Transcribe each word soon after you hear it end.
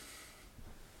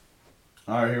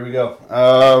All right, here we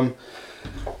go.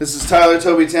 This is Tyler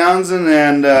Toby Townsend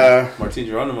and Martin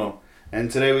Geronimo.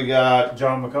 And today we got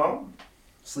John McCall.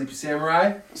 Sleepy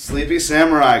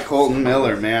Samurai, Colton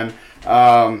Miller, man.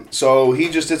 So he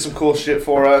just did some cool shit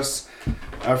for us,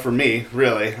 for me,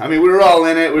 really. I mean, we were all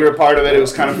in it. We were a part of it. It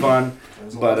was kind of fun.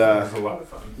 But It was a lot of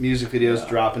fun. music videos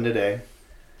dropping today.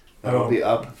 That'll be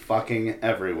up fucking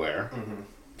everywhere. Mm-hmm.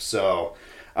 So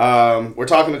we're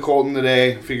talking to Colton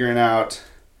today, figuring out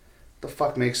what the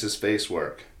fuck makes his face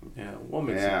work. Yeah, what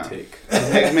makes him tick?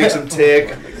 Makes him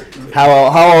tick. How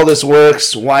all this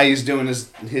works, why he's doing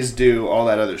his due, all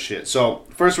that other shit. So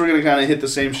first we're gonna kind of hit the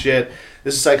same shit.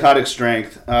 This is Psychotic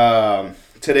Strength.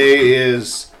 Today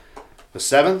is the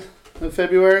 7th of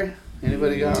February.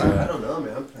 Anybody got that? I don't know,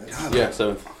 man. Yeah,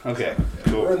 7th. Okay,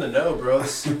 We're cool. in the know, bro. The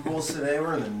Super Bowl's today.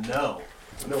 We're in the know.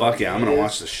 Fuck yeah, I'm gonna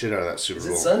watch the shit out of that Super Is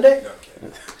Bowl. it Sunday? No, I'm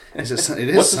kidding. It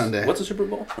is Sunday. What's the Super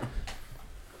Bowl?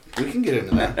 We can get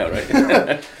into that. No, right?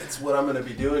 That's what I'm going to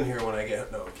be doing here when I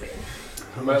get... No, I'm kidding.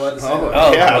 Am I allowed to say that?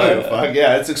 Oh, yeah, fuck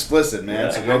yeah, it's explicit,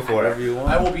 man. So go for it. Whatever you want.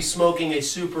 I will be smoking a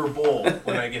Super Bowl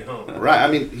when I get home. Right,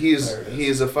 I mean, he There it is.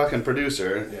 is a fucking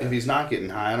producer. Yeah. If he's not getting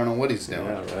high, I don't know what he's doing.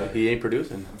 Yeah, right. He ain't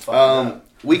producing.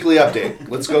 Weekly update.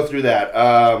 Let's go through that.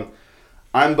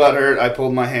 I'm butthurt. I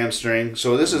pulled my hamstring.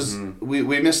 So this is we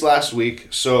missed last week.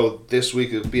 So this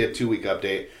week it'll be a 2-week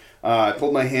update. I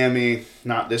pulled my hammy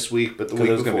not this week, but the week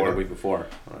It was before. gonna be the week before.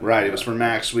 Right. It was for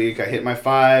Max week. I hit my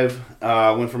 5.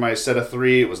 Went for my set of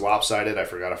 3. It was lopsided. I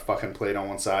forgot a fucking plate on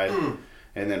one side,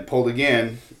 and then pulled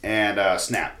again and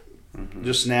snapped.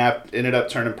 Just snapped. Ended up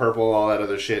turning purple. All that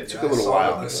other shit. It took a little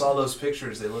while. I saw those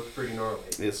pictures. They look pretty gnarly.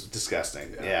 It's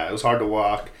disgusting. Yeah, it was hard to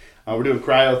walk. We're doing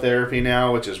cryotherapy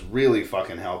now, which is really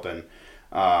fucking helping.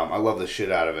 I love the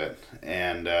shit out of it.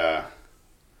 And,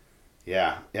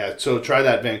 yeah. So try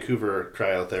that Vancouver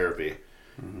cryotherapy.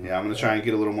 Yeah, I'm going to try and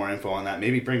get a little more info on that.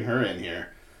 Maybe bring her in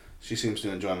here. She seems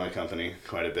to enjoy my company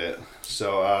quite a bit.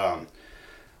 So,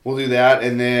 we'll do that.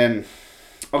 And then,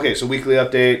 okay, so weekly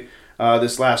update.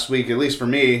 This last week, at least for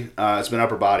me, it's been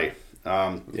upper body.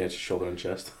 Yeah, it's shoulder and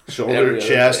chest. Shoulder, Every other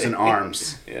chest, day. and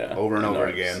arms. Yeah. Over and over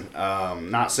arms. again.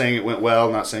 Not saying it went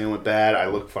well, not saying it went bad. I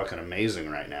look fucking amazing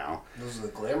right now. Those are the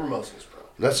glamour muscles, bro.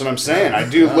 That's what I'm saying. I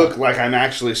do look like I'm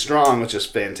actually strong, which is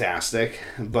fantastic.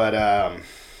 But,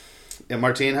 yeah,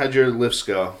 Martine, how'd your lifts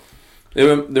go? They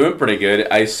went pretty good.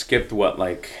 I skipped,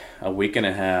 like a week and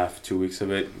a half, 2 weeks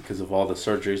of it because of all the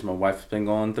surgeries my wife's been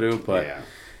going through. But yeah.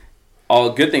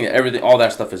 good thing, all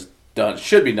that stuff is done.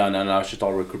 Should be done, and now it's just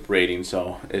all recuperating.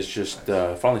 So it's just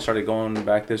finally started going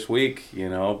back this week,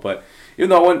 But even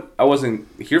though I wasn't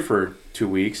here for 2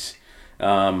 weeks,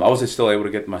 I was still able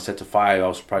to get my set to 5. I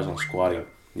was surprised on squatting.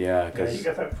 Yeah, Yeah, you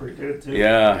got that pretty good too.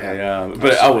 Yeah.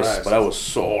 But I was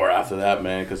sore after that,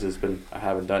 man, because I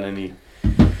haven't done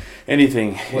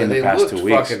anything in the past 2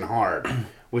 weeks. Fucking hard,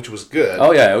 which was good.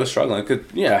 Oh yeah, I was struggling.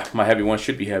 My heavy ones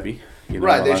should be heavy.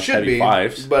 Right, they my should heavy be.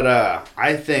 5s. But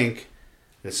I think,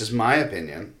 this is my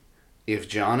opinion, if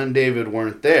John and David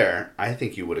weren't there, I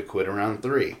think you would have quit around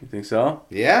 3. You think so?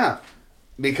 Yeah.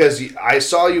 Because I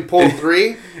saw you pull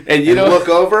 3 and look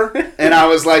over, and I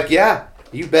was like, yeah,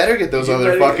 you better get those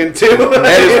other fucking 2. And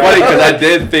it's funny because I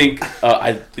did think,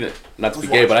 not to be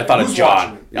gay, but I thought of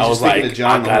John. I was like,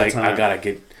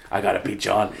 I gotta beat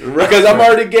John because I'm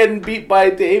already getting beat by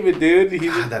David, dude.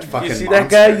 That fucking you see monster. that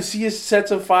guy? You see his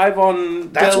sets of 5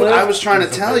 on. That's what deadlift? I was trying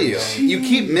to tell you. You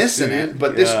keep missing it,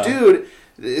 but this dude,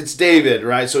 it's David,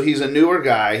 right? So he's a newer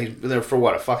guy. He's been there for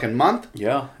what, a fucking month?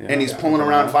 Yeah. And he's pulling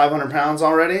around 500 pounds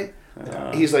already.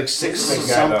 He's like 6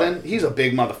 something. Though. He's a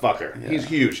big motherfucker. Yeah. He's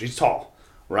huge. He's tall,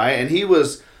 right? And he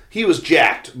was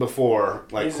jacked before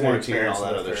He's an quarantine and all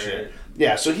that experienced other lifter. shit.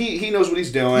 Yeah, so he knows what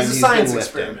he's doing. He's a been science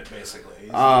lifting. experiment, basically.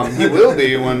 He will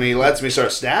be when he lets me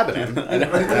start stabbing him. For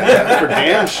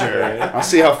damn sure. I'll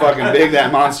see how fucking big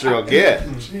that monster will get.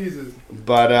 Jesus.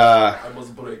 But I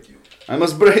must break you. I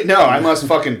must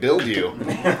fucking build you.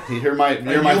 You're my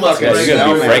you fucking must break You're Yeah,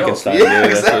 gonna be man. Frankenstein. Yeah,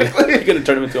 dude. exactly. You're gonna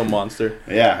turn him into a monster.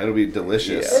 Yeah, it'll be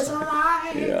delicious. It's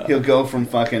alive. Yeah. He'll go from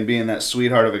fucking being that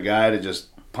sweetheart of a guy to just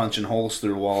punching holes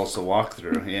through walls to walk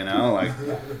through, Like,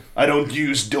 I don't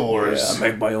use doors. Yeah,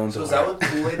 I make my own. So is that what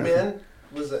Kool-Aid Man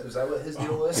was that what his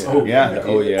deal was? Yeah.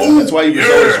 Oh yeah. That's why he was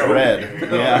always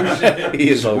red. Yeah. He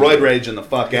is Roid raging the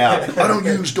fuck out. I don't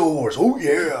use doors. Oh,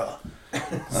 yeah.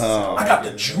 I got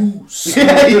the juice.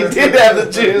 Yeah, you did have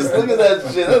the juice. Look at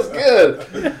that shit.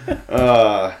 That's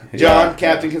good. John,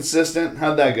 Captain Consistent,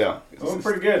 how'd that go? Oh,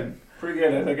 pretty good. Pretty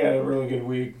good. I think I had a really good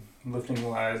week lifting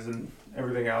wise and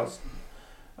everything else.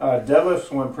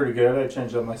 Deadlifts went pretty good. I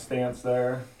changed up my stance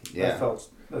there. Yeah.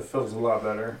 That feels a lot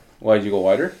better. Why did you go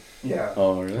wider? Yeah.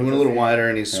 Oh, He really? went a little wider,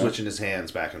 and he's Yeah. switching his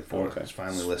hands back and forth. Okay. He's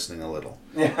finally listening a little.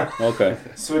 Yeah. Okay.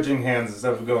 Switching hands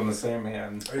instead of going the same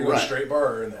hand. Are you going Right. straight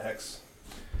bar or in the hex?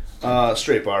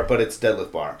 Straight bar, but it's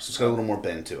deadlift bar, so it's got a little more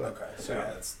bend to it. Okay, so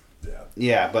yeah, it's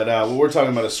Yeah, but when we're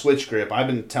talking about a switch grip, I've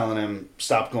been telling him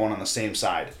stop going on the same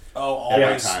side. Oh, Every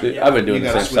always. time. Yeah. I've been doing You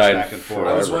the gotta same switch side back and forth.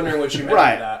 I was forever. wondering what you meant by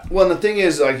Right. that. Well, the thing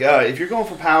is, like, if you're going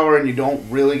for power and you don't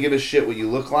really give a shit what you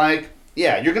look like,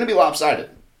 yeah, you're going to be lopsided.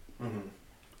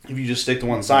 If you just stick to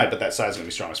one side, but that side's going to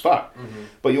be strong as fuck.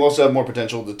 But you also have more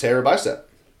potential to tear a bicep.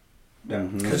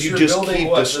 Because You you're just building keep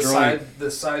what destroying-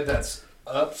 the side that's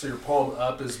up, so your palm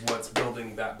up is what's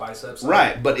building that biceps.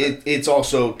 Right, but it's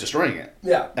also destroying it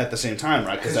Yeah. at the same time,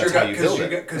 right? Because that's how you build it.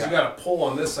 Because you got to pull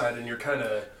on this side, and you're kind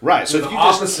of Right, so the if you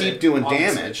just opposite- keep doing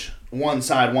opposite. damage, one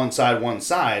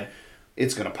side,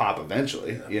 it's going to pop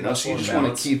eventually. Yeah, You know, so you muscle just and want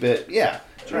balance. to keep it,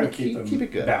 Trying to keep them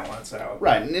it good. balance out.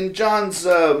 Right, and John's,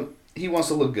 he wants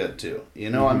to look good too. You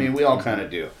know, I mean, we all kind of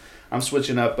do. I'm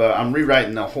switching up, I'm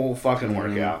rewriting the whole fucking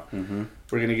workout.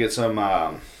 We're going to get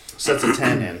some sets of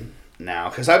 10 in now,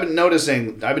 because I've been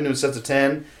noticing, I've been doing sets of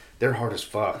 10, they're hard as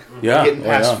fuck. Yeah. Getting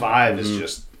past yeah. 5 is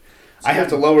just, I have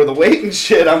to lower the weight and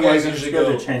shit. I'm You like, guys It's usually good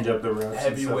go to change up the reps. and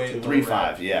heavyweight, stuff, too.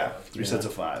 3-5, yeah. Yeah. 3 sets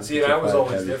of 5. See, and I was Five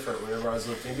always heavy. different whenever I was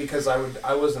lifting because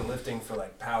I wasn't lifting for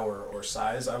like power or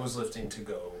size. I was lifting to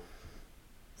go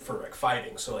for like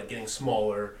fighting, so like getting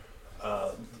smaller,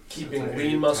 keeping So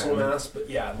lean 8, muscle 10. mass, but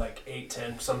yeah, like 8,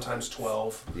 10, sometimes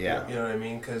 12. Yeah. You know what I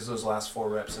mean? Because those last 4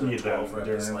 reps You and need that 12 reps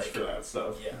is endurance like, for that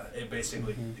stuff. yeah, it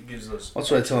basically it gives those.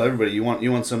 That's what I tell everybody. You want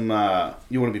some,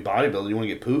 you want to be bodybuilder, you want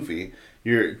to get poofy,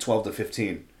 you're 12 to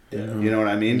 15. Yeah. You know what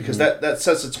I mean? Because that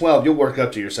sets of 12, you'll work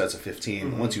up to your sets of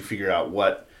 15 once you figure out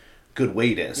what good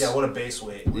weight is. Yeah, what a base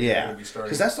weight. where you're Yeah, gonna be starting.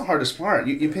 because that's the hardest part.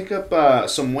 You pick up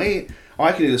some weight. Oh,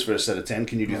 I can do this for a set of 10.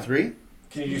 Can you do 3?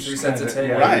 Can you do You 3 just sets of kinda- 10?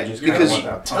 yeah, Right, you just because kinda you-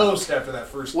 want that pump. toast after that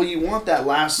first. Well, you want that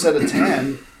last set of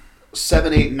 10,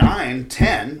 7, 8, 9,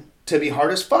 10 to be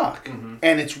hard as fuck.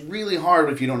 And it's really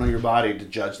hard if you don't know your body to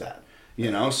judge that.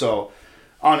 You know, so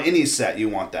on any set you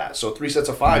want that. So 3 sets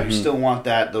of 5, you still want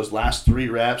those last 3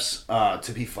 reps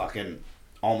to be fucking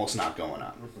almost not going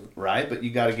up, right? But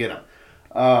you got to get them.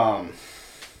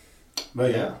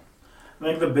 But yeah. I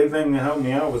think the big thing that helped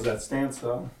me out was that stance,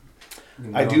 though.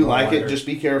 I do like it. Just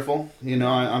be careful. You know,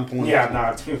 I'm pulling. Yeah,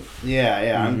 not too.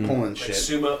 Yeah, I'm pulling like shit.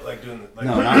 sumo, like doing like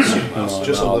No, not sumo. No,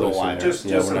 Just a no, little listen, wider. Just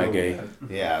Yeah, we're a not little gay.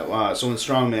 bit. Yeah, so in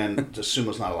strongman, just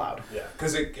sumo's not allowed. Yeah,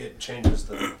 because it changes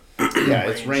the. Yeah,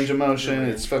 it's range of motion.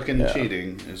 Range. It's fucking Yeah.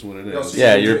 cheating, is what it You also is.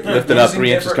 Yeah, You're you're lifting up using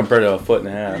 3 inches different- compared to a foot and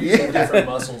a half. You're using different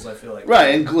muscles. I feel like.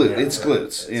 Right, and glute. Yeah. It's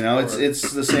glutes. You know, more-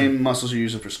 it's the same muscles you're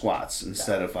using for squats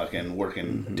instead of fucking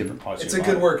working different parts. It's of a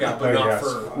your good body. workout, but Oh, not yes.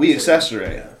 for. We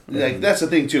accessorate. Like that's the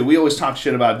thing too. We always talk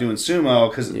shit about doing sumo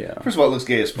because Yeah. first of all, it looks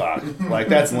gay as fuck. Like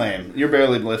that's lame. You're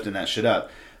barely lifting that shit up.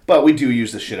 But we do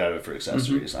use the shit out of it for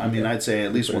accessories. I mean, I'd say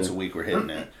at least once a week we're hitting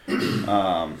it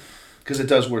because it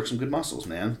does work some good muscles,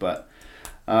 man. But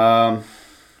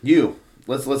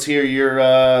let's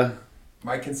hear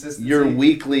My consistency. your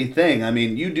weekly thing. I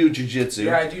mean, you do jujitsu.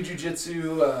 Yeah, I do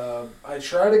jujitsu. I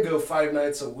try to go 5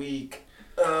 nights a week.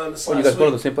 Oh, you guys go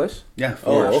to the same place? Yeah.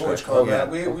 Oh, Yeah, okay. Forge Combat.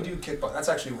 Okay. We do kickball. That's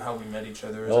actually how we met each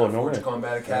other. Is Oh, at no Forge way.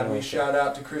 Combat Academy. Oh, okay. Shout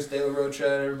out to Chris De La Rocha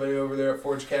and everybody over there at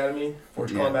Forge Academy.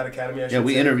 Forge Yeah. Combat Academy. I Yeah, should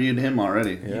we say. interviewed him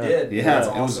already. You Yeah. did. Yeah, That's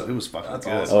it was awesome. it was fucking That's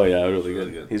good. awesome. Oh yeah, really good.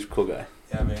 Really good. He's a cool guy.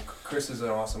 Yeah, man. Chris is an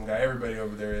awesome guy. Everybody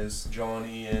over there is. John,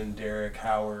 Ian, Derek,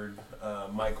 Howard,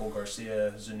 Michael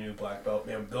Garcia, Zanu, black belt.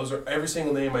 Man, those are every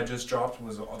single name I just dropped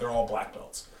they're all black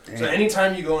belts. So Damn.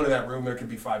 anytime you go into that room, there could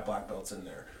be 5 black belts in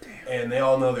there, and they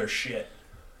all know their shit.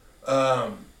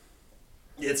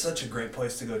 It's such a great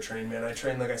place to go train, man. I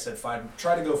train, like I said,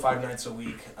 try to go 5 nights a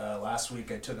week. Last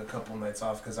week I took a couple nights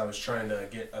off because I was trying to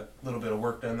get a little bit of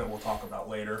work done that we'll talk about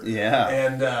later. Yeah.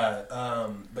 And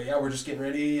but yeah, we're just getting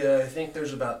ready. I think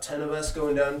there's about 10 of us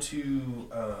going down to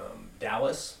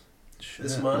Dallas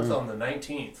this month on the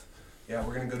 19th. Yeah,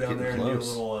 we're gonna go down Getting there close. and do a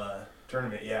little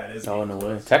tournament. Yeah, it is. Oh no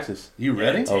way. Texas. You Yeah,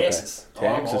 ready? Texas. Okay. Oh,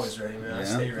 I'm Texas. always ready, man. I Yeah.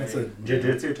 stay It's ready. a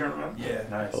jiu-jitsu tournament? Yeah.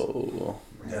 Nice. Oh.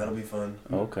 Yeah, it'll be fun.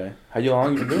 Okay. How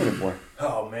long you been doing it for?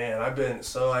 Oh man, I think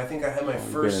I had my Oh, you've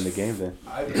first. been in the game then.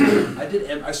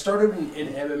 I started in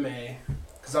MMA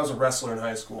because I was a wrestler in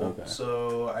high school. Okay.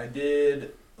 So I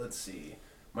did. Let's see.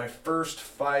 My first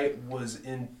fight was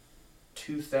in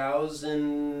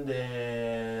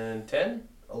 2010,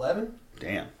 11.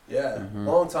 Damn. Yeah,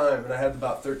 long time, and I had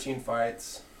about 13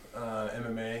 fights,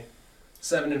 MMA.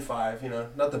 7-5. You know,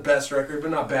 not the best record,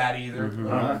 but not bad either.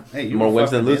 Hey, you More were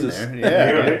wins than fucking in loses. there.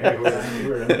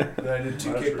 Yeah. And I did 2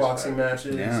 Much kickboxing respect.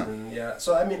 matches, Yeah. and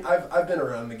so I mean, I've been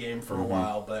around the game for a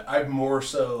while, but I've more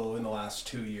so in the last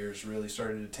 2 years really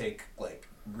started to take like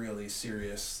really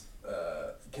serious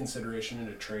consideration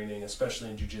into training, especially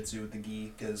in jiu-jitsu with the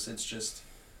gi, because it's just,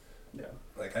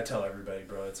 like I tell everybody,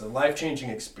 bro, it's a life-changing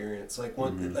experience. Like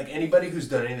like anybody who's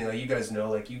done anything, like you guys know,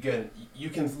 like you can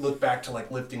look back to like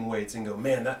lifting weights and go,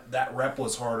 man, that rep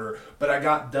was harder, but I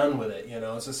got done with it. You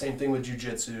know, it's the same thing with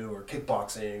jiu-jitsu or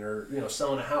kickboxing or, you know,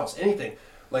 selling a house, anything.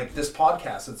 Like this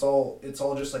podcast, it's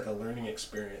all just like a learning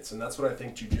experience, and that's what I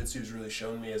think jiu-jitsu has really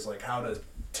shown me, is like how to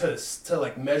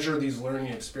like measure these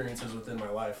learning experiences within my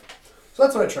life. So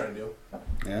that's what I try to do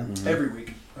Yeah. every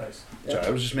week. Nice. Sorry, I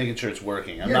was just making sure it's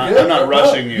working. I'm You're not. good. I'm not No,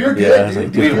 rushing you. You're good, Yeah, it's dude.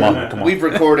 like, dude, come on. We've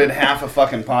recorded half a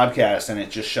fucking podcast and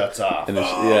it just shuts off. And it's,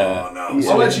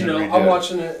 I'll let you know. Redo I'm it.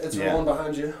 watching it. It's Yeah. rolling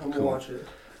behind you. I'm gonna Cool. watch it.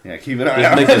 Yeah, keep an eye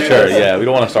Just out. making sure, yeah. We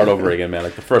don't want to start over again, man.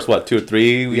 Like the first, 2 or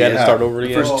 3, we had to Yeah, start over the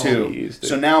again. first 2. Jeez, dude.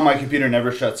 So now my computer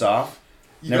never shuts off.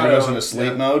 You Never gotta- goes into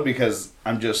sleep yeah. mode because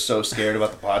I'm just so scared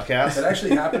about the That podcast.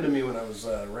 actually happened to me when I was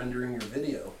rendering your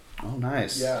video. Oh,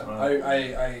 nice. Yeah,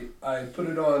 I put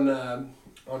it on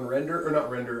render, or not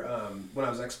render, when I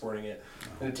was exporting it.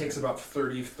 And it takes about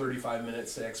 35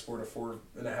 minutes to export a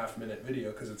 4.5 minute video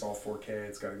because it's all 4K.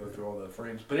 It's got to go through all the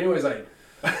frames. But anyways, I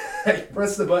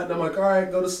press the button. I'm like, all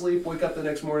right, go to sleep. Wake up the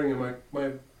next morning, and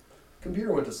my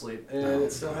computer went to sleep, and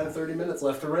it still had 30 minutes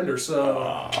left to render. So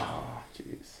Oh,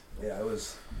 jeez. yeah, that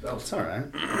was It's all right.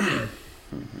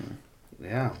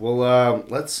 Yeah. Well,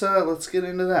 let's get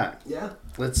into that. yeah.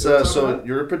 Let's. We'll talk So about it.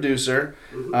 you're a producer,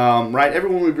 right?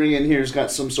 Everyone we bring in here has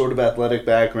got some sort of athletic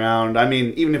background. I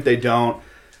mean, even if they don't,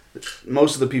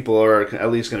 most of the people are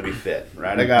at least going to be fit,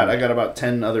 right? I got about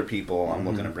 10 other people I'm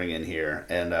looking to bring in here,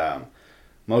 and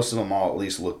most of them all at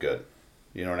least look good.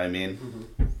 You know what I mean?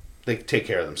 They take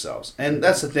care of themselves, and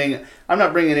that's the thing. I'm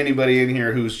not bringing anybody in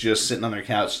here who's just sitting on their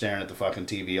couch staring at the fucking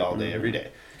TV all day every day.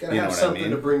 Gotta You know have what I something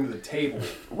mean? to bring to the table.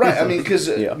 Right. I mean, because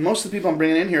Yeah. most of the people I'm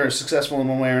bringing in here are successful in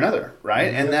one way or another,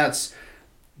 right? And that's,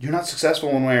 you're not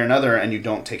successful one way or another and you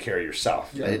don't take care of yourself.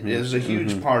 Yeah. It is a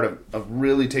huge part of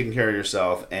really taking care of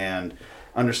yourself and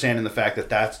understanding the fact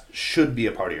that should be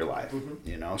a part of your life,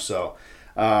 you know? So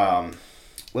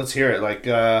let's hear it. Like,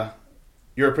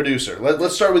 you're a producer.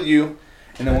 Let's start with you,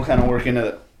 and then we'll kind of work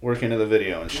into the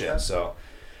video and shit. Okay. So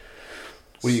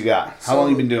what do you got? How long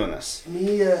you been doing this?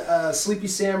 Me, Sleepy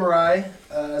Samurai,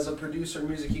 as a producer of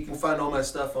music. You can find all my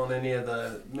stuff on any of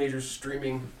the major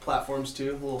streaming platforms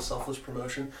too. A little selfish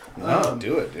promotion.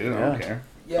 Do it, dude. I don't yeah. care.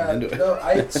 Yeah, I'm into it.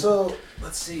 no, so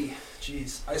let's see.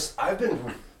 Jeez, I've been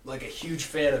like a huge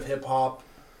fan of hip hop,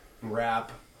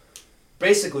 rap,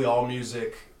 basically all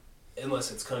music,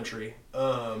 unless it's country.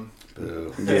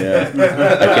 Boo. Yeah.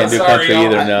 I can't do Sorry, country y'all.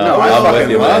 either, no. No, I I'm with fucking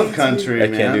you, love man. country, I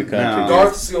can't man. do country. No.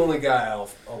 Garth's the only guy I'll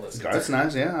listen Garth's to.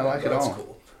 nice, yeah. I like it Garth's all. cool.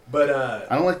 But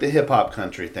I don't like the hip hop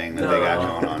country thing that they got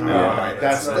going on. No, now. no,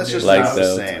 that's no, just Like not the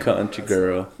the same. country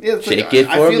girl. Yeah, it's Shake like, it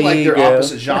I for feel me, like they're girl.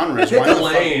 opposite genres. Pick Why a the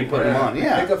fuck do lane, you put them bro. on?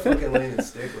 Yeah. Pick a fucking lane and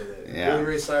stick with it. Yeah. Billy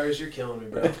Ray Cyrus, you're killing me,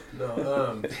 bro.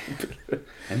 No,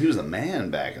 And he was the man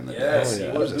back in the yes, day.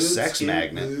 yeah. He was a dude, sex skin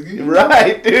magnet. boogie.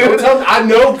 Right, Don't dude. tell me, I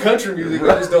know country music,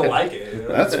 I just don't like it. You know?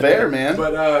 That's fair, man.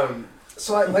 But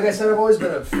so like I said, I've always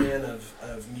been a fan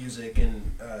of music, and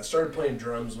started playing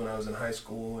drums when I was in high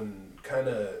school, and kind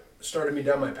of started me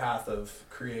down my path of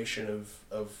creation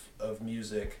of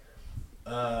music.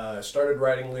 Started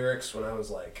writing lyrics when I was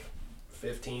like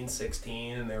 15,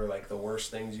 16, and they were like the worst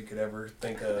things you could ever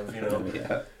think of, you know.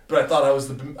 Yeah. But I thought I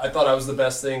was the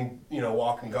best thing, you know,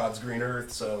 walking God's green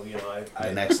earth. So you know,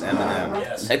 The next Eminem.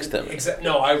 yes, Next Eminem.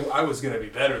 No, I was gonna be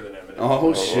better than Eminem.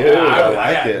 Oh, shit. I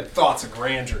like had it. thoughts of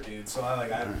grandeur, dude. So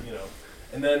you know,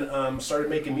 and then started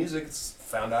making music.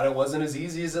 Found out it wasn't as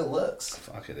easy as it looks.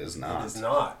 Fuck, it is not. It is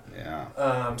not.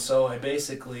 Yeah. So I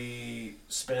basically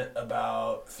spent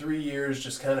about 3 years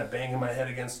just kind of banging my head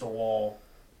against a wall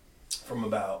from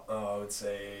about, I would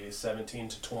say 17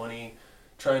 to 20,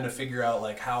 trying to figure out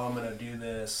like how I'm going to do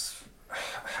this.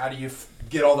 How do you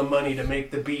get all the money to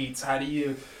make the beats? How do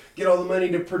you get all the money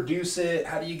to produce it?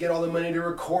 How do you get all the money to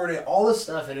record it? All this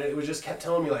stuff. And it was just kept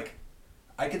telling me like,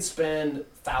 I could spend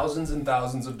thousands and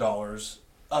thousands of dollars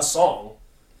a song,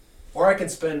 or I could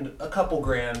spend a couple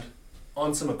grand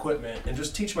on some equipment and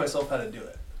just teach myself how to do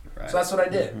it. Right. So that's what I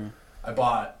did. I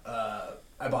bought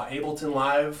Ableton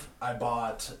Live. I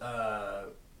bought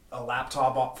a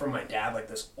laptop from my dad, like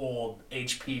this old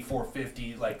HP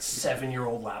 450, like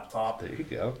 7-year-old laptop. There you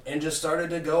go. And just started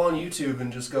to go on YouTube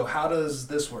and just go, how does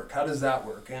this work? How does that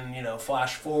work? And, you know,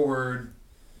 flash forward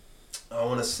I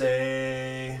want to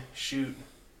say,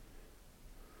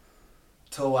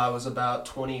 till I was about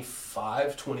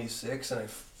 25, 26, and I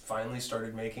finally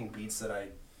started making beats that I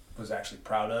was actually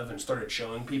proud of and started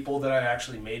showing people that I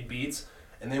actually made beats.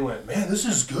 And they went, man, this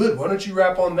is good. Why don't you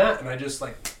rap on that? And I just,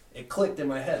 like, it clicked in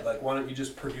my head. Like, why don't you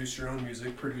just produce your own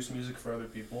music, produce music for other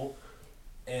people,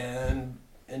 and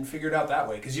figure it out that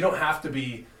way? Because you don't have to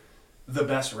be the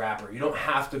best rapper. You don't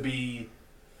have to be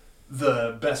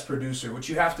the best producer. What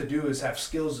you have to do is have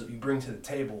skills that you bring to the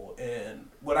table. And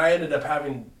what I ended up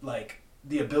having, like,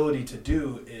 the ability to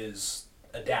do is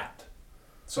adapt.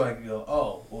 So I can go,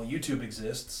 oh, well, YouTube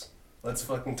exists. Let's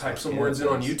fucking type some words in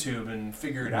on YouTube and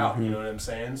figure it out. You know what I'm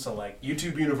saying? So, like,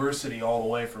 YouTube University all the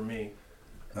way for me.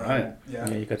 Right. Yeah,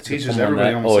 you got to teaches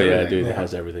everybody almost everything. everything. Dude, it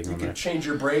has everything You on can there. change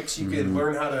your breaks. You can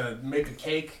learn how to make a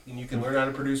cake, and you can learn how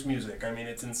to produce music. I mean,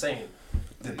 it's insane.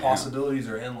 The possibilities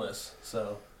are endless.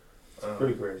 So,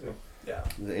 Pretty crazy. yeah.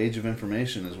 The age of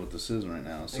information is what this is right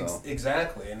now. So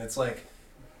Exactly. And it's like,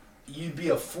 you'd be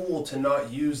a fool to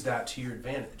not use that to your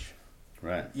advantage.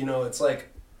 right. You know, it's like,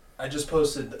 I just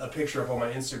posted a picture up on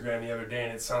my Instagram the other day,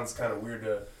 and it sounds kind of weird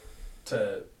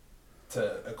to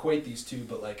equate these two,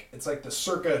 but like, it's like the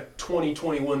circa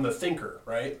 2021 The Thinker,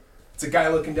 right? It's a guy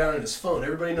looking down at his phone.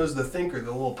 Everybody knows The Thinker,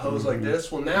 the little pose like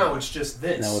this. Well, now it's just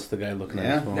this. Now it's the guy looking at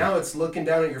Yeah. his phone. Now it's looking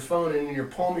down at your phone, and in your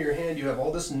palm of your hand, you have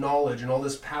all this knowledge and all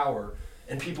this power,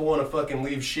 and people want to fucking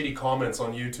leave shitty comments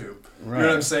on YouTube. Right. You know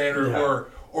what I'm saying?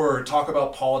 Or talk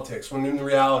about politics, when in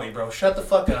reality, bro, shut the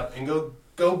fuck up and go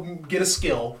get a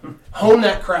skill, hone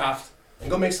that craft, and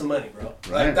go make some money, bro.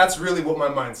 Right. Like, that's really what my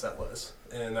mindset was,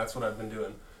 and that's what I've been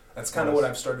doing. That's kind of what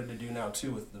I've started to do now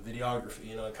too with the videography.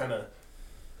 You know, I kind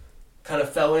of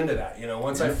fell into that. You know,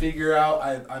 once I figure out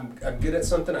I'm good at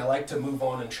something, I like to move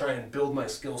on and try and build my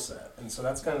skill set. And so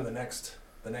that's kind of the next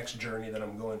journey that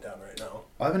I'm going down right now.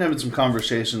 I've been having some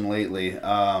conversation lately.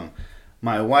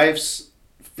 My wife's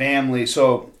family,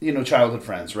 so, you know, childhood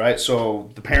friends, right?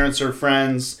 So the parents are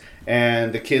friends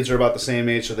and the kids are about the same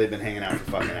age, so they've been hanging out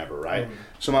for fucking ever, right?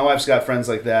 So my wife's got friends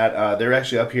like that. They're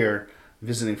actually up here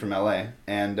visiting from LA,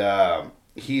 and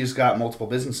he's got multiple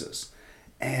businesses.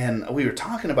 And we were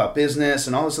talking about business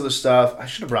and all this other stuff. I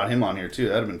should have brought him on here too.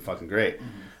 That would have been fucking great.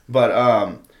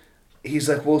 But he's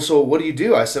like, well, so what do you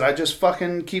do? I said, I just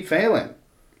fucking keep failing.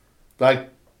 Like,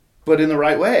 but in the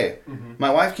right way.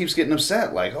 My wife keeps getting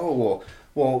upset. Like, oh,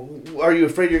 well, are you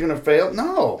afraid you're going to fail?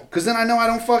 No, because then I know I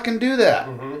don't fucking do that.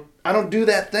 I don't do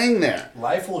that thing there.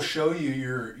 Life will show you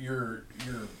your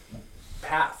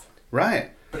path.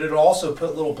 Right. But it'll also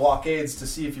put little blockades to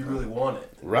see if you really want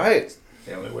it. Right.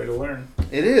 The only way to learn.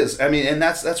 It is. I mean, and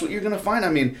that's what you're going to find. I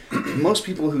mean, most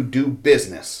people who do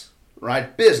business, right,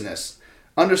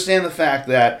 understand the fact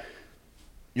that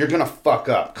you're going to fuck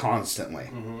up constantly,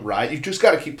 right? You just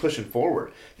got to keep pushing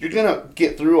forward. You're going to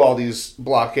get through all these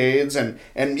blockades and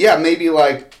yeah, maybe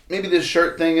this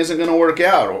shirt thing isn't going to work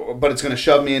out, but it's going to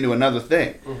shove me into another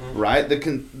thing, right?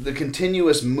 The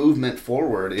continuous movement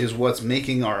forward is what's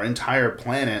making our entire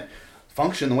planet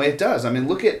function the way it does. I mean,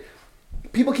 look at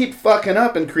people keep fucking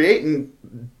up and creating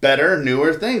better,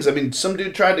 newer things. I mean, some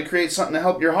dude tried to create something to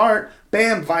help your heart.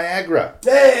 Bam, Viagra.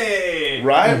 Hey!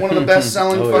 Right? One of the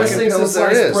best-selling fucking pills there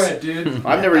is. Bread, dude.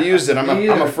 I've never used it.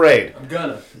 I'm afraid. I'm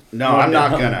gonna. No, I'm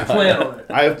not gonna. Plan on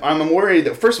it. I'm worried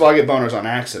that, first of all, I get boners on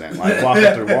accident, like walking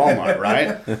through Walmart, right?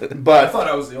 I But, thought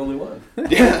I was the only one.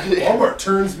 yeah. Walmart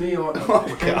turns me on.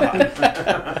 Oh,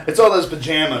 God. It's all those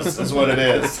pajamas is what it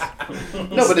is.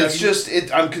 No, but it's just,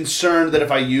 I'm concerned that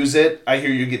if I use it, I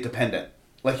hear you get dependent.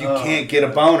 Like, you can't get a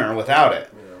boner without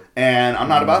it. And I'm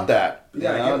not about that.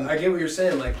 Yeah, I get what you're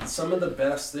saying. Like, some of the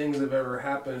best things that have ever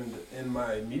happened in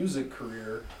my music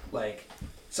career, like,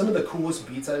 some of the coolest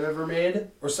beats I've ever made,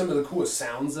 or some of the coolest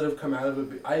sounds that have come out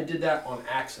of it, I did that on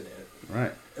accident.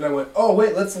 Right. And I went, oh,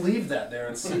 wait, let's leave that there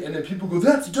and see. And then people go,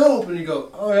 that's dope. And you go,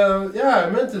 oh, yeah, I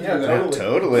meant to do that. Yeah,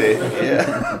 totally.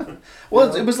 Yeah.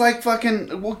 Well, it was like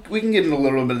fucking, we can get into a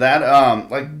little bit of that.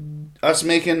 Like, us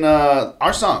making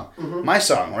our song, my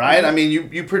song, right? I mean,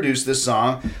 you produced this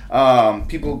song.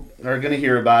 People are gonna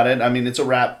hear about it. I mean, it's a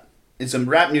rap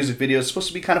music video. It's supposed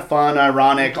to be kind of fun,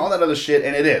 ironic, all that other shit,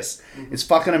 and it is. It's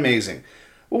fucking amazing.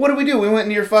 Well, what did we do? We went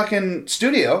into your fucking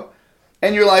studio,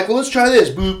 and you're like, well, let's try this,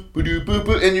 boop, boop, boop,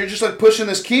 boop, and you're just like pushing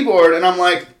this keyboard, and I'm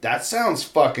like, that sounds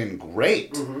fucking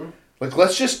great. Like,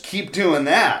 let's just keep doing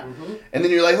that. And then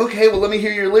you're like, okay, well, let me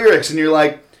hear your lyrics, and you're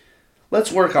like,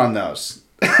 let's work on those.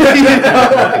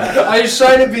 I just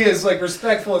try to be as like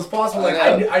respectful as possible.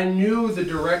 Like I knew the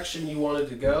direction you wanted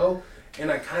to go,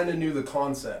 and I kind of knew the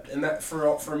concept, and that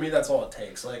for me that's all it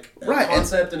takes. Like a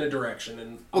concept and a direction.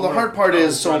 And well, the hard part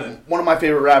is, so one of my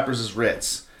favorite rappers is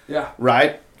Ritz. Yeah.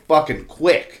 Right. fucking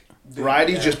quick, right?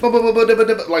 He's just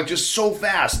like just so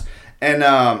fast.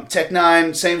 And Tech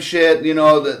 9, same shit. You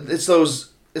know, it's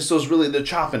those really the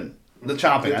chopping.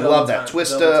 I love that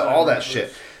Twista, all that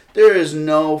shit. There is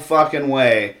no fucking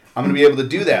way I'm gonna be able to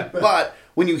do that. But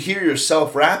when you hear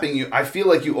yourself rapping, I feel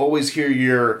like you always hear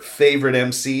your favorite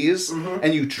MCs,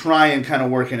 and you try and kind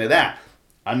of work into that.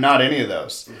 I'm not any of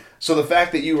those. So the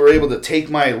fact that you were able to take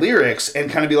my lyrics and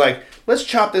kind of be like, let's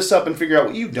chop this up and figure out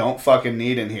what you don't fucking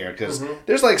need in here, because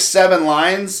there's like 7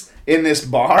 lines in this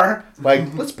bar.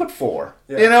 Like, let's put 4.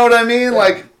 Yeah. You know what I mean? Yeah.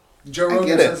 Like, Joe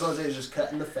Rogan says all day, just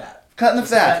cutting the fat. Cutting the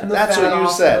fat. That's what you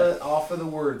said. Off of the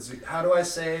words. How do I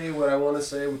say what I want to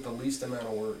say with the least amount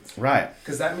of words? Right.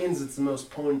 Because that means it's the most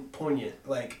poignant.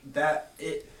 Like that.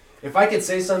 If I could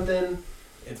say something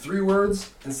in 3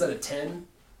 words instead of 10,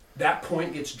 that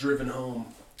point gets driven home.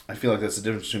 I feel like that's the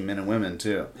difference between men and women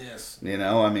too. Yes. You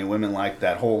know, I mean, women like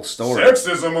that whole story.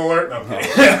 Sexism alert. No,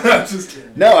 just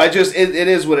kidding. No, it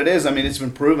is what it is. I mean, it's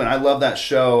been proven. I love that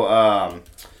show.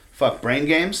 Brain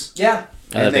Games. Yeah.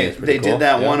 And they cool. did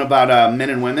that one about men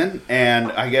and women,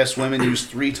 and I guess women use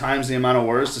 3 times the amount of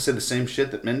words to say the same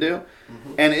shit that men do,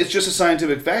 and it's just a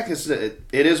scientific fact. It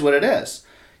is what it is.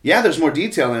 Yeah, there's more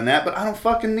detail in that, but I don't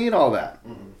fucking need all that.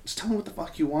 Just tell me what the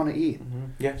fuck you want to eat.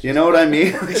 Yeah, you know what I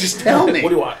mean? Just tell me. What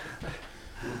do you want?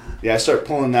 Yeah, I start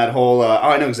pulling that whole,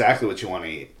 I know exactly what you want to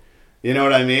eat. You know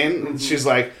what I mean? And she's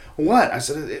like, what? I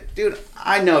said, dude,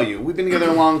 I know you. We've been together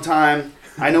a long time.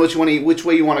 I know what you want to eat, which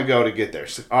way you want to go to get there.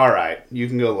 She's like, all right, you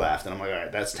can go left. And I'm like, all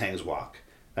right, that's Tang's Wok.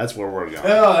 That's where we're going.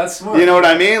 Oh, that's smart. You know what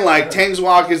I mean? Like, Tang's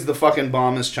Wok is the fucking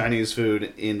bombest Chinese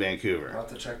food in Vancouver. I'll have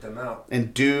to check them out.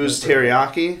 And Du's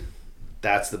Teriyaki,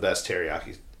 that's the best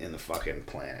teriyaki in the fucking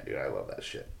planet, dude. I love that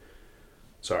shit.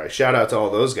 Sorry, shout out to all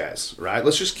those guys, right?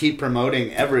 Let's just keep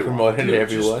promoting everyone. Promoting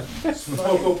everyone.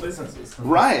 Local businesses.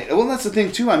 Right. Well, that's the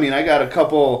thing, too. I mean, I got a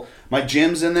couple, my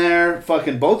gym's in there,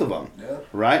 fucking both of them. Yeah.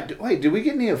 Right? Wait, did we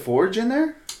get Nia Forge in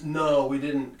there? No, we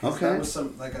didn't. Okay. That was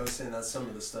like I was saying, that's some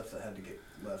of the stuff that had to get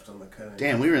left on the cutting.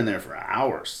 Damn, we were in there for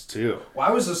hours, too. Well,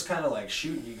 I was just kind of like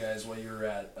shooting you guys while you were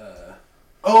at,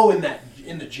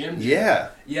 in the gym. Yeah.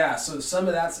 Yeah, so some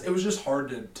of it was just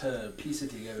hard to piece it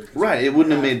together. Right, it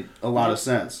wouldn't have made a lot of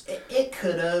sense. It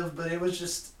could have, but it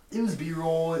was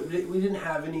B-roll. We didn't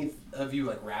have any of you,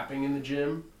 like, rapping in the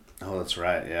gym. Oh, that's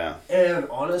right, yeah. And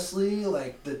honestly,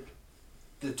 like,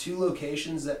 the 2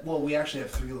 locations we actually have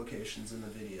 3 locations in the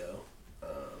video.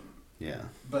 Yeah.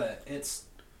 But it's,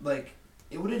 like,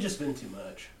 it would have just been too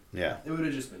much. Yeah. It would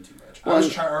have just been too much. Well, I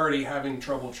was already having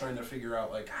trouble trying to figure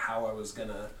out, like, how I was going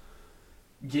to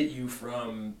get you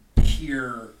from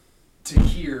here to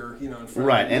here, you know, in front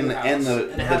right, of the and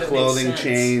the clothing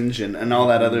change and all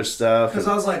that other stuff. Because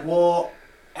I was like, well,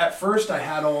 at first I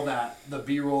had all the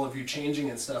B-roll of you changing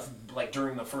and stuff, like,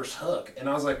 during the first hook. And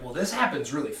I was like, well, this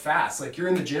happens really fast. Like, you're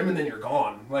in the gym and then you're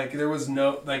gone. Like, there was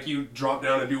no, like, you drop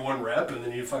down and do 1 rep and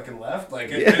then you fucking left. Like,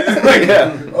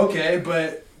 okay,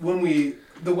 but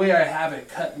the way I have it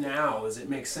cut now is it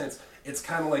makes sense. It's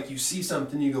kind of like you see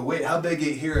something, you go, wait, how'd they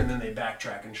get here? And then they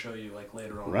backtrack and show you, like,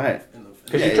 later on. Right.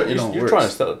 Because you're trying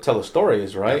to tell the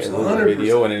stories, right? In the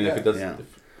video, and then if it doesn't,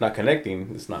 if not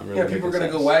connecting, it's not really. Yeah, people are going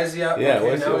to go, why is he out? Yeah,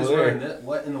 okay, now he's wearing that.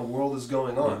 What in the world is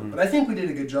going on? But I think we did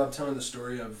a good job telling the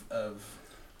story of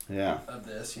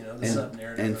this, you know, the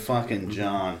sub-narrative. And fucking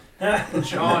John.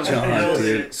 John,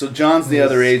 dude. So John's the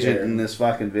other agent in this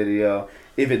fucking video.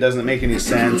 If it doesn't make any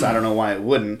sense, I don't know why it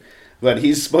wouldn't. But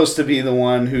he's supposed to be the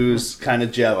one who's kind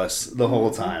of jealous the whole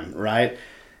time, right?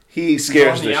 He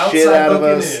scares the shit out of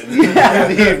us. Yeah,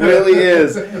 he really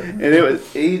is. And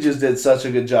he just did such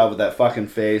a good job with that fucking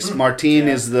face. Martine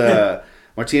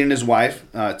and his wife,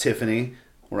 Tiffany,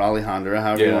 or Alejandra,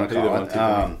 however you want to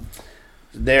call it.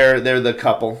 They're the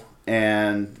couple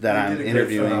and that I'm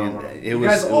interviewing. And it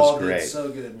was great. Did so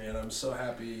good, man. I'm so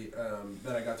happy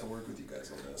that I got to work with you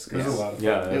guys on this. It was a lot of fun.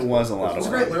 Yeah, it was a lot of fun. It was a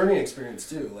great learning experience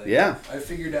too. Like, yeah. I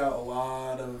figured out a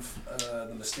lot of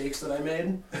the mistakes that I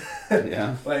made.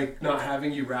 Yeah. Like not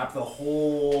having you rap the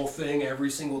whole thing every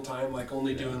single time, like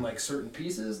only doing like certain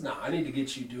pieces. Nah, I need to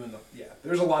get you doing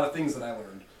there's a lot of things that I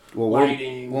learned. Well,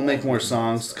 we'll make more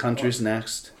songs. Country's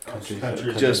next.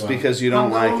 Just because you don't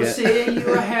like it. Say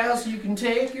you're a house you can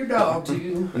take your dog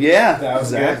to. Yeah,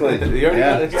 exactly.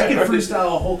 Yeah. I can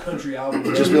freestyle a whole country album.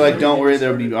 Just be like, don't worry,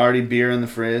 there'll be already beer in the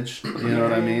fridge. You know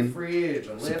what I mean? Fridge.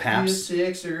 I left Pabst. you a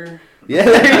sixer. Yeah,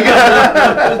 there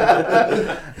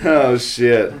you go. Oh,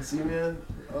 shit. See, man?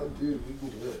 Oh, dude, we can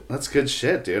do it. That's good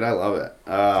shit, dude. I love it.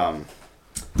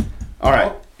 All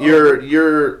right.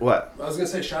 You're what? I was gonna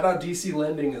say shout out DC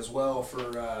Lending as well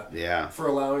for for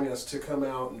allowing us to come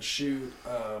out and shoot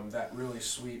that really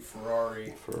sweet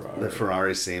Ferrari. The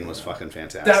Ferrari scene was fucking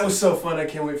fantastic. That was so fun. I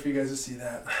can't wait for you guys to see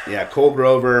that. Yeah, Cole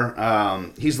Grover.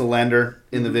 He's the lender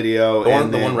in the video.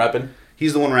 The one rapping.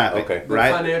 He's the one rapping. Okay. The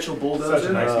right. financial bulldozer. Such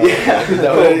a nice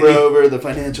Cole Grover, the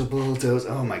financial bulldozer.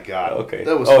 Oh my god. Okay.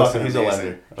 That was so fucking he's amazing. a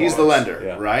lender. He's the lender,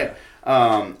 Yeah. right?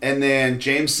 And then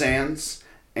James Sands.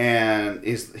 And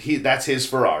that's his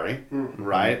Ferrari,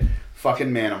 right?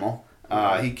 Fucking Manimal.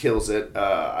 He kills it.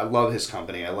 I love his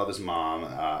company. I love his mom.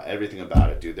 Everything about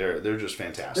it, dude. They're just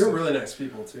fantastic. They're really nice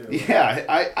people too. Yeah,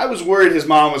 I was worried his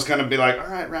mom was gonna be like, all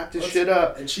right, wrap this shit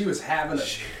up. And she was having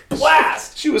a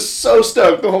blast. She was so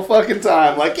stoked the whole fucking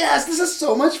time. Like, yes, this is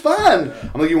so much fun.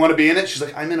 I'm like, you want to be in it? She's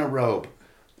like, I'm in a robe.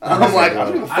 I'm like, I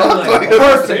don't give a fuck. I'm like,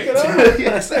 perfect.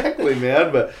 Yeah, exactly,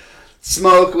 man. But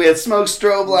smoke. We had smoke,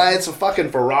 strobe lights, a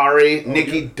fucking Ferrari.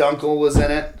 Nikki Dunkel was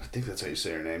in it. I think that's how you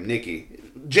say her name. Nikki.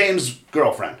 James'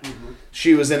 girlfriend.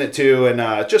 She was in it too, and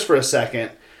just for a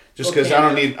second, just because I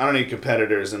don't need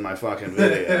competitors in my fucking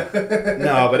video.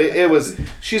 No, but it was.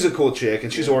 She's a cool chick,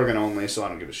 and she's Oregon only, so I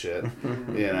don't give a shit.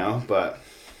 You know, but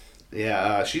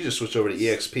yeah, she just switched over to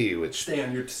EXP, which Stay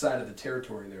on your side of the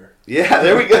territory there. yeah,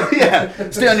 there we go. Yeah,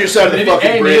 stay on your side of the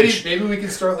fucking bridge. Maybe we can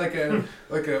start like a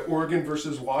Oregon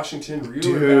versus Washington relay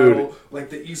Dude. battle, like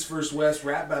the East versus West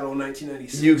rap battle in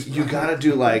 1996. You gotta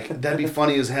do like that'd be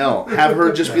funny as hell. Have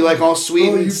her just be like all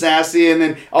sweet and sassy, and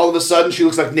then all of a sudden she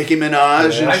looks like Nicki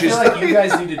Minaj, and I she's feel like you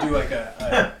guys need to do like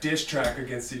a diss track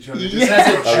against each other. Just as a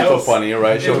That'd be so joke. funny,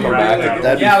 right? She'll It'd come be back. really-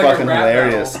 that'd be Yeah, like a fucking rap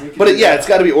hilarious. battle. We could But do yeah, that. it's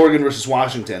got to be Oregon versus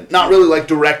Washington. Not really like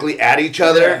directly at each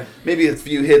other. Yeah. Maybe a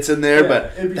few hits in there, Yeah,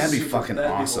 but it'd that'd be super- fucking that'd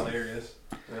be awesome. hilarious.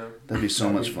 Yeah. That'd be so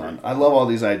much fun. I love all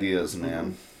these ideas,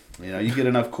 man. You know, you get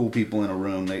enough cool people in a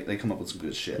room, they come up with some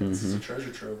good shit. This is a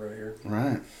treasure trove right here.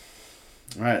 Right.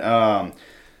 Right.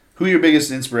 Who are your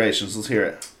biggest inspirations? Let's hear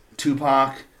it.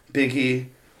 Tupac, Biggie,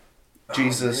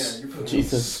 Jesus. Oh, man, you're putting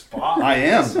Jesus. me on the spot. I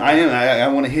am. I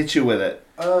want to hit you with it.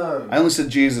 I Um, only said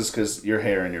Jesus because your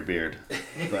hair and your beard.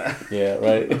 But Yeah,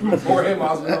 right. Jorge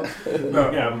Masvidal.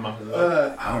 No.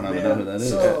 Yeah, I don't even know who that is.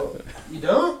 So you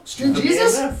don't Street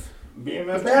Jesus,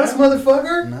 BMF. the baddest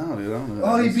motherfucker. no, dude, I don't know. Who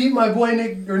Oh, that he is. beat my boy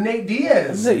Nate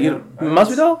Diaz.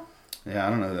 Masvidal? Yeah, I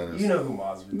don't know who that is. You know who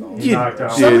Masvidal is. He knocked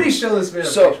out. Somebody show this man a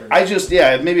So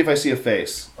picture. maybe if I see a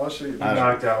face. I'll show you. I don't-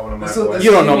 knocked out one of my This will- boys. this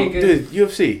You don't will know, be good. dude.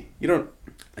 UFC. You don't.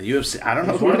 UFC. I don't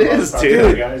know He's who one it of the is, most dude.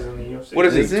 popular guys in the UFC. What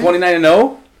is Is he? he? 29 and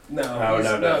 0?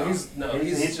 No,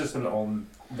 He's just an old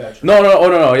veteran.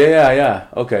 No. Yeah.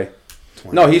 Okay.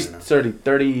 No, he's 29.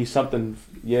 30 something.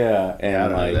 Yeah, and Yeah, I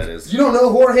don't know who that like is. You don't know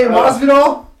Jorge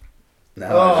Masvidal? No.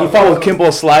 Oh. he fought with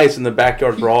Kimbo Slice in the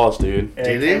backyard brawls, dude. And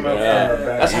Did he he? came up Yeah. from the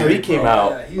back. That's how he came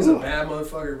out. Yeah, he's a bad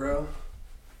motherfucker, bro.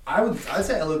 I'd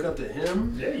say I look up to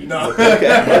him. Yeah, you No. Look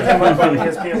him up on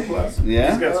ESPN Plus.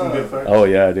 Yeah? He's got some good fights. Oh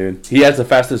yeah, dude. He has the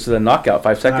fastest knockout,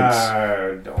 5 seconds.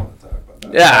 I don't want to talk about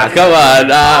that. Yeah, come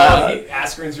on.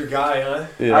 Askren's your guy, huh?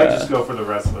 Yeah. I just go for the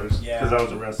wrestlers Yeah. because I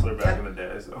was a wrestler back in the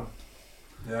day. So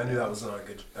Yeah, I knew that was not a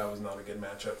good. That was not a good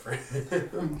matchup for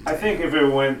him. I think if it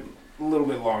went a little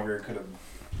bit longer, it could have.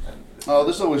 Oh,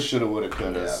 this always shoulda, woulda,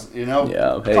 coulda. You know?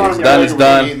 Yeah, hey, Conor it's done, it's McGregor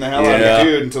done. Eating the hell out Yeah. of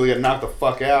the dude until he got knocked the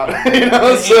fuck out. You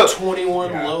know? So, 21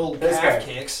 Yeah. low This calf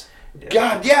guy- kicks.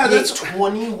 God, yeah, He ate that's.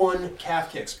 21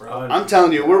 calf kicks, bro. I'm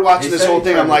telling you, we're watching He this said whole he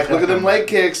thing. tried I'm to like, check look at them him. leg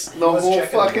kicks the was whole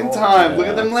checking fucking him all. time. Look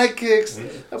Yeah. at them leg kicks.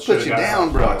 That'll put you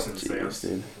down, bro. Jeez,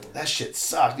 dude. That shit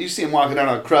sucked. You see him walking down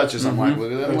on crutches. I'm like,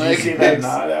 look at them Did you leg see that kicks.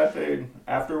 knot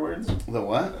afterwards? The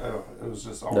what? Oh, it was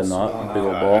just all The knot? swollen Big out.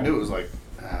 ol' God, ball. I knew it was like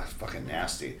fucking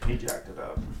nasty. He jacked it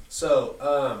up. So,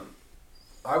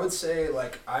 I would say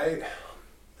like I'm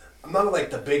not like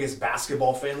the biggest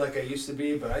basketball fan like I used to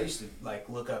be, but I used to like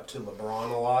look up to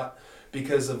LeBron a lot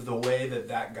because of the way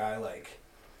that guy like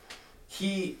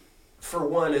he for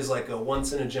one is like a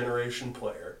once in a generation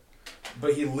player,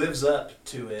 but he lives up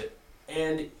to it,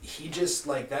 and he just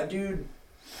like that dude.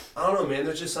 I don't know, man.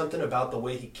 There's just something about the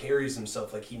way he carries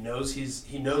himself. Like he knows he's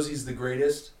the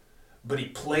greatest, but he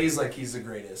plays like he's the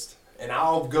greatest. And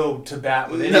I'll go to bat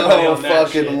with anybody No on that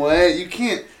fucking shit. way. You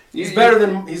can't. He's better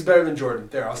than Jordan.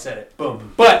 There, I'll say it.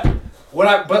 Boom. But what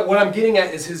I'm getting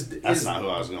at is That's not who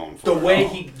I was going for. the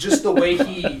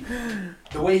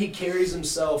way he carries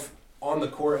himself on the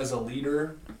court as a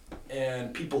leader,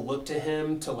 and people look to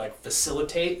him to like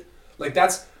facilitate. Like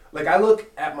that's like I look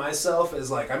at myself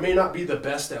as like I may not be the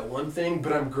best at one thing,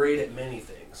 but I'm great at many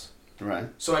things. Right.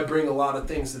 So I bring a lot of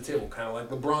things to the table, kind of like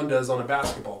LeBron does on a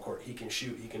basketball court. He can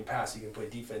shoot, he can pass, he can play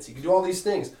defense, he can do all these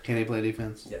things. Can he play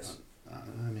defense? Yes.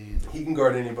 I mean, He can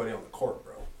guard anybody on the court,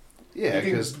 bro. Yeah, You can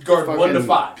because guard 1 to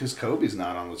 5. Because Kobe's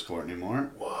not on this court anymore.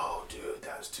 Whoa, dude,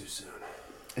 that was too soon.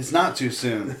 It's not too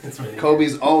soon. many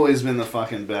Kobe's always been the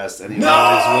fucking best, and he No!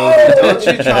 always will. Don't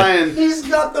you try and... He's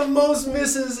got the most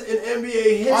misses in NBA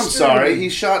history. I'm sorry, he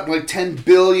shot like 10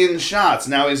 billion shots.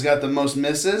 Now he's got the most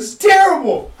misses.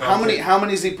 Terrible. How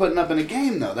many is he putting up in a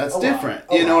game though? That's A lot. different.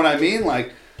 A You know lot. what I mean?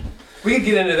 Like, We could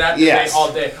get into that debate Yes.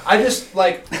 all day. I just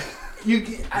like you.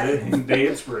 Day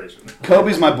inspiration.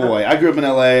 Kobe's my boy. I grew up in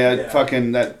LA. Yeah.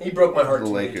 Fucking that. He broke my heart The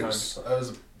too many Lakers. times. I was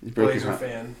a He broke your Blazer heart.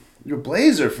 fan. You're a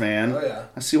Blazer fan. Oh yeah.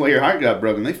 I see why your heart got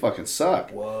broken. They fucking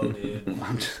suck. Whoa, dude.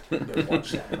 I'm just, Better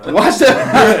watch that. watch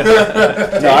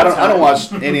that. No, I don't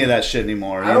watch any of that shit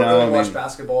anymore. I You don't know, really I watch mean,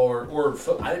 basketball or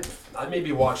I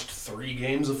maybe watched 3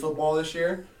 games of football this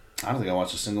year. I don't think I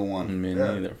watched a single one. Me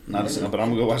Yeah. neither. Not a single. But I'm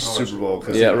gonna go watch the Super Bowl.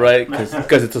 Cause Yeah, right.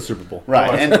 Because it's a Super Bowl.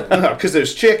 Right, and because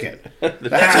there's chicken. That's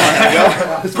why I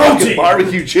go. It's fucking Protein.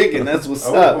 barbecue chicken. That's what's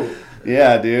up.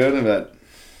 Yeah, dude.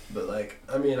 But like,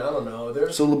 I mean, I don't know.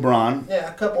 There's So LeBron. yeah,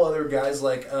 a couple other guys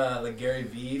like Gary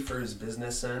Vee for his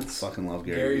business sense. Fucking love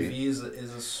Gary Gary Vee. Vee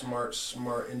is a smart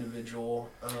individual.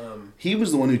 He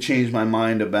was the one who changed my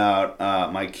mind about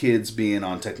my kids being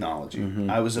on technology.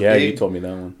 I was a Yeah, big, you told me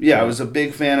that one. yeah, I was a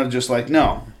big fan of just like,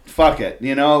 no, fuck it.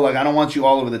 You know, like I don't want you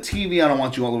all over the TV. I don't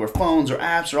want you all over phones or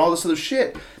apps or all this other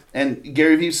shit. And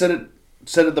Gary Vee said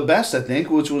it the best, I think,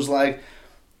 which was like,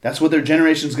 that's what their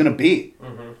generation's gonna be.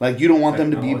 Like you don't want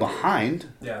them to be behind.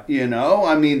 Yeah. You know,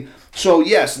 I mean, so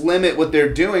yes, limit what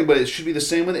they're doing, but it should be the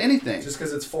same with anything. Just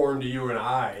because it's foreign to you and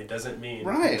I, it doesn't mean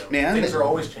Right, man. Things are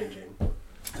always changing.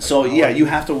 So yeah, you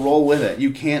have to roll with it.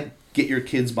 You can't get your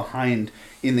kids behind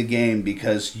in the game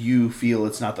because you feel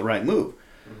it's not the right move.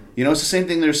 You know, it's the same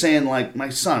thing they're saying, like my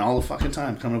son all the fucking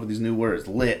time coming up with these new words,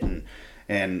 lit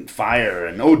and fire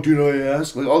and oh did I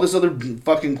ask, like all this other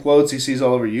fucking quotes he sees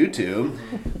all over YouTube.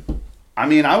 I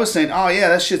mean, I was saying, oh yeah,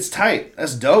 that shit's tight.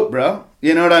 That's dope, bro.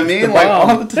 You know what I mean?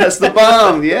 Like that's the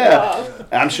bomb. Yeah.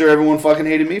 I'm sure everyone fucking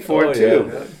hated me for it too.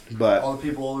 Yeah. But All the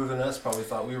people older than us probably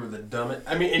thought we were the dumbest.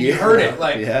 I mean, and you heard it,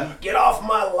 like, Yeah. get off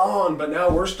my lawn. But now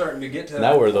we're starting to get to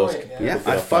Now that we're those- point. yeah,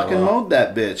 People I feel fucking fun. mowed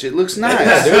that bitch. It looks nice.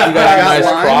 Yeah, dude, you I got nice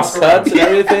lines. cross cuts and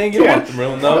everything. You don't want them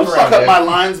ruin those. Fuck up my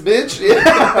lines, bitch.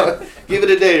 Yeah. Give it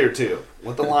a day or two.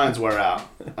 Let the lines wear out.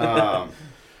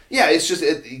 Yeah, it's just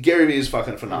Gary Vee is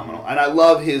fucking phenomenal, and I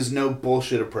love his no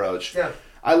bullshit approach. Yeah.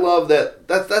 I love that.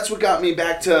 That's what got me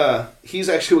back to. He's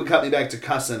actually what got me back to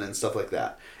cussing and stuff like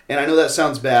that. And I know that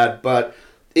sounds bad, but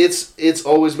it's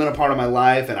always been a part of my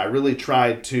life, and I really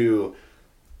tried to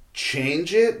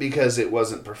change it because it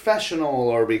wasn't professional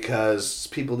or because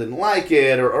people didn't like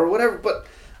it or whatever. But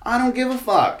I don't give a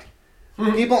fuck.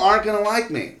 People aren't gonna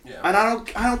like me, Yeah. and I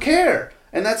don't care.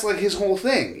 And that's like his whole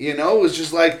thing, you know. It was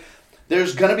just like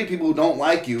there's gonna be people who don't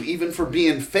like you, even for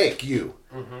being fake. You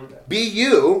be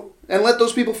you, and let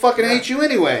those people fucking hate you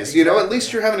anyways. You know, at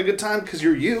least you're having a good time because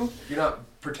you're you. You're not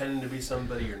pretending to be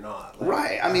somebody you're not. Like,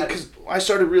 Right. I mean, because I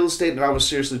started real estate and I was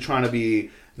seriously trying to be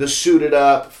the suited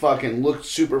up, fucking look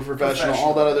super professional,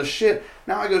 all that other shit.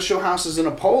 Now I go show houses in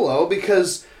a polo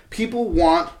because people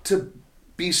want to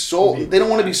be sold. They don't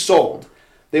want to be sold.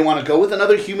 They want to go with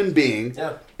another human being.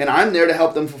 Yeah. And I'm there to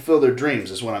help them fulfill their dreams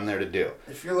is what I'm there to do.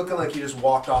 If you're looking like you just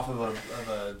walked off of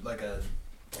a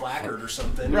placard or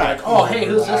something, you're Right. like, oh hey,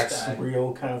 who's this Relaxed, guy?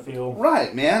 real kind of feel.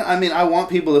 Right, man. I mean, I want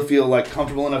people to feel like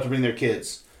comfortable enough to bring their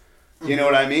kids. You know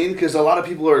what I mean? Because a lot of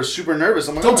people are super nervous.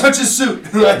 I'm like, Don't "Oh." touch his suit.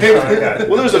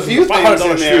 Well, there's a few things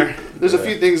in there. shoot. There's a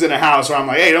few things in a house where I'm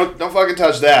like, hey, don't fucking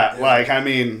touch that. Yeah. Like, I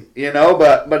mean, you know,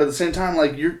 but at the same time,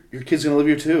 like, your kid's gonna live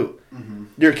here too.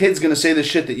 Your kid's gonna say the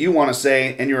shit that you want to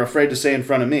say, and you're afraid to say in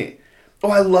front of me. Oh,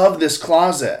 I love this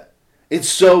closet. It's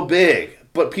so big.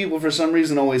 But people, for some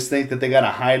reason, always think that they gotta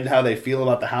hide how they feel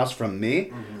about the house from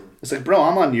me. It's like, bro,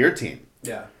 I'm on your team.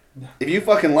 Yeah. If you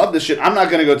fucking love this shit, I'm not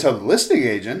gonna go tell the listing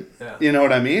agent. Yeah. You know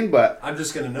what I mean? But I'm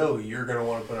just gonna know you're gonna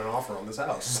want to put an offer on this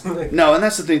house. no, and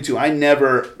that's the thing too. I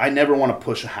never want to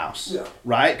push a house. Yeah.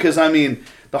 Right? Because I mean,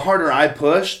 the harder I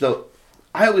push,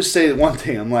 I always say one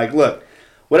thing. I'm like, look,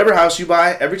 whatever house you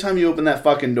buy, every time you open that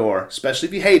fucking door, especially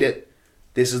if you hate it,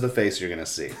 this is the face you're gonna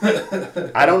see.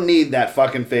 I don't need that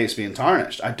fucking face being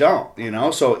tarnished. I don't. You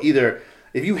know. So either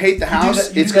if you hate the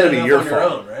house, you it's do that gonna be enough your on fault.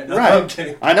 your own, right? No, Right. I'm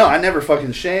kidding. I know. I never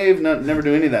fucking shave. Never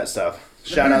do any of that stuff.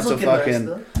 Shout out beard's to looking nice, fucking.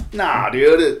 though. Nah,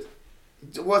 dude.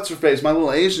 What's her face? My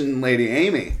little Asian lady,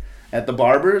 Amy, at the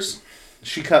barber's.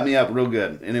 She cut me up real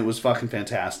good, and it was fucking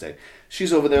fantastic.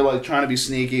 She's over there like trying to be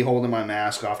sneaky, holding my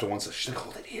mask off to one side. She's like,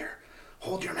 "Hold it here,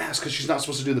 hold your mask," because she's not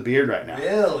supposed to do the beard right now.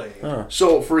 Really?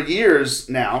 So for years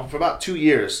now, for about 2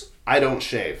 years, I don't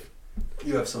shave.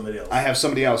 You have somebody else. I have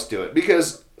somebody else do it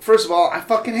because first of all, I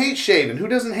fucking hate shaving. Who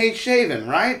doesn't hate shaving,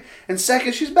 right? And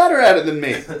second, she's better at it than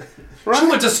me. Right? She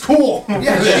went to school.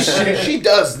 Yeah, she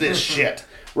does this shit.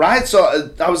 Right?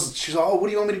 So she's all, what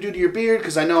do you want me to do to your beard?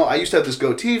 Because I know I used to have this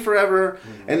goatee forever,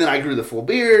 and then I grew the full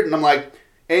beard, and I'm like,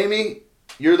 Amy,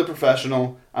 you're the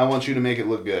professional. I want you to make it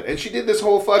look good. And she did this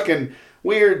whole fucking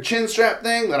weird chin strap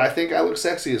thing that I think I look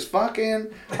sexy as fuck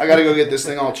in. I gotta go get this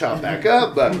thing all chopped back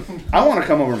up, but I want to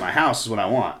come over to my house is what I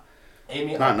want.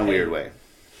 Amy, Not in a weird way.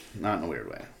 Not in a weird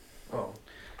way. Oh.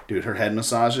 Dude, her head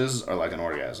massages are like an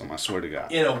orgasm, I swear to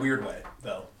God. In a weird way,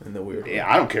 though. In the weird. Yeah,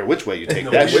 I don't care which way you take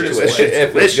No, that which shit. way. That shit's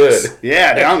If it's delicious. good.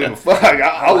 Yeah, dude, I don't give a fuck.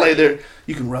 I'll lay there.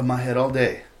 You can rub my head all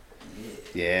day.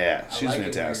 Yeah, she's I like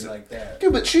fantastic. It weird like that.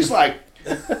 Dude, but she's like,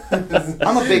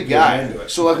 I'm a big guy.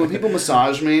 So like when people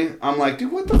massage me, I'm like,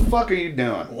 dude, what the fuck are you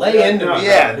doing? Lay into No, me.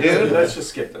 Yeah, no, dude. Let's just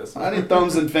skip this. I need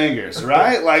thumbs and fingers,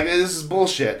 right? Like, this is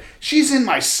bullshit. She's in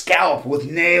my scalp with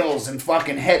nails and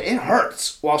fucking head. It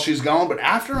hurts while she's going, but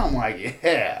after, I'm like,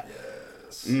 yeah.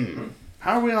 Yes.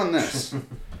 How are we on this?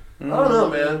 I don't know,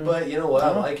 man, but you know what?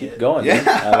 I like it. Going. Yeah.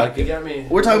 Yeah. I like You it. got me.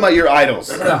 We're talking about your idols.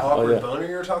 Remember that awkward Oh, yeah. boner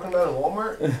you were talking about in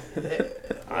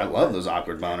Walmart? I love those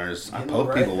awkward boners. I You know, poke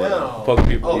right people with them. now. Poke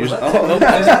people. Oh, Usually- that's- oh, no,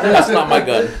 that's not my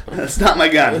gun. That's not my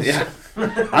gun. Yeah.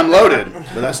 I'm loaded,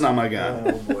 but that's not my gun.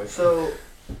 Oh boy. So,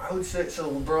 I would say,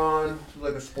 LeBron,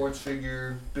 like a sports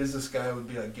figure, business guy would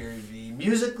be like Gary Vee.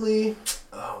 Musically,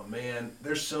 oh man,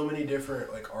 there's so many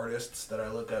different like artists that I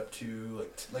look up to.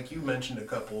 Like you mentioned a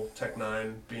couple,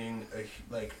 Tech9 being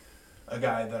a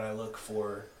guy that I look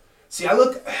for. See, I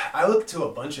look to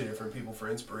a bunch of different people for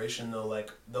inspiration though.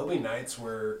 Like there'll be nights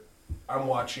where I'm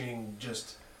watching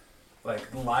just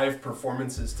like live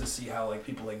performances to see how like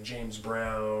people like James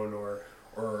Brown or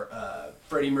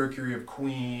Freddie Mercury of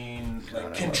Queen God, I like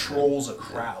love controls a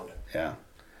crowd. Yeah.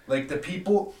 Like the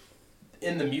people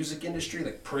in the music industry,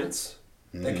 like Prince,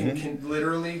 that can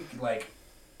literally like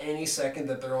any second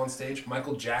that they're on stage.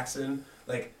 Michael Jackson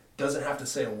like doesn't have to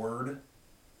say a word.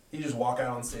 He just walk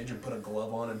out on stage and put a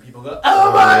glove on, and people go,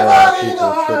 "Oh my fucking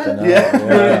God!" Yeah. You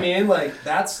know what I mean? Like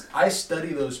I study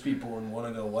those people and want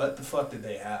to go, what the fuck did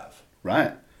they have?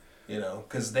 Right. You know,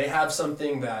 because they have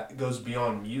something that goes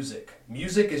beyond music.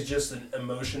 Music is just an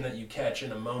emotion that you catch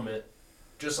in a moment,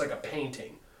 just like a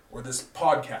painting or this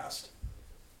podcast.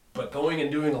 But going and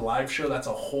doing a live show, that's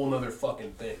a whole nother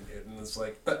fucking thing, dude. And it's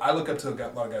like, but I look up to a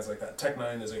lot of guys like that.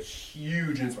 Tech9 is a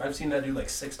huge I've seen that dude like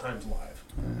 6 times live.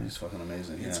 He's fucking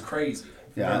amazing. It's Yeah. crazy.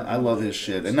 Yeah, I love his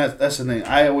shit. And that's the thing.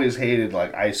 I always hated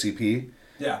like ICP.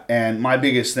 Yeah. And my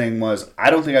biggest thing was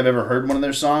I don't think I've ever heard one of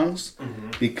their songs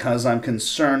because I'm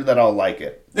concerned that I'll like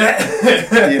it. You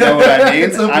know what I mean?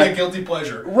 It's a guilty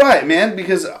pleasure. Right, man,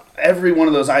 because every one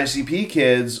of those ICP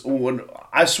kids would,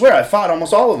 I swear, I fought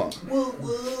almost all of them.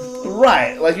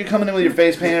 Right, like you're coming in with your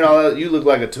face painted, all that, you look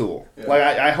like a tool. Yeah. Like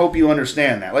I hope you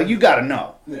understand that. Like you got to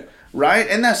know. Yeah. Right,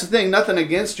 and that's the thing. Nothing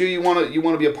against you. You want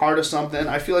to be a part of something.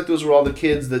 I feel like those were all the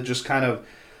kids that just kind of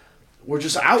were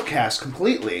just outcast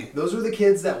completely. Those were the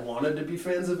kids that wanted to be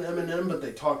fans of Eminem, but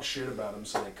they talked shit about him,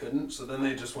 so they couldn't. So then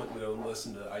they just went and go and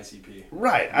listened to ICP.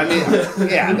 Right. I mean,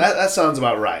 yeah, that sounds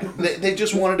about right. They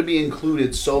just wanted to be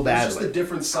included so It's just badly. the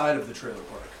different side of the trailer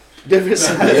park. Different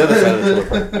side. The other side of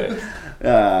the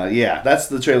trailer. Yeah, that's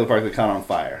the trailer park that caught on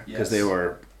fire because Yes. they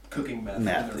were Cooking meth,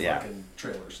 Meth, in their yeah. fucking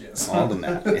trailers, yes. all the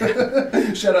meth.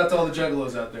 Yeah. Shout out to all the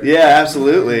juggalos out there. Yeah,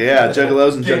 absolutely. Yeah,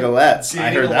 juggalos and Dude, juggalettes.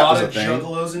 I heard that was a lot thing. of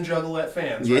juggalos and juggalette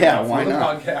fans. Yeah, right now why for the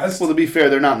not? Podcast. Well, to be fair,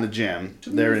 they're not in the gym. To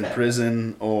be They're in fair.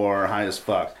 prison or high as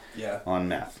fuck Yeah. on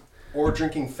meth. Or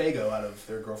drinking Faygo out of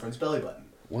their girlfriend's belly button.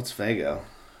 What's Faygo?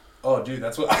 Oh, dude,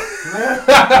 that's what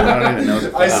I don't even know. The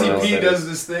fuck that ICP is. does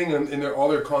this thing in all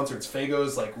their concerts. Faygo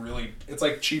is like really, it's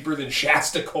like cheaper than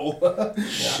Shasta Cola.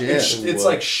 Shit. It's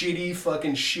like shitty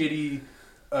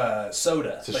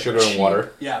soda. It's like sugar and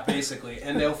water. Yeah, basically.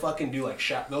 And they'll fucking do like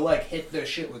they'll like hit their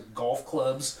shit with golf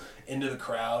clubs into the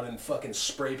crowd and fucking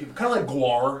spray people. Kind of like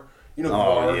Guar. You know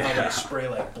Guar, how yeah. they spray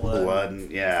like blood, Blood,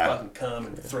 and- yeah. fucking cum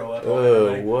and throw up.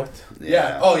 Oh, Like, what?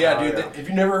 yeah. Oh yeah, Oh, dude. yeah. Have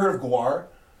you never heard of Guar?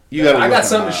 You gotta I look got them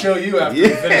something up. to show you after Yeah.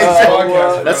 we finish this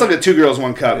podcast. That's bro. like a 2 girls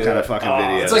 1 cup kind Yeah. of fucking Oh,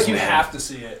 video. It's like you man. have to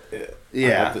see it.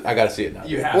 Yeah. I gotta see it now.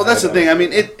 You have. Well, that's to. the thing. I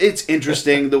mean, it's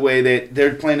interesting the way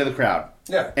they're playing to the crowd.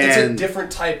 Yeah, it's a And-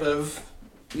 different type of.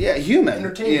 Yeah, human.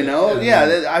 Entertainment, You know,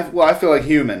 yeah. I feel like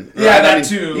human. Yeah, that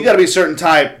too. You got to be a certain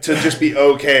type to just be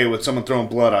okay with someone throwing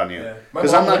blood on you. Yeah. My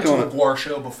Because mom I'm not went going to a Guar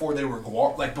show before they were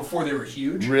Guar, like before they were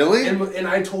huge. Really? And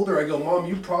I told her, I go, Mom,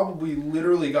 you probably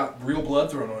literally got real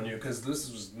blood thrown on you because this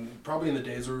was probably in the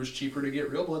days where it was cheaper to get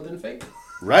real blood than fake.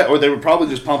 Right, or they were probably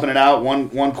just pumping it out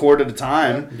one quart at a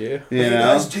time. Yeah. You Hey know?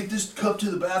 guys, take this cup to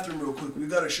the bathroom real quick. We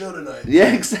got a show tonight.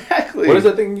 Yeah, exactly. What is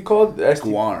that thing you called?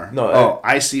 Guar. No.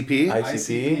 ICP.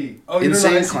 ICP. Oh, you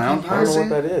Insane don't know Clown ICP? I don't know what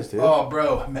that is, dude. Oh,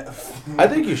 bro. I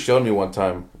think you showed me one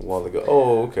time a while ago.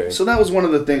 Oh, okay. So that was one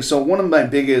of the things. So one of my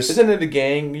biggest. Isn't it a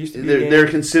gang? Used to be a gang? They're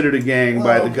considered a gang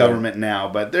by Well, the government now,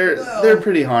 but they're Well.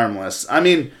 pretty harmless. I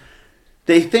mean,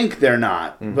 they think they're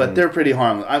not, but they're pretty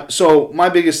harmless. So my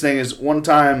biggest thing is one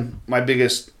time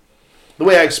the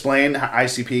way I explain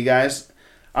ICP guys,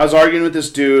 I was arguing with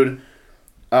this dude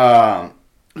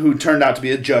who turned out to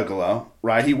be a juggalo.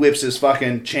 Right, he whips his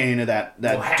fucking chain of that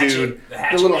Little dude, hatchet. The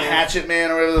hatchet little man. hatchet man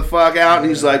or whatever the fuck out, and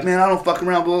he's like, "Man, I don't fuck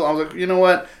around." Bull. I was like, "You know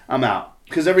what? I'm out."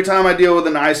 Because every time I deal with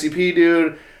an ICP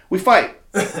dude, we fight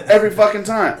every fucking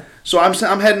time. So I'm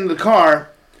heading to the car,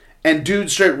 and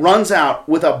dude straight runs out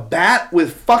with a bat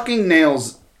with fucking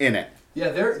nails in it. Yeah,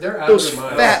 they're out Those of their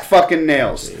mind. fat fucking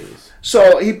nails. Jeez.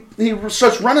 So he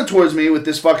starts running towards me with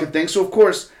this fucking thing. So of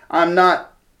course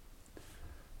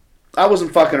I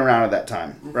wasn't fucking around at that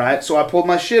time, right? So I pulled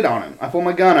my shit on him. I pulled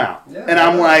my gun out, Yeah, and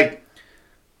I'm yeah. like,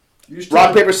 You just rock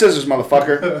told- paper scissors,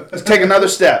 motherfucker. Let's take another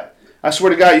step. I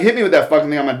swear to God, you hit me with that fucking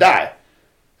thing, I'm gonna die.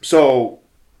 So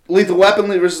lethal weapon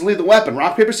versus lethal weapon.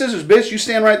 Rock paper scissors, bitch. You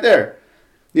stand right there.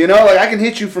 You know, like I can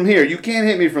hit you from here. You can't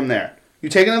hit me from there. You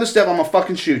take another step, I'm gonna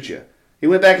fucking shoot you. He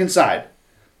went back inside.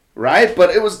 Right?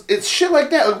 But it's shit like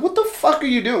that. Like, what the fuck are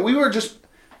you doing? We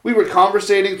were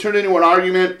conversating, turned into an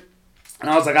argument, and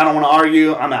I was like, I don't want to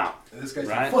argue, I'm out. And this guy's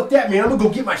Right. like, fuck that, man. I'm gonna go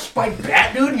get my spiked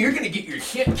bat, dude, and you're gonna get your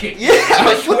shit kicked. Yeah, I like,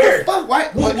 what swear. the fuck? Why?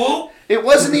 Whoa, whoa. It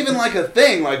wasn't even like a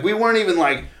thing. Like, we weren't even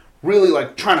like really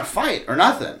like trying to fight or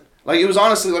nothing. Like, it was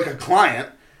honestly like a client,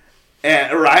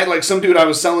 and right, like some dude I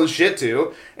was selling shit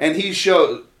to, and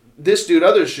this dude,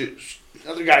 other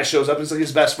guy shows up and it's like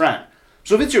his best friend.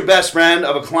 So if it's your best friend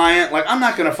of a client, like I'm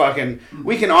not gonna fucking.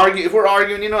 We can argue if we're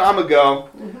arguing. You know, I'm gonna go.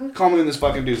 Call me when this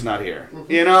fucking dude's not here.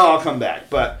 You know, I'll come back.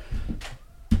 But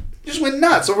just went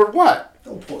nuts over what?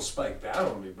 Don't pull a spiked bat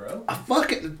on me, bro. A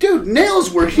fucking dude,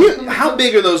 nails were here. How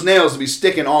big are those nails to be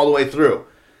sticking all the way through?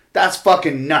 That's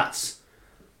fucking nuts.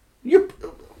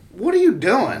 What are you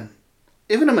doing?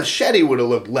 Even a machete would have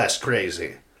looked less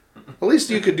crazy. At least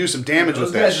you could do some damage Those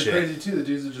with that guys are shit. crazy too. The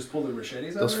dudes that just pull their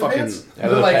machetes out Those of their fucking- pants. Out of They're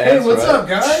their like, pants, hey, what's right? up,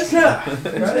 guys?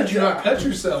 Why did you not cut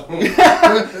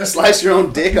yourself? Slice your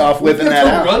own dick off whipping You that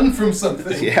have to out. run from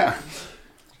something. Yeah.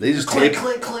 They just Clank, tape,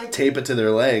 clank, clank. tape it to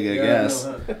their leg, I Yeah, guess.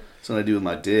 no, huh? That's what I do with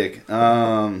my dick.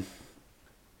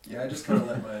 Yeah, I just kind of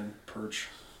let mine perch.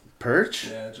 Perch?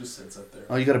 Yeah, it just sits up there.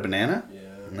 Oh, you got a banana? Yeah.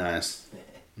 Nice.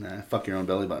 Nah, fuck your own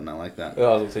belly button. I like that. Oh,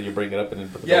 I was gonna say you bring it up and then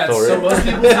put the Yeah, belt over so it. most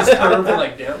people just curve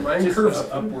like down. Mine curves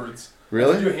upwards. I do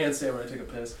Really? a handstand when I take a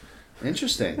piss.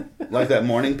 Interesting. Like that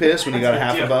morning piss when you got a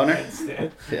half a boner?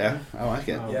 Yeah, I like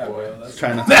it. Yeah, boy. bro.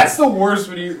 Try not That's the worst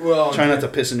when you. Well, Try not to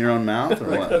piss in your own mouth or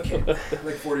what?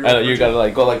 like 40 I know you gotta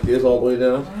like go like this all the way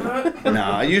down. No,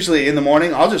 I usually in the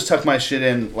morning I'll just tuck my shit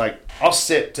in. Like I'll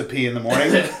sit to pee in the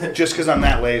morning just because I'm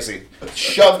that lazy.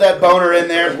 Shove that boner in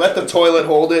there, let the toilet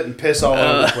hold it, and piss all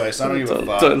over the place. I don't give a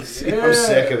fuck. I'm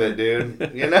sick of it,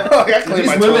 dude. You know, like, I clean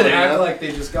my These women toilet. act enough. like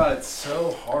they just got it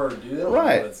so hard, dude. They don't know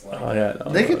Right. what it's like. Oh yeah.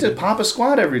 No, They get to pop a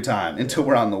squat every time until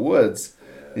we're out in the woods.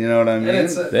 You know what I mean? And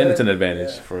Then it's an yeah.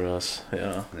 advantage for us.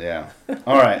 Yeah. Yeah.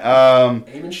 All right.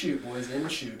 Aim and shoot, boys. Aim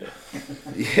and shoot.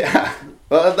 Yeah.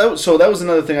 Well, that was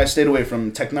another thing I stayed away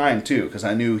from Tech Nine too, because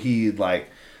I knew he like,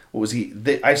 what was he?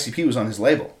 The ICP was on his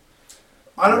label.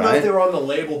 I don't know Right. if they were on the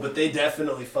label, but they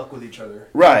definitely fuck with each other.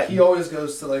 Right. He always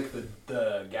goes to like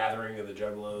the gathering of the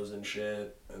juggalos and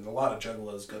shit, and a lot of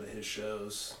juggalos go to his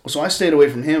shows. So I stayed away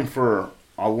from him for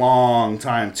a long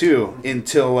time too,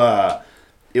 until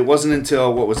it wasn't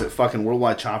until what was it? Fucking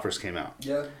Worldwide Choppers came out.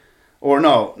 Yeah. Or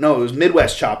no, it was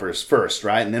Midwest Choppers first,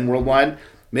 right? And then Worldwide.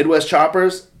 Midwest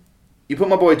Choppers, you put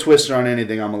my boy Twister on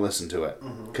anything, I'm going to listen to it.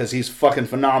 Because he's fucking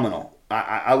phenomenal.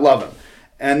 I love him.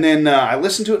 And then I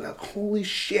listened to it, and I'm like, holy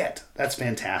shit, that's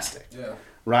fantastic. Yeah.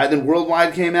 Right? Then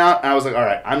Worldwide came out, and I was like, all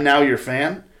right, I'm now your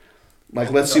fan.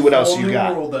 Like, let's see what else you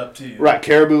got. World up to you. Right,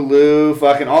 Caribou Lou,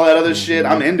 fucking all that other shit.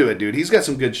 I'm into it, dude. He's got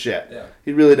some good shit. Yeah.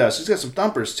 He really does. He's got some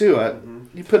thumpers, too.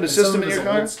 You put a And system some in of your his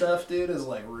car? old stuff, dude, is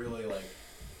like really like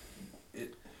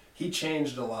it. He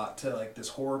changed a lot to like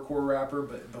this horrorcore rapper,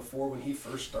 but before when he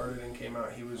first started and came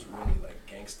out, he was really like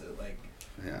gangsta, like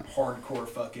Yeah. hardcore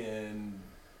fucking.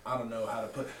 I don't know how to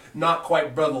put. Not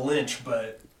quite Brother Lynch,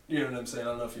 but you know what I'm saying. I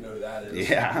don't know if you know who that is.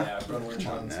 Yeah. Yeah, Brother Lynch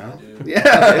Come on Hunt's now. my dude.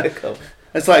 Yeah.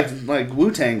 It's like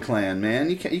Wu-Tang Clan, man.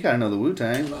 You gotta know the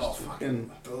Wu-Tang. Oh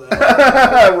fucking throw that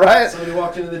out. Right? Somebody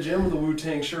walked into the gym with a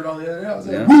Wu-Tang shirt on the other day. I was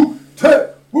like, Yeah. Wu-Tang,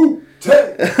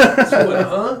 Wu-Tang. So I went,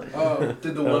 huh? Oh,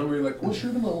 Did the one where you're like, what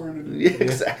shirt am I wearing today? Yeah,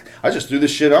 exactly. I just threw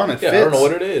this shit on. It fits. I don't know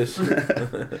what it is.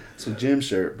 It's a gym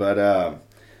shirt, but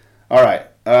all right.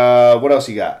 What else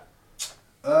you got?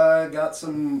 I got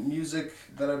some music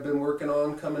that I've been working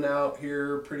on coming out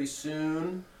here pretty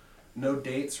soon. No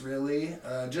dates really.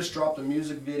 Just dropped a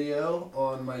music video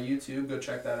on my YouTube. Go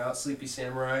check that out. Sleepy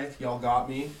Samurai. Y'all got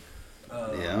me.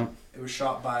 Yeah. It was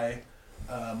shot by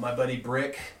my buddy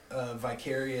Brick,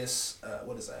 Vicarious.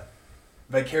 What is that?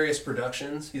 Vicarious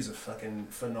Productions. He's a fucking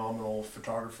phenomenal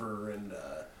photographer and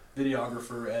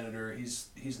videographer, editor. He's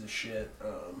the shit.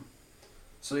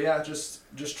 So yeah, just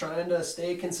trying to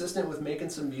stay consistent with making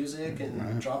some music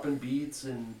and dropping beats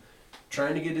and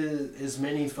trying to get as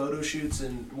many photo shoots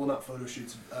and, well, not photo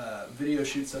shoots, video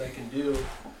shoots that I can do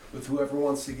with whoever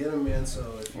wants to get them, man.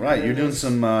 So if you're doing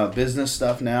some business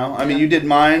stuff now. I mean, you did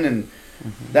mine, and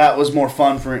that was more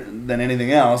fun than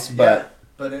anything else. But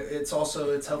but it's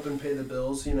helping pay the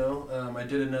bills, you know. I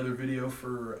did another video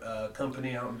for a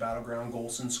company out in Battleground,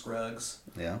 Golson Scruggs.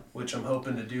 Yeah. Which I'm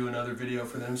hoping to do another video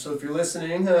for them. So if you're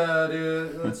listening,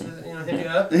 hit me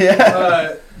up.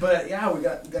 Yeah. But yeah, we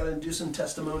got to do some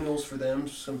testimonials for them.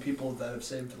 Some people that have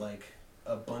saved like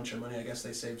a bunch of money. I guess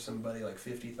they saved somebody like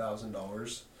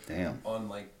 $50,000. Damn. On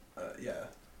like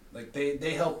like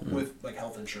they help with like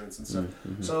health insurance and stuff.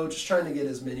 So just trying to get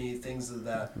as many things of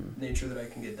that nature that I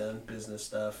can get done. Business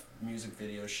stuff, music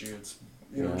video shoots.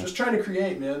 You know, just trying to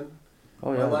create, man.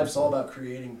 Oh, yeah. My life's all about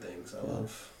creating things. I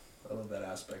love that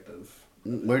aspect of.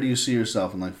 Where do you see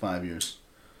yourself in like 5 years?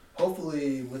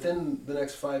 Hopefully, within the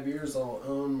next 5 years, I'll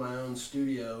own my own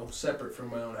studio, separate from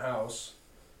my own house.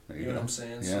 You know what I'm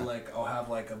saying? Yeah. So like, I'll have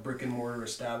like a brick and mortar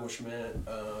establishment.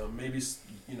 Maybe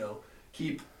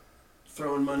keep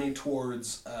throwing money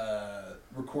towards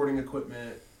recording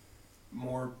equipment,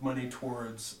 more money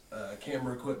towards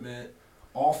camera equipment,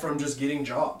 all from just getting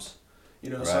jobs. You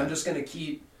know, so I'm just gonna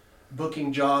keep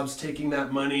booking jobs, taking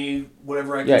that money,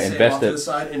 whatever I can save off to the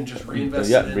side, and just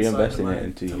reinvesting it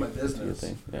into my business.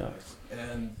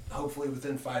 And hopefully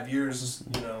within 5 years,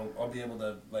 you know, I'll be able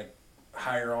to like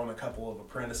hire on a couple of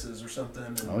apprentices or something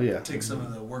and take some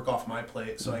of the work off my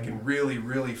plate so I can really,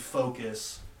 really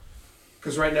focus.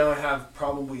 Because right now I have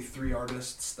probably 3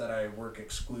 artists that I work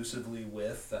exclusively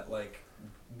with that like,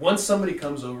 once somebody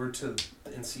comes over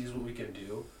and sees what we can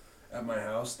do at my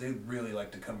house, they really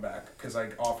like to come back because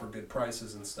I offer good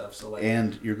prices and stuff. So like,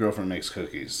 and your girlfriend makes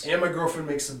cookies. And my girlfriend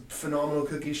makes some phenomenal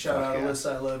cookies. Shout out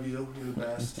Alyssa, I love you. You're the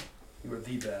best. You are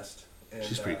the best. And,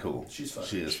 she's pretty cool. She's fucking.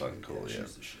 She is fucking cool. Yeah.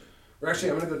 She's the shit. Or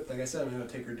actually, I'm gonna go. Like I said, I'm gonna go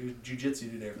take her to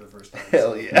jujitsu today for the first time.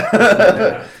 Hell yeah!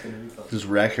 It's gonna be fun. Just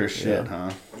wreck her shit,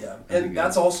 huh? Yeah, and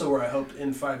that's also where I hope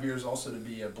in 5 years also to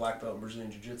be a black belt in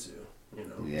Brazilian jiu-jitsu. You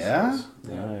know. Yeah.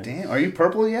 So, Damn. Are you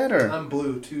purple yet, or? I'm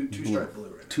blue, two stripe blue.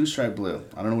 Right now. 2-stripe blue.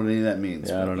 I don't know what any of that means.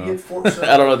 Yeah, I don't know.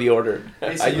 I don't know the order.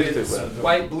 Basically, it's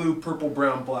white, blue, purple,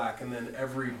 brown, black, and then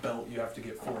every belt you have to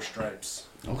get 4 stripes.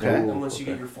 Okay. And once you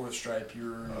get your 4th stripe,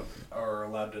 you are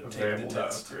allowed to take the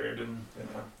test.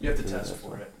 You have to test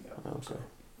for it. Okay.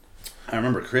 I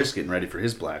remember Chris getting ready for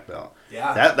his black belt.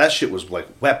 Yeah. That shit was like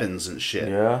weapons and shit.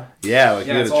 Yeah. Yeah, like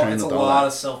you had to train it's with a all lot that.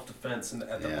 of self-defense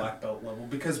at the black belt level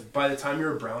because by the time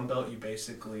you're a brown belt, you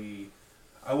basically,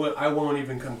 I won't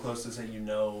even come close to say you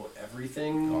know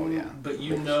everything. Oh yeah. But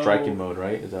you like know striking mode,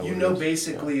 right? Is that you what know it is?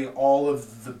 basically all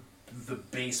of the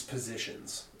base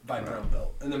positions by brown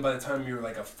belt, and then by the time you're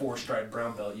like a 4-stripe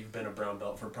brown belt, you've been a brown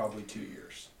belt for probably 2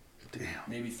 years. Damn.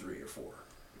 Maybe 3 or 4.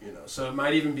 You know, so it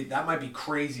might even be that might be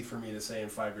crazy for me to say in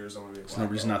 5 years I'm gonna be a black There's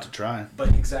no reason belt. not to try. But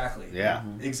exactly. Yeah.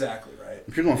 Exactly right.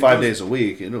 If you're going 5 days a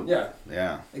week, it'll. Yeah.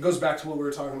 Yeah. It goes back to what we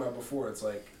were talking about before. It's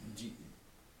like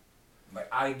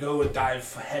I go and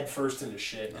dive head first into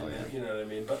shit. And then, you know what I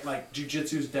mean? But like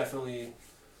jiu-jitsu is definitely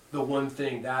the one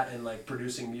thing that and like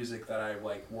producing music that I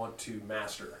like want to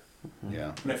master.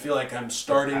 Yeah. And I feel like I'm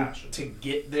starting to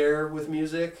get there with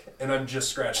music, and I'm just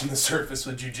scratching the surface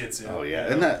with jiu-jitsu. Oh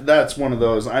yeah, and that's one of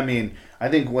those. I mean, I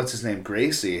think what's his name,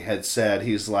 Gracie, had said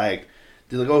he's like,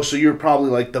 they're like, oh, so you're probably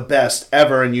like the best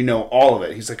ever, and you know all of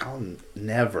it. He's like, I'll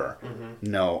never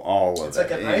know all of it. It's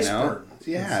like an iceberg.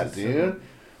 Yeah, dude.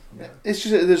 It's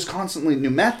just there's constantly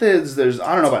new methods.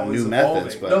 I don't know about new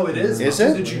methods, but no, it is. Is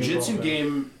it? The jiu-jitsu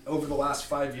game over the last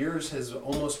 5 years has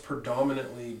almost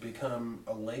predominantly become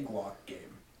a leg lock game.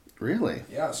 Really?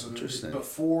 Yeah. So Interesting.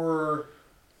 before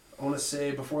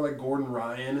like Gordon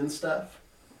Ryan and stuff,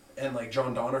 and like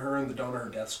John Danaher and the Danaher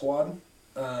Death Squad,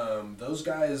 those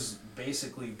guys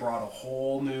basically brought a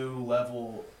whole new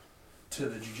level to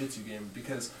the jiu-jitsu game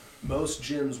because most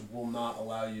gyms will not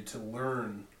allow you to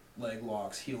learn leg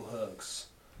locks, heel hooks,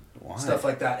 stuff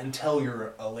like that until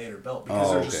you're a later belt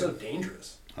because they're just so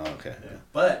dangerous. Oh, okay. Yeah.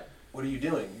 But what are you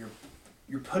doing?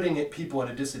 You're putting people at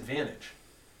a disadvantage.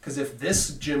 Because if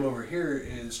this gym over here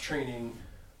is training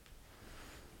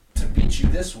to beat you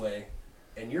this way,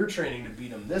 and you're training to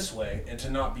beat them this way, and to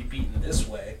not be beaten this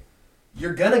way,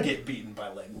 you're gonna get beaten by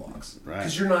leg locks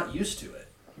because you're not used to it.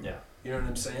 Yeah. You know what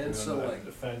I'm saying? So like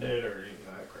defend it or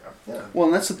that crap. Yeah. Well,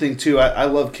 and that's the thing too. I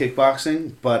love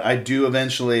kickboxing, but I do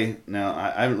eventually. Now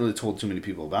I haven't really told too many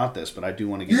people about this, but I do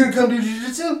want to get. You're gonna come do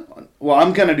jiu-jitsu? Well,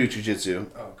 I'm gonna do jiu-jitsu.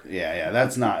 Oh, okay. Yeah.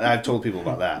 That's not. I've told people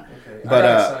about that. Okay.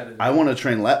 But I want to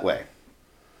train Letway.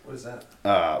 What is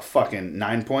that? Fucking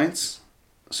 9 points.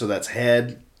 So that's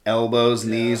head, elbows,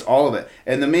 knees, all of it.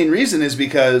 And the main reason is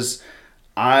because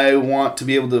I want to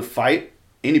be able to fight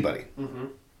anybody. Mm-hmm.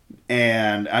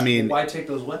 And I mean, why take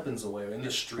those weapons away in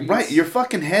the streets? Right, your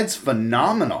fucking head's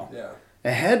phenomenal. Yeah.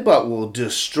 A headbutt will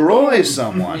destroy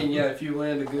someone. I mean, yeah, if you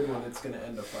land a good one, it's going to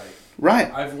end a fight.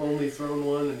 Right. I've only thrown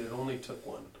one, and it only took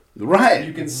one. Right.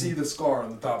 You can see the scar on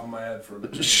the top of my head from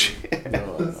it. Shit.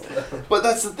 But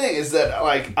that's the thing is that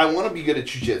like I want to be good at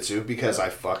jiu-jitsu because I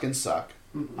fucking suck.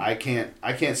 Mm-hmm.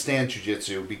 I can't stand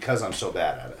jiu-jitsu because I'm so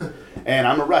bad at it. And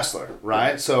I'm a wrestler,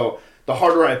 right? So the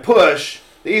harder I push,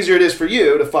 the easier it is for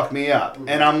you to fuck me up. Mm-hmm.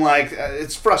 And I'm like,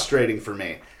 it's frustrating for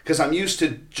me because I'm used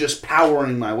to just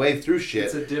powering my way through shit.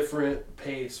 It's a different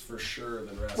pace for sure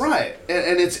than wrestling. Right.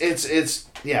 And it's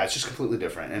just completely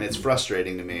different. And it's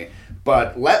frustrating to me.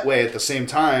 But Letway at the same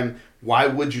time, why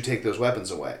would you take those weapons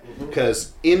away?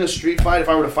 Because in a street fight, if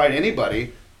I were to fight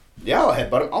anybody, yeah, I'll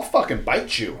headbutt him. I'll fucking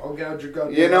bite you. I'll gouge your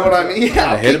gut. You know what I mean?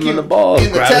 Yeah, I'll hit kick him in you the balls, in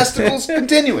the grab him. testicles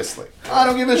continuously. I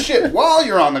don't give a shit. While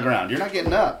you're on the ground, you're not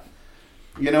getting up.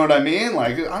 You know what I mean?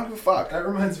 Like, I don't give a fuck. That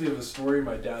reminds me of a story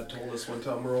my dad told us one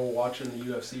time. We were all watching the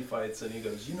UFC fights, and he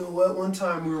goes, "You know what? One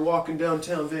time we were walking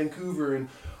downtown Vancouver, and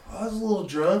I was a little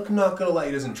drunk. I'm not gonna lie.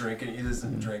 He doesn't drink. He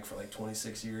doesn't drink for like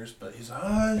 26 years, but he's like,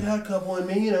 I had a couple in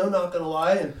me, you know, not gonna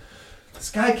lie. And this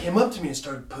guy came up to me and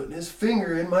started putting his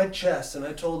finger in my chest, and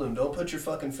I told him, "Don't put your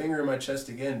fucking finger in my chest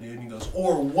again, dude." And he goes,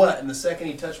 "Or what?" And the second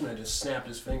he touched me, I just snapped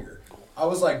his finger. I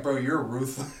was like, "Bro, you're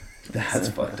ruthless." That's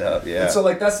fucked up, yeah. And so,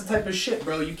 like, that's the type of shit,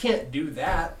 bro. You can't do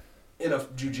that in a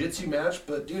jiu-jitsu match,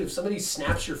 but, dude, if somebody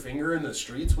snaps your finger in the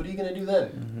streets, what are you going to do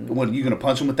then? What, you going to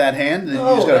punch him with that hand? Then No,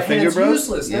 you just got a that finger, hand's bro?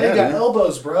 useless. Now Yeah, you got dude.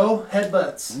 elbows, bro.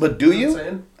 Headbutts. But do You know you? what I'm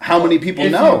saying? How many people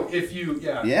If know? If you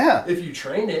Yeah.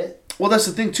 train it. Well, that's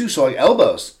the thing, too. So, like,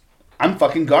 elbows. I'm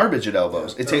fucking garbage at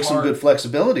elbows. Yeah, It takes some hard. good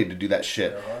flexibility to do that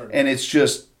shit. They're hard. And it's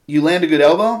just, you land a good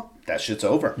elbow, that shit's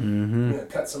over. You're going to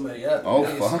cut somebody up. Oh,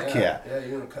 Nice. fuck yeah. Yeah, you're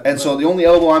going to cut And them so up. the only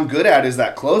elbow I'm good at is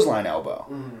that clothesline elbow.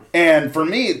 And for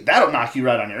me, that'll knock you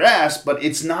right on your ass, but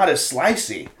it's not as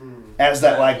slicey as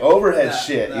that like overhead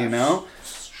shit, you know?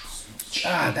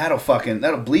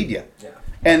 That'll bleed you. Yeah.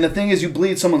 And the thing is, you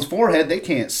bleed someone's forehead, they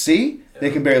can't see,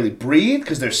 they can barely breathe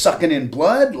because they're sucking in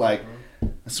blood. Like,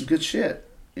 that's some good shit,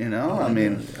 you know? I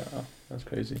mean, Yeah, that's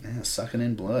crazy. yeah, sucking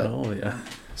in blood. Oh yeah,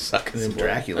 sucking Some in blood.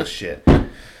 Dracula shit.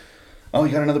 Oh,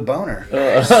 you got another boner.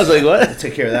 I was like, what?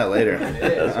 Take care of that later.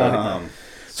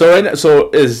 So right now,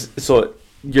 so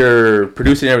you're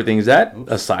producing everything. Is that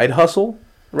a side hustle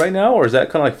right now, or is that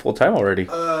kind of like full time already?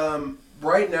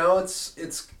 Right now, it's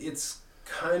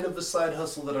kind of a side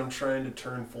hustle that I'm trying to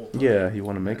turn full time. Yeah, you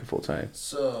want to make it full time.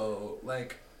 So,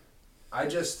 like,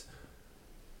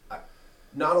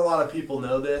 not a lot of people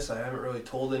know this. I haven't really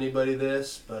told anybody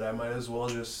this, but I might as well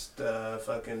just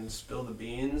fucking spill the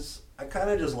beans. I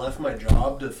kind of just left my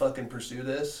job to fucking pursue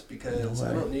this because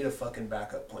I don't need a fucking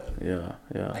backup plan. Yeah.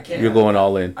 I can't You're have going that.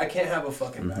 all in. I can't have a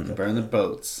fucking backup Burn the plan.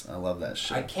 boats. I love that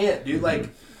shit. I can't, dude. Like,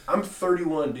 I'm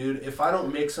 31, dude. If I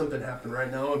don't make something happen right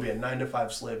now, I'm gonna be a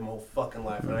 9-to-5 slave my whole fucking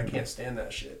life, and I can't stand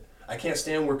that shit. I can't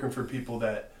stand working for people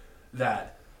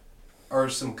that are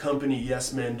some company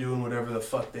yes men doing whatever the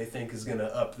fuck they think is gonna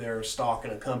up their stock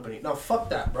in a company. Now, fuck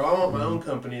that, bro. I want my own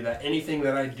company that anything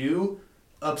that I do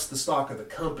ups the stock of the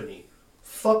company.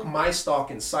 Fuck my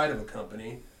stock inside of a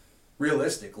company.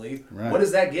 Realistically, Right. what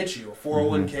does that get you? A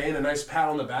 401k and a nice pat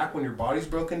on the back when your body's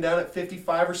broken down at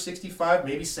 55 or 65,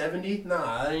 maybe 70?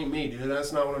 Nah, that ain't me, dude.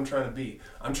 That's not what I'm trying to be.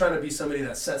 I'm trying to be somebody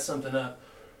that sets something up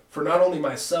for not only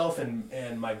myself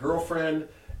and my girlfriend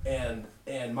and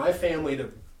my family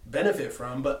to benefit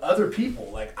from, but other people.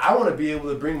 Like, I want to be able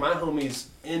to bring my homies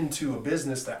into a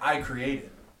business that I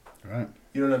created. Right.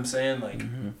 You know what I'm saying? Like,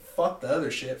 fuck the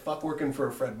other shit. Fuck working for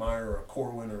a Fred Meyer or a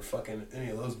Corwin or fucking any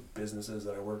of those businesses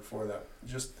that I work for that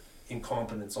just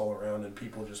incompetence all around and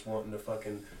people just wanting to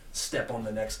fucking step on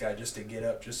the next guy just to get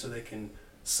up just so they can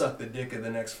suck the dick of the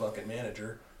next fucking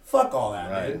manager. Fuck all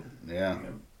that, Right. dude. Yeah.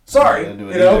 Sorry, Yeah, do you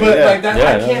it know, either, but yeah. like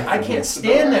that, Yeah, I can't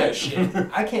stand that shit.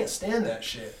 I can't stand that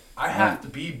shit. I have to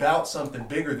be about something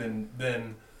bigger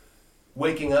than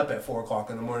waking up at 4 o'clock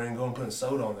in the morning and going and putting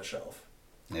soda on the shelf.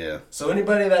 Yeah. So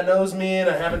anybody that knows me and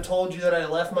I haven't told you that I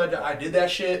left my job, I did that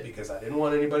shit because I didn't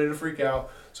want anybody to freak out.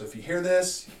 So if you hear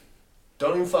this,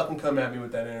 don't even fucking come at me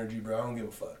with that energy, bro. I don't give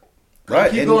a fuck.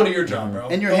 Right. Keep going to your job, bro.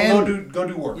 And go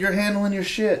do work. You're handling your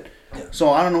shit. Yeah. So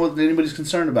I don't know what anybody's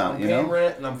concerned about, I'm you paying know?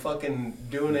 rent and I'm fucking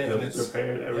doing it. And Bills it's are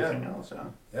paid, everything else.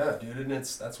 yeah, dude, and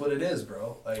that's what it is,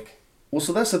 bro. Like, Well,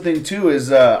 so that's the thing too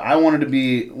is I wanted to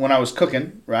be, when I was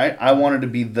cooking, right? I wanted to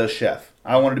be the chef.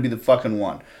 I wanted to be the fucking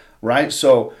one, right?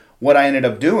 So what I ended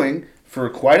up doing for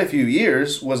quite a few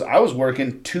years was I was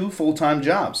working 2 full-time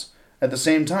jobs at the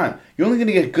same time. You're only going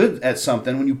to get good at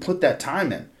something when you put that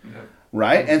time in,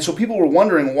 right? And so people were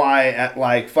wondering why at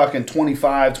like fucking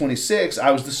 25, 26,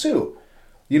 I was the sous.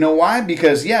 You know why?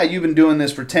 Because, yeah, you've been doing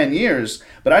this for 10 years,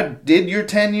 but I did your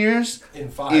 10 years in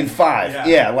 5. in 5.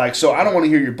 Yeah, like, so I don't want to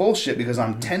hear your bullshit because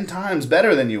I'm 10 times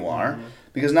better than you are.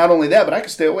 Because not only that, but I can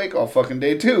stay awake all fucking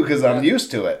day too because I'm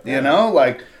used to it. You know?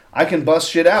 Like, I can bust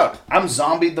shit out. I'm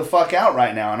zombied the fuck out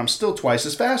right now, and I'm still twice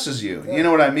as fast as you. You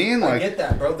know what I mean? I Like, get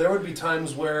that, bro. There would be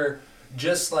times where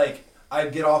just like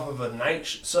I'd get off of a night.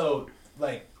 So,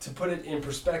 like, to put it in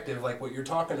perspective, like what you're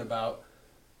talking about,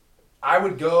 I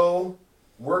would go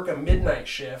work a midnight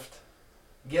shift,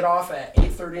 get off at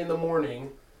 8:30 in the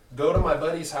morning, go to my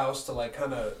buddy's house to like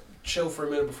kind of chill for a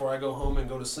minute before I go home and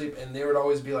go to sleep. And they would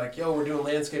always be like, "Yo, we're doing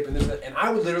landscape and this and that." And I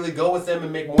would literally go with them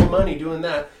and make more money doing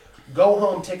that. Go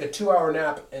home, take a 2-hour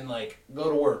nap, and like go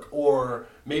to work, or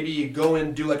maybe go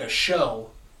and do like a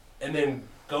show, and then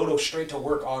go to straight to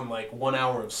work on like 1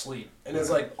 hour of sleep. And it's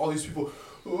like all these people,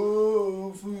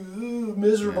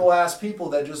 miserable ass people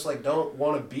that just like don't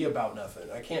want to be about nothing.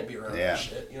 I can't be around that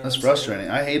shit. You know that's what I'm frustrating.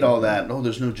 I hate all that. Oh,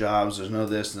 there's no jobs. There's no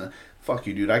this. And fuck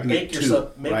you, dude. I can Make get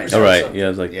yourself- 2 make right yourself- now. All right. something. Yeah.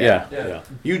 It's like Yeah. yeah.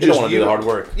 You You just don't want to do the hard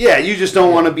work. Yeah, you just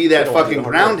don't want to be that don't wanna do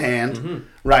fucking the hard ground work. hand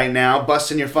right now,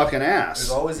 busting your fucking ass.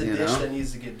 There's always a you dish know? that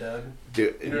needs to get dug.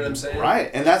 Dude, You know what I'm saying? Right,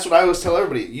 and that's what I always tell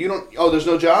everybody. You don't. Oh, there's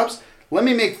no jobs. Let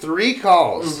me make 3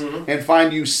 calls and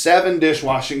find you 7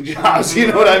 dishwashing jobs. You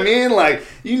know what I mean? Like,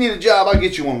 you need a job, I'll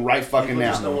get you one right fucking People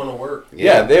just don't now. want to work.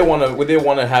 Yeah, they want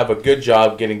to have a good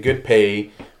job, getting good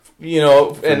pay, you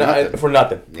know, for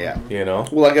nothing. Yeah. You know.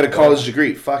 Well, I got a college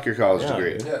degree. Fuck your college Yeah,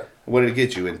 degree. dude. Yeah. What did it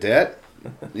get you in debt?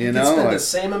 You You know, could spend like, the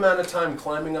same amount of time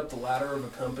climbing up the ladder of a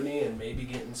company and maybe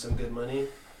getting some good money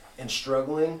and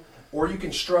struggling, or you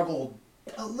can struggle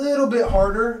a little bit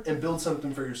harder and build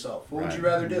something for yourself. What would you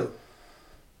rather do?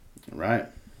 right?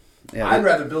 Yeah, I'd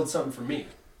rather build something for me.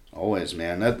 always,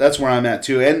 man. That's where I'm at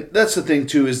too, and that's the thing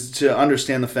too is to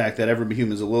understand the fact that every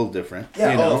human is a little different.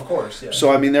 Yeah, you know? of course. Yeah.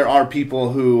 So I mean, there are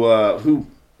people who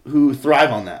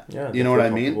thrive on that. Yeah. You know what I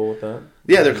mean? With that.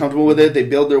 Yeah, they're comfortable with it. They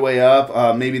build their way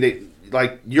up. Maybe they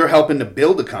like you're helping to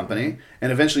build a company,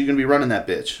 and eventually you're gonna be running that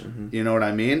bitch. You know what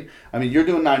I mean? I mean, you're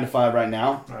doing 9 to 5 right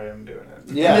now. I am doing it.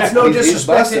 Yeah, And it's no he's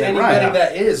disrespect busting to it anybody right.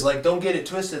 that is. Like, don't get it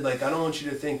twisted. Like, I don't want you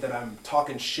to think that I'm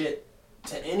talking shit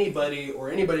to anybody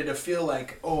or anybody to feel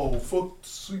like, oh, fuck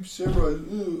Sleep Samurai.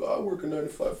 I work a 9 to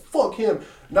 5. Fuck him.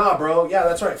 Nah, bro. Yeah,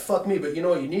 that's right. Fuck me. But you know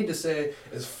what you need to say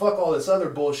is fuck all this other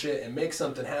bullshit and make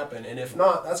something happen. And if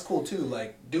not, that's cool too.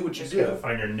 Like, do what you Just gotta do.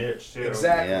 find your niche too.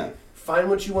 Exactly. Yeah. Find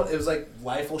what you want. It was like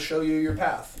life will show you your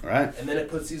path. Right. And then it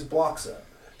puts these blocks up.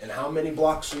 And how many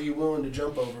blocks are you willing to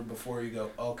jump over before you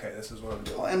go, okay, this is what I'm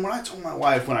doing? Well, and when I told my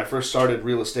wife when I first started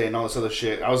real estate and all this other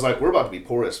shit, I was like, we're about to be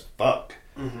poor as fuck.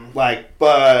 Like,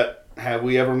 but have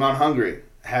we ever gone hungry?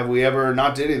 Have we ever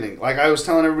not did anything? Like I was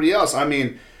telling everybody else, I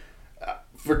mean,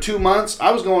 for 2 months,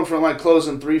 I was going from like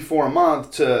closing 3-4 a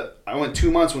month to I went 2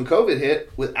 months when COVID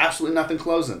hit with absolutely nothing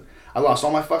closing. I lost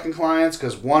all my fucking clients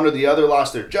because one or the other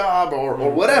lost their job or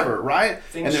whatever, right?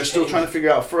 Things and they're still change. trying to figure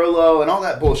out furlough and all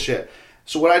that bullshit.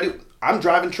 So what I do, I'm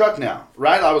driving truck now,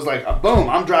 right? I was like, boom,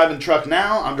 I'm driving truck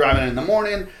now. I'm driving it in the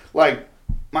morning. Like,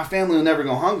 my family will never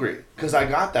go hungry because I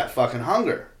got that fucking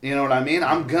hunger. You know what I mean?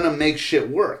 I'm going to make shit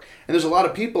work. And there's a lot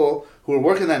of people who are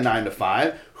working that 9 to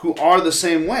 5 who are the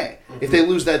same way. If they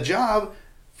lose that job,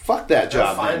 fuck that They'll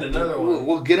job. find man. another one.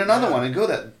 We'll get another one and go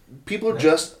that. People are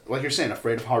just, like you're saying,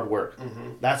 afraid of hard work.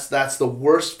 That's the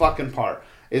worst fucking part.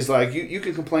 Is like, you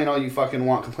can complain all you fucking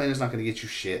want. Complaining is not going to get you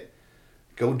shit.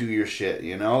 Go do your shit,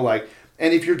 you know? Like,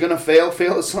 and if you're going to fail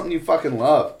at something you fucking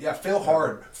love. Yeah, fail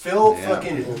hard. Fail Yeah.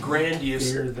 fucking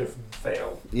grandiose. Fear the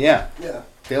fail. Yeah. Yeah.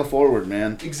 Fail forward,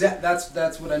 man. Exact.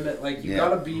 That's what I meant. Like, you Yeah.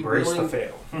 gotta be Embrace the willing.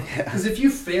 fail. Because if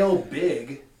you fail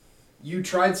big, you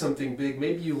tried something big,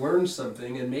 maybe you learned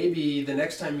something, and maybe the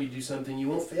next time you do something, you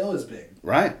won't fail as big.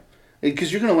 Right.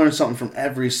 Because you're going to learn something from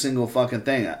every single fucking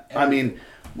thing. I mean,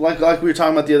 like we were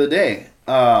talking about the other day.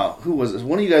 Who was this?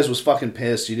 One of you guys was fucking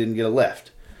pissed you didn't get a lift.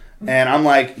 And I'm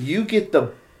like, you get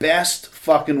the best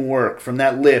fucking work from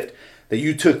that lift that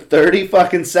you took 30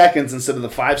 fucking seconds instead of the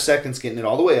 5 seconds getting it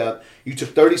all the way up. You took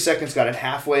 30 seconds, got it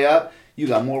halfway up. You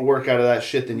got more work out of that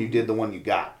shit than you did the one you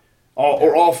got.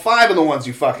 All 5 of the ones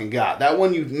you fucking got. That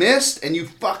one you missed and you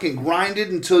fucking grinded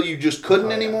until you just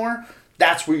couldn't anymore.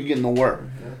 That's where you're getting the work.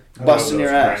 Busting your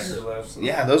ass.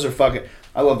 Yeah, those are fucking...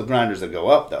 I love the grinders that go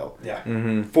up, though.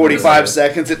 Yeah. 45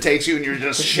 seconds it takes you and you're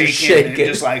just shaking. And you're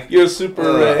just like... You're super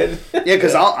red. Yeah,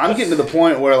 because I'm getting to the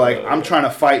point where, like, I'm trying to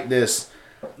fight this...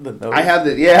 I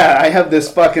have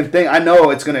this fucking thing. I know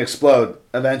it's going to explode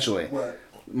eventually. What?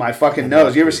 My fucking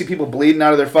nose. You ever see people bleeding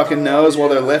out of their fucking nose while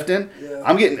they're lifting? Yeah.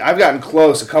 I've gotten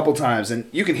close a couple times and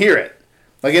you can hear it.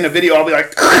 Like in a video, I'll be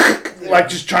like, like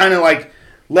just trying to like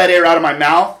let air out of my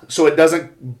mouth so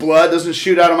blood doesn't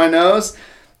shoot out of my nose.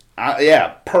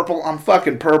 Purple. I'm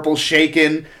fucking purple,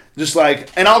 shaking, just like,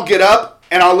 and I'll get up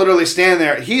and I'll literally stand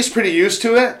there. He's pretty used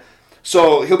to it,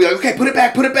 so he'll be like, okay, put it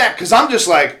back, because I'm just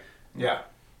like, Yeah.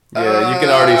 Yeah, you can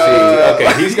already see.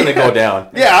 Okay, he's gonna go down.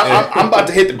 Yeah, I'm about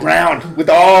to hit the ground with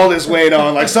all this weight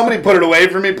on. Like, somebody put it away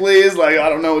for me, please. Like, I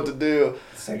don't know what to do.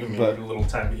 It's taking me a little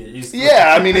time to get used to it.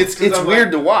 Yeah, I mean, it's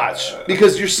weird to watch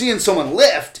because you're seeing someone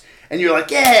lift and you're like,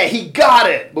 yeah, he got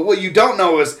it. But what you don't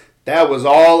know is that was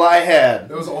all I had.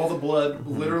 That was all the blood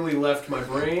literally left my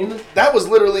brain. That was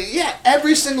literally,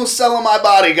 every single cell in my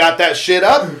body got that shit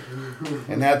up,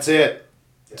 and that's it.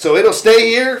 So it'll stay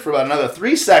here for about another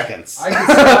 3 seconds. I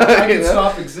can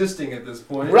stop existing at this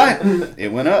point. Right. It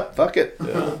went up. Fuck it.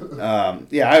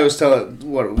 Yeah. I always tell it,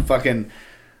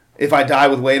 if I die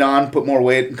with weight on, put more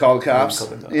weight and call the cops.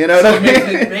 You know what I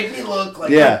mean? Make me look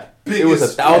like it was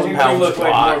 1,000 pounds look like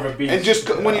squat. more of a beast. And just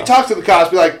when you talk to the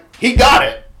cops, be like, he got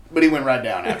it. But he went right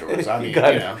down afterwards. I mean, you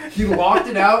know. He locked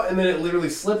it out and then it literally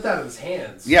slipped out of his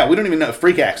hands. Yeah, we don't even know.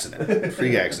 Freak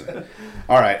accident.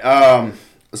 All right.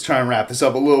 Let's try and wrap this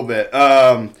up a little bit.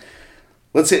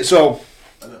 Let's see. So,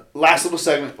 last little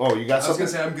segment. Oh, you got something? I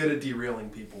was going to say I'm good at derailing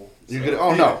people. You're good.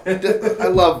 Oh, no. I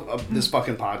love this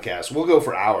fucking podcast. We'll go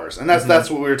for hours. And that's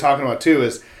what we were talking about, too,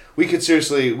 is we could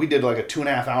seriously... We did like a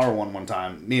 2.5 hour one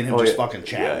time. Me and him fucking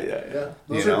chatting. Yeah.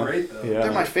 Those are great, though. Yeah.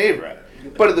 They're my favorite.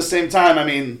 But at the same time, I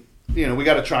mean, you know, we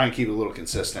got to try and keep it a little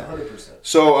consistent. 100%.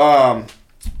 So,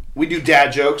 we do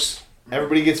dad jokes.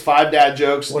 Everybody gets 5 dad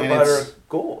jokes. What and about our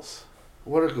goals?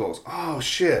 What are goals? Oh,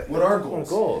 shit. What are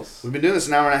goals? We've been doing this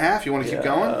an hour and a half. You want to keep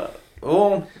going?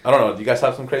 Well, I don't know. Do you guys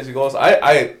have some crazy goals?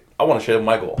 I want to share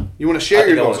my goal. You want to share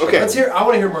your goals? Okay. I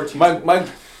want to hear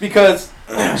Martinez. Because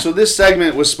so this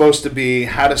segment was supposed to be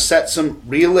how to set some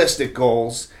realistic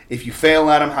goals. If you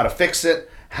fail at them, how to fix it.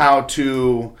 How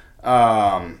to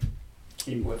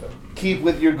keep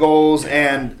with your goals,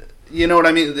 and you know what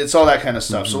I mean. It's all that kind of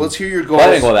stuff. So let's hear your goals. I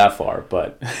didn't go that far,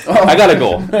 but I got a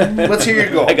goal. Let's hear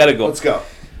your goal. I got a goal. Let's go.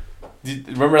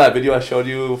 Remember that video I showed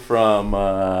you from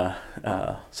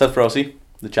Seth Ferrosi,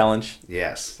 the challenge?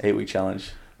 Yes. 8-week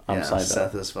challenge. I'm signed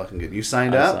Seth up. is fucking good. You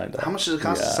signed up? How much does it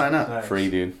cost to sign up? Nice. Free,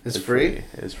 dude. It's free?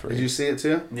 It's free. Did you see it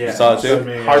too? Yeah. You saw it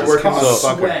too? Hardworking costs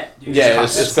motherfucker. sweat. Dude. Yeah,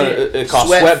 it costs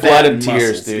sweat, blood, and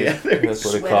tears, dude. Yeah, that's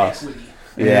what it costs. Equity.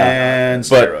 Yeah. And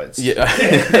steroids.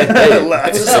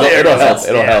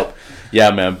 It'll help.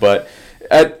 Yeah, man. But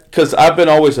because I've been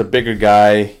always a bigger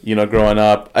guy, you know, growing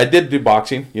up. I did do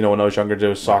boxing, you know, when I was younger, there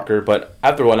was soccer. But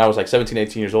after when I was like 17,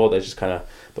 18 years old, that's just kind of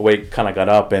the way it kind of got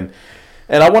up. And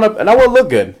I want to look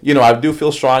good. You know, I do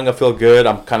feel strong. I feel good.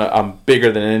 I'm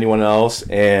bigger than anyone else,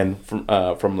 and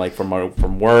from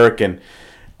work, and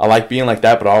I like being like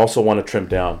that. But I also want to trim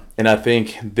down, and I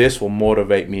think this will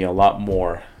motivate me a lot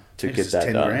more to get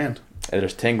that done. $10,000. And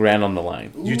there's $10,000 on the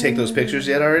line. Did you take those pictures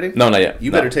yet already? No, not yet.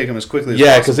 You better take them as quickly as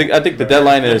possible. Yeah, because I think the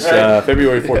deadline is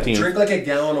February 14th. Drink like a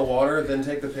gallon of water, then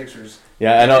take the pictures.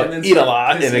 Yeah, I know. Eat a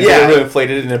lot, and then get really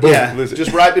inflated, and then lose it.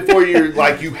 Just right before you're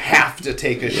like, you have to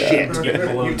take a shit.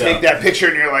 You take that picture,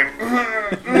 and you're like,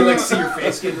 you like see your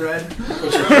face getting red.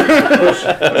 Push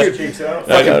your cheeks out.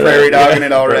 Fucking prairie dogging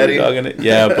it already.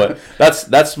 Yeah, but that's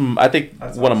I think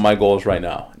that's one of my goals right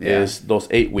now is those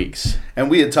 8 weeks. And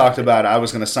we had talked about I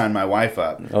was going to sign my wife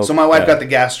up. Oh, so my wife got the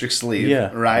gastric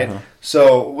sleeve, right? Uh-huh.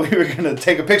 So we were going to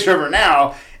take a picture of her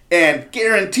now. And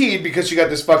guaranteed, because she got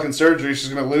this fucking surgery, she's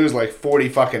going to lose like 40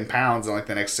 fucking pounds in like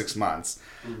the next 6 months.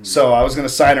 Mm-hmm. So I was going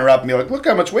to sign her up and be like, look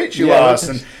how much weight she lost.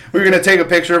 And we were going to take a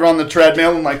picture of her on the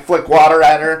treadmill and like flick water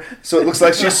at her so it looks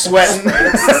like she's sweating.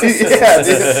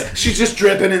 She's just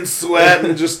dripping in sweat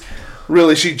and just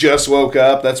Really, she just woke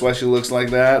up. That's why she looks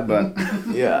like that. But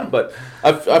Yeah, but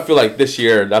I feel like this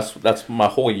year, that's my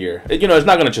whole year. It's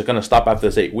not gonna stop after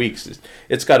this 8 weeks.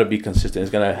 It's got to be consistent.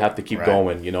 It's gonna have to keep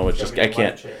going. It's just I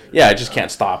can't. Yeah, I just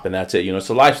can't stop, and that's it. It's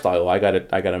a lifestyle. I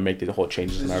gotta make the whole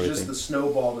changes and everything. This is just the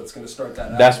snowball that's gonna start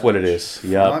that. That's what it is.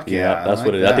 Yep. Yeah, That's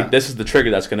what it is. I think this is the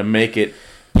trigger that's gonna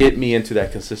get me into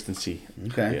that consistency.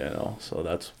 Okay. So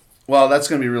that's. Well, that's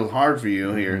gonna be real hard for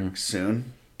you here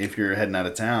soon if you're heading out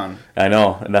of town. I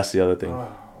know, and that's the other thing.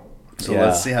 So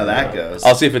let's see how that goes.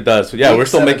 I'll see if it does. Yeah, Weeks we're at a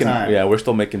still making. time. Yeah, we're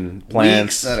still making plans.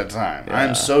 Weeks at a time. Yeah.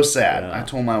 I'm so sad. Yeah. I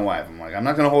told my wife, I'm like, I'm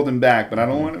not gonna hold him back, but I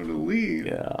don't want him to leave.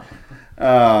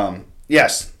 Yeah.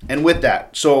 Yes, and with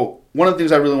that, so one of the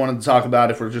things I really wanted to talk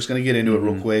about, if we're just gonna get into it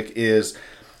real quick, is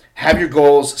have your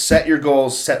goals,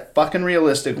 set fucking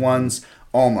realistic ones,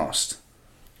 almost.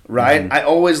 Right? I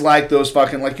always like those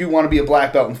fucking, like, you want to be a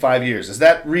black belt in 5 years. Is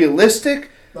that realistic?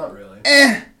 Not really.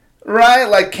 Right?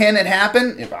 Like, can it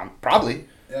happen? Probably.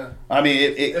 Yeah. I mean,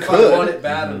 it If could. I want it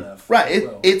bad enough. Right, I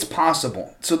will. it's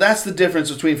possible. So that's the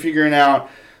difference between figuring out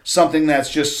something that's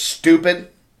just stupid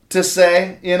to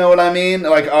say, you know what I mean?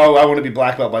 Like, oh, I want to be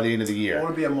black belt by the end of the I year.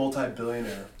 want to be a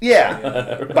multi-billionaire.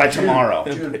 Yeah, by tomorrow.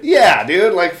 June. Yeah,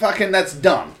 dude, like fucking that's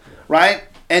dumb, right?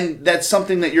 And that's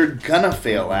something that you're gonna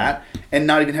fail at and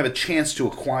not even have a chance to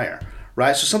acquire,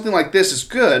 right? So something like this is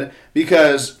good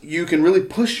because you can really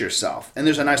push yourself, and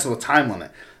there's a nice little time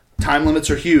limit. Time limits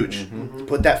are huge.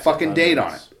 Put that fucking date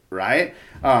on it, right?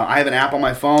 I have an app on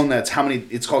my phone that's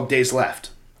it's called Days Left,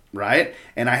 right?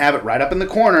 And I have it right up in the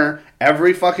corner.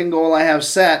 Every fucking goal I have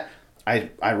set, I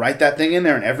write that thing in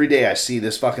there, and every day I see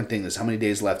this fucking thing. This is how many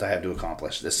days left I have to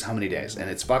accomplish. This is how many days. And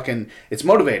it's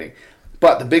motivating.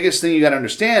 But the biggest thing you got to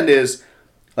understand is,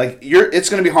 like, it's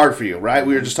going to be hard for you, right?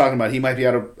 We were just talking about he might be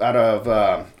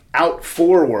out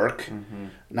for work,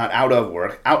 not out of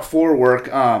work, out for work,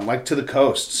 like to the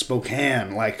coast,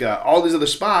 Spokane, like all these other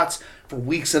spots for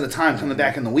weeks at a time, coming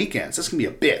back in the weekends. That's going to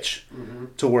be a bitch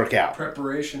to work out.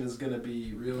 Preparation is going to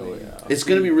be really... It's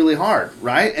going to be really hard,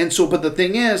 right? And so, but the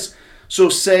thing is, so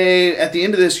say at the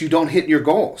end of this you don't hit your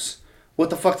goals. What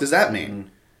the fuck does that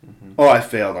mean? Oh, I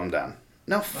failed, I'm done.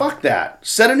 No, fuck that.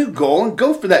 Set a new goal and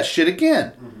go for that shit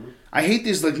again. I hate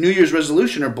these like New Year's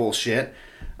resolution or bullshit.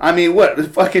 I mean, what?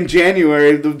 Fucking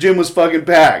January, the gym was fucking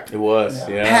packed. It was,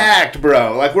 yeah. Packed,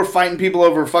 bro. Like, we're fighting people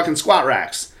over fucking squat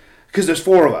racks. Because there's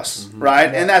 4 of us,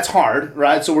 right? And that's hard,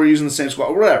 right? So we're using the same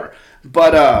squat, whatever.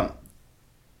 But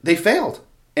they failed.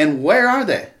 And where are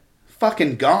they?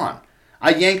 Fucking gone.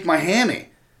 I yanked my hammy.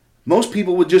 Most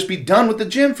people would just be done with the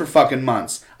gym for fucking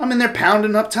months. I'm in there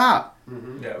pounding up top.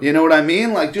 Yeah. You know what I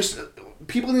mean? Like, just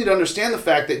people need to understand the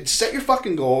fact that set your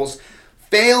fucking goals,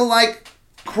 fail like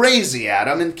crazy at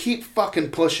them, and keep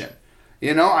fucking pushing.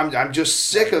 You know, I'm just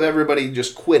sick of everybody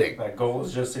just quitting. That goal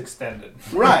is just extended.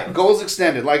 Right, goals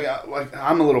extended. Like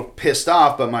I'm a little pissed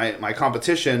off, but my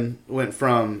competition went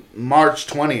from March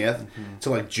 20th to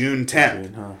like June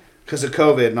 10th because of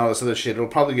COVID and all this other shit. It'll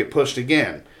probably get pushed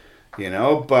again, you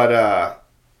know. But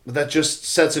that just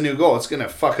sets a new goal. It's gonna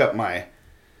fuck up my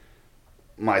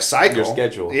cycle. Your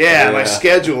schedule. Yeah, my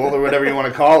schedule or whatever you want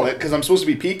to call it, because I'm supposed to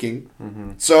be peaking.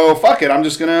 So fuck it, I'm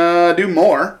just gonna do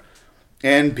more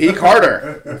and peak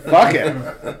harder. Fuck it.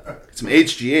 Get some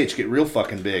HGH, get real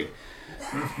fucking big.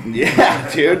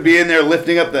 Yeah, dude, be in there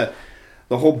lifting up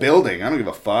the whole building. I don't give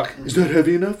a fuck. Is that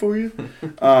heavy enough for you?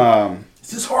 Is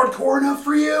this hardcore enough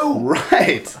for you?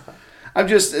 Right. I'm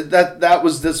just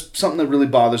that's something that really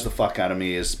bothers the fuck out of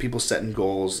me is people setting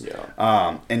goals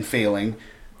and failing.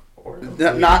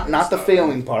 Not the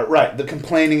failing part, right? The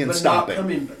complaining and But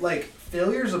stopping. like,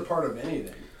 failure is a part of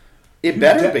anything. It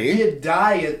better be. You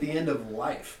die at the end of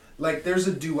life. Like, there's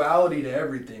a duality to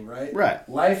everything, right? Right.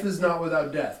 Life is not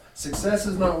without death. Success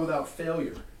is not without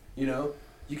failure. You know,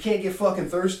 you can't get fucking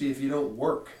thirsty if you don't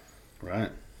work.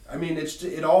 Right. I mean,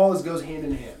 it always goes hand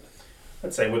in hand.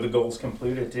 I'd say with the goals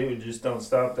completed too, just don't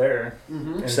stop there.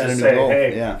 And Set a just new say, goal.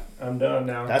 hey, Yeah. I'm done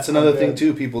now. That's another I'm thing good.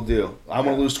 too. People do. I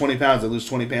want to lose 20 pounds. I lose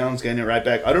 20 pounds, getting it right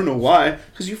back. I don't know why.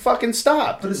 Because you fucking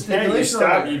stopped. Put a Yeah, stipulation you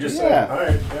stop. on You it. just Yeah. say, all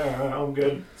right, yeah, I'm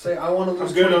good. Say, I want to lose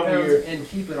I'm good 20 over pounds here. and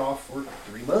keep it off for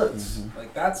 3 months.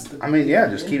 Like, that's the... I mean, yeah,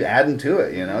 just keep adding to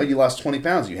it. You know, you lost 20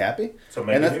 pounds. You happy? So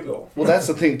make And a that's- new goal. Well, that's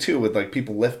the thing too with like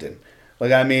people lifting.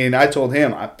 Like, I mean, I told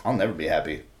him I'll never be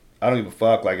happy. I don't give a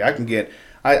fuck. Like, I can get.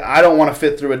 I don't want to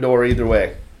fit through a door either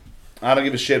way. I don't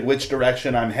give a shit which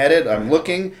direction I'm headed. I'm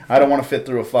looking. I don't want to fit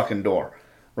through a fucking door,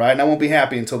 right? And I won't be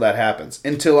happy until that happens.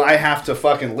 Until I have to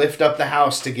fucking lift up the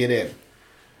house to get in.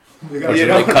 We gotta,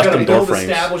 Make custom door build frames.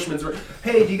 establishments.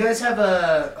 Hey, do you guys have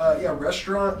a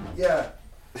restaurant? Yeah.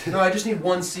 No, I just need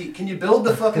one seat. Can you build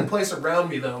the fucking place around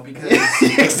me though? Because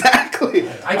Exactly.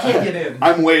 I can't get in.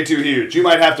 I'm way too huge. You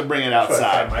might have to bring it That's what I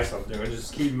outside. find myself doing.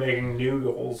 Just keep making new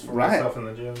goals for Right. myself in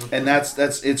the gym. And that's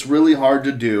it's really hard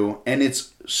to do, and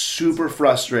it's super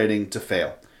frustrating to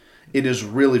fail. It is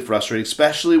really frustrating,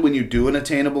 especially when you do an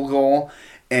attainable goal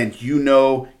and you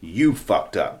know you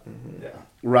fucked up. Yeah.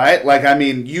 Right? Like, I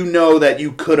mean, you know that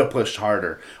you could have pushed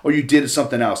harder or you did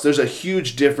something else. There's a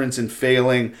huge difference in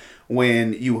failing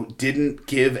when you didn't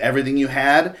give everything you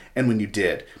had and when you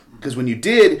did. Because when you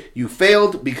did, you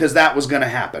failed because that was going to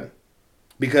happen.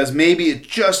 Because maybe it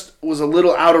just was a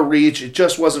little out of reach. It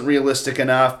just wasn't realistic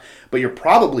enough. But you're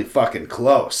probably fucking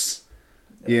close.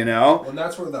 You know? And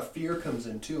that's where the fear comes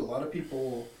in too. A lot of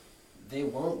people, they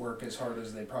won't work as hard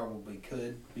as they probably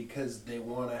could because they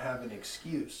want to have an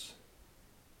excuse.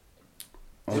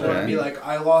 They want to be like,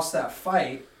 I lost that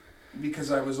fight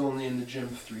because I was only in the gym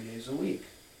 3 days a week.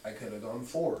 I could have gone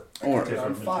 4. I Or- could have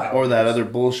gone 5. Or that other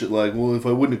bullshit like, well, if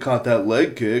I wouldn't have caught that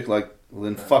leg kick, like, well,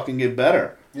 then fucking get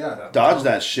better. Yeah. Dodge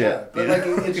that shit. Yeah, but you like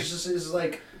know? it's just is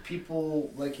like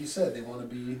people, like you said, they want to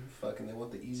be fucking. They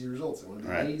want the easy results. They want to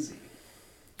be Right. lazy.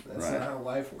 That's Right. not how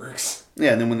life works.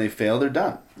 Yeah, and then when they fail, they're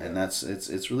done, and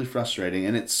it's really frustrating,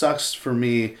 and it sucks for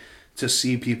me to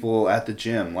see people at the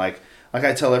gym. Like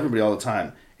I tell everybody all the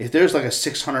time, if there's like a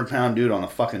 600-pound dude on the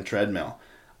fucking treadmill,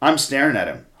 I'm staring at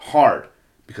him hard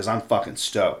because I'm fucking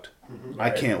stoked.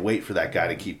 I can't wait for that guy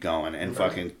to keep going and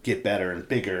fucking get better and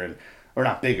bigger and or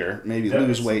not bigger, maybe Yeah,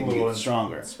 lose it's weight a and little get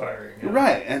stronger. Inspiring. Yeah.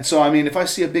 Right. And so, I mean, if I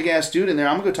see a big ass dude in there,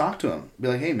 I'm going to go talk to him. Be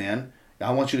like, hey, man,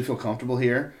 I want you to feel comfortable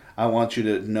here. I want you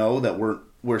to know that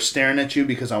we're staring at you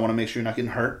because I want to make sure you're not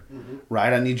getting hurt.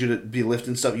 Right? I need you to be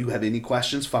lifting stuff. You have any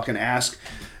questions, fucking ask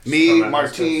me,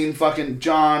 Martine, fucking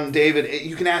John, David.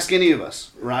 You can ask any of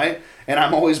us. Right? And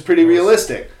I'm always pretty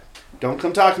realistic. Don't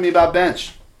come talk to me about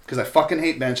bench because I fucking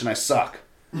hate bench and I suck.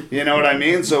 You know what I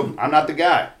mean? So I'm not the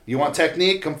guy. You want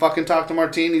technique? Come fucking talk to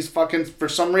Martine. He's fucking, for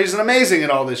some reason, amazing at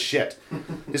all this shit.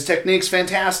 His technique's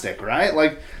fantastic, right?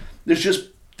 Like, there's just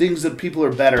things that people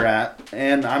are better at,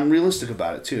 and I'm realistic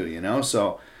about it too, you know?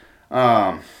 So,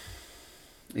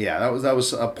 yeah, that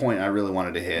was a point I really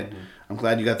wanted to hit. I'm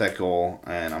glad you got that goal,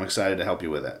 and I'm excited to help you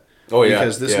with it. Oh yeah,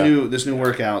 Because this new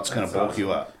workout's gonna bulk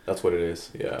you up. That's what it is.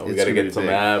 Yeah, we It's got to gonna be get some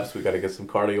big. abs. We got to get some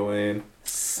cardio in.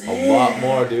 A lot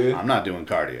more, dude. I'm not doing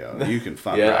cardio. You can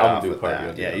fuck Yeah, right I'm off gonna do with cardio.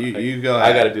 that. Yeah, dude. you go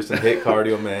I ahead. got to do some hit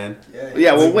cardio, man.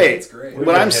 Yeah, well, wait. It's great. We've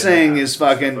What been I'm hitting saying that is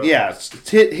fucking, stuff. yeah,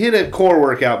 hit a core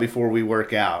workout before we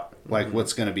work out, like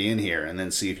what's going to be in here, and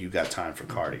then see if you've got time for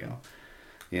cardio.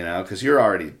 You know, because you're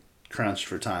already crunched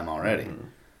for time already.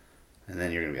 And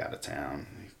then you're going to be out of town.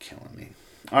 You're killing me.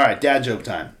 All right, dad joke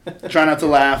time. Try not to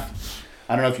laugh.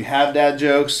 I don't know if you have dad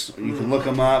jokes. Or you can look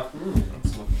them up.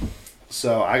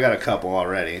 So I got a couple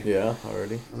already. Yeah,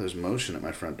 already. Oh, there's motion at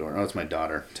my front door. Oh, it's my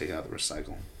daughter taking out the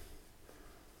recycle.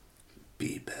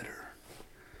 Be better.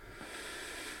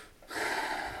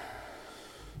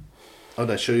 Oh,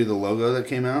 did I show you the logo that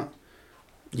came out?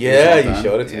 Yeah, all you done?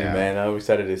 showed it to Yeah. me, man. I'm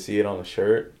excited to see it on the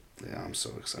shirt. Yeah, I'm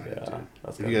so excited, Yeah, dude.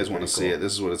 that's If gonna you guys be want to pretty see cool. it,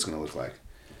 this is what it's going to look like.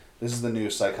 This is the new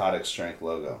Psychotic Strength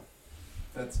logo.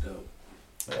 That's dope.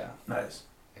 Yeah, Nice.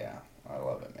 yeah. I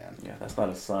love it, man. Yeah, that's not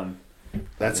a sun.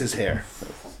 That's his hair.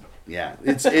 Yeah,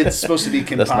 it's supposed to be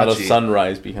Kenpachi. That's not a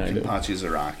sunrise behind it. Kenpachi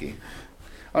Zaraki.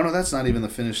 Oh, no, that's not even the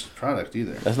finished product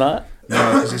either. That's not?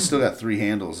 No, because he's still got 3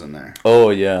 handles in there. Oh,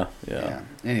 yeah. Yeah.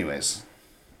 Anyways.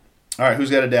 All right,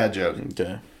 who's got a dad joke?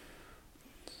 Okay.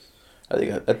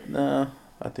 I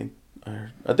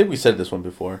think we said this one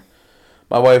before.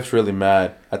 My wife's really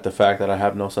mad at the fact that I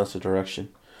have no sense of direction,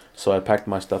 so I packed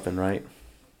my stuff in right.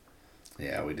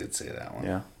 Yeah, we did say that one.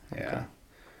 Yeah. Yeah.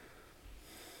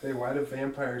 Hey, why do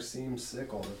vampires seem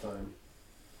sick all the time?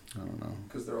 I don't know.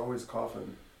 Because they're always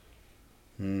coughing.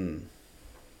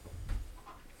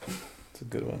 It's a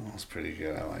good one. That's pretty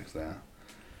good. I like that.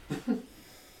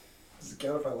 Does it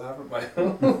count if I laugh at my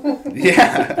own?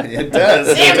 Yeah, it does.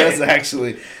 It does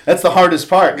actually. That's the hardest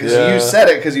part because Yeah. you said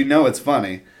it because you know it's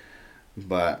funny.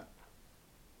 But,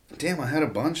 damn, I had a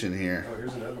bunch in here. Oh,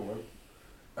 here's another one.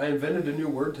 I invented a new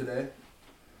word today.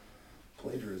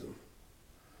 Plagiarism.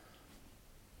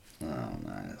 Oh,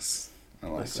 nice. I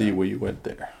like I see that. where you went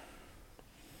there.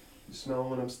 You smell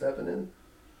when I'm stepping in?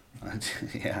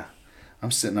 Yeah.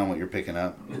 I'm sitting on what you're picking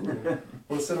up. Want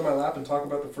to sit on my lap and talk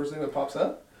about the first thing that pops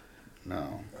up?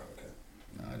 No. Oh, okay.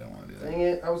 No, I don't want to do that. Dang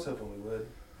it. I was hoping we would.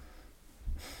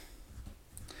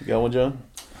 You got one, John?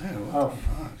 Hey, what Oh.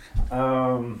 the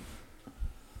fuck?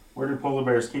 Where do polar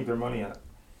bears keep their money at?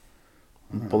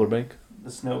 Polar bank?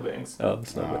 The snowbanks. Oh, the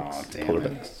snow Oh, banks. damn Polar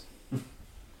it. banks.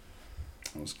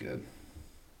 That was good.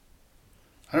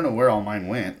 I don't know where all mine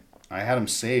went. I had them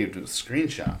saved with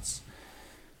screenshots.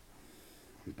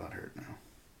 I'm butthurt now.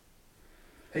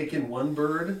 Hey, can one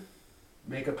bird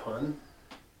make a pun?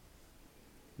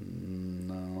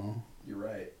 No. You're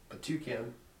right, but two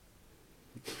can.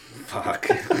 Fuck.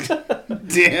 Damn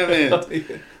it.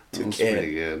 That was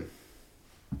pretty good.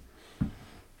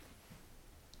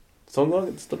 Still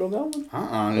don't got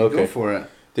one? Okay. Go for it.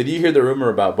 Did you hear the rumor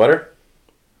about butter?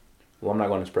 Well, I'm not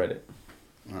going to spread it.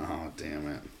 Oh, damn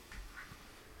it.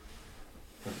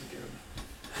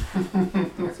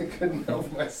 I couldn't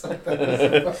help myself.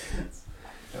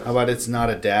 How about it's not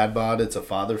a dad bod, it's a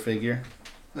father figure?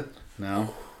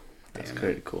 No? That's Damn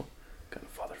pretty cool. Got a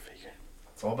father figure.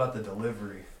 It's all about the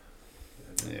delivery.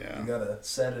 Yeah. You gotta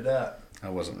set it up. I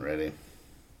wasn't ready.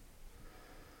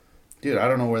 Dude, I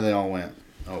don't know where they all went.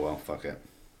 Oh well, fuck it.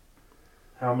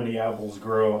 How many apples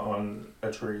grow on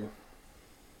a tree?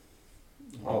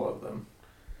 All of them.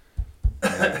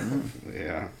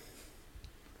 Yeah.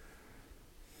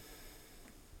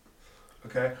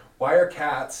 Okay. Why are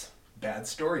cats bad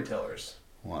storytellers?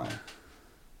 Why?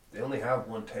 They only have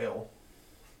one tail.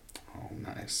 Oh,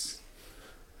 nice.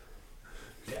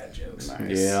 Dad jokes.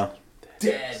 Nice. Yeah.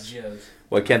 Dad jokes.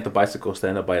 Why can't the bicycle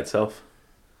stand up by itself?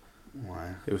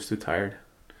 Why? It was too tired.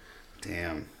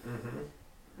 Damn.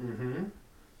 Mm-hmm.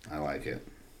 I like it.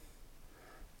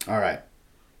 All right.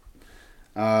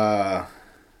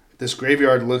 This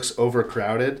graveyard looks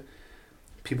overcrowded.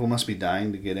 People must be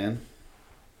dying to get in.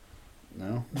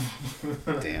 No?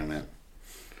 Damn it.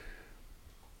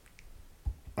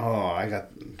 Oh, I got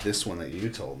this one that you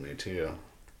told me too.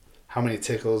 How many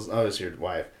tickles? Oh, it's your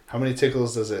wife. How many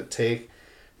tickles does it take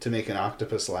to make an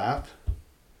octopus laugh?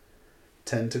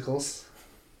 Tentacles?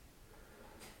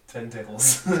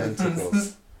 Tentacles.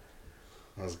 Tentacles.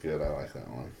 That was good. I like that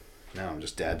one. Now I'm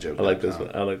just dad joking. I like this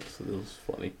one. I like this. This was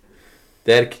funny.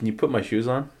 Dad, can you put my shoes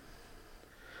on?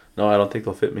 No, I don't think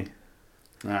they'll fit me.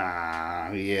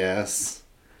 Ah, yes.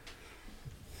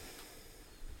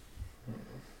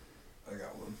 I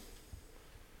got one.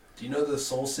 Do you know the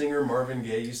soul singer Marvin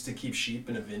Gaye used to keep sheep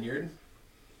in a vineyard?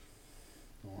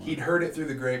 He'd heard it through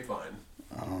the grapevine.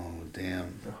 Oh,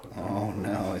 damn. Oh,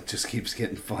 no. It just keeps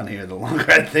getting funnier the longer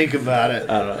I think about it.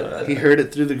 I don't know. He heard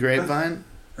it through the grapevine?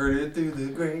 Heard it through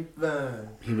the grapevine.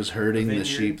 He was herding the Vineyard.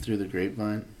 sheep through the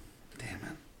grapevine? Damn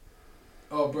it.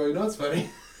 Oh, bro, you know what's funny?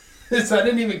 Is I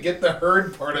didn't even get the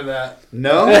herd part of that.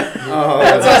 No? Oh,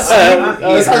 That's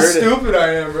how heard it. stupid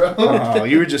I am, bro. Oh,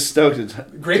 you were just stoked.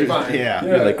 At Grapevine. Yeah.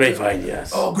 You're like, grapevine,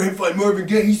 yes. Oh, Grapevine Marvin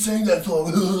Gaye, he sang that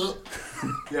song.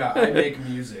 Yeah, I make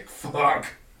music. Fuck.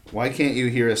 Why can't you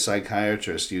hear a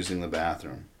psychiatrist using the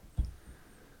bathroom?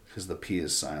 Because the P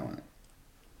is silent.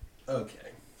 Okay.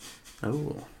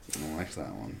 Oh. I like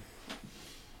that one.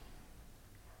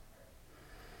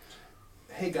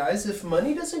 Hey guys, if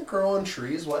money doesn't grow on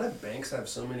trees, why do banks have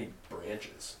so many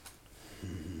branches?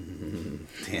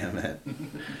 Damn it. I'm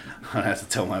going to have to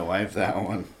tell my wife that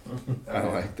one. I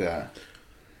like that.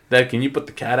 Dad, can you put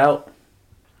the cat out?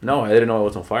 No, I didn't know it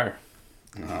was on fire.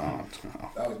 Oh, no.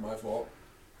 That was my fault.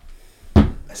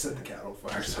 I set the cat on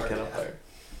fire. Sorry.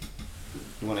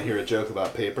 You want to hear a joke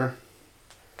about paper?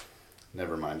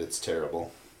 Never mind, it's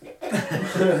terrible.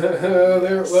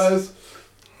 There it was.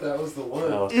 That was the one.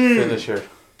 That was the finisher.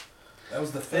 That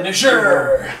was the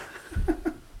finisher.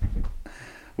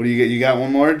 What do you get? You got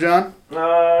one more, John?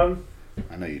 I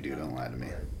I know you do. Don't lie to me.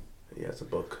 He has a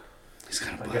book. He's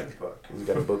got a got book. the book. He's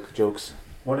got a book of jokes.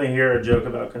 Want to hear a joke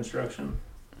about construction?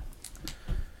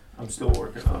 I'm still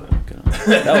working on it.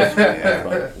 That was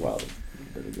about a while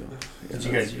ago. Did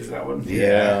you guys use that one?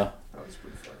 Yeah. That was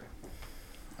pretty funny.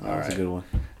 All That's right. a good one.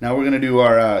 Now we're going to do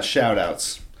our shout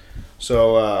outs.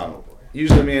 So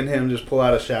usually me and him just pull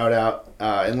out a shout out.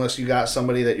 Unless you got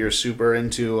somebody that you're super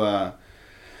into and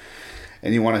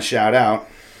you want to shout out.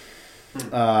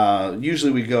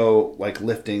 Usually we go like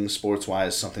lifting, sports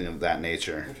wise, something of that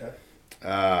nature.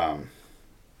 Okay.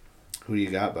 Who do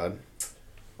you got, bud?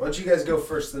 Why don't you guys go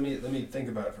first? Let me think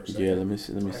about it for a second. Yeah, let me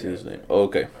see his name. Oh,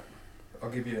 okay. I'll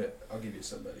give you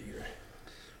somebody here.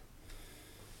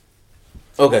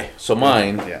 Okay, so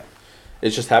mine, Yeah. it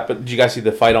just happened. Did you guys see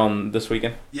the fight on this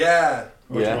weekend? Yeah.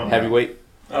 Which one? Heavyweight.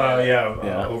 Yeah.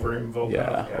 Yeah. Overeem Volkov.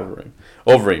 Yeah,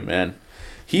 Overeem, man.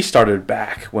 He started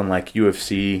back when like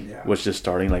UFC Yeah. was just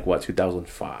starting, like what,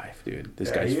 2005, dude. This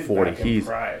Yeah, guy's he was 40. back in He's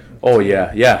Pride. oh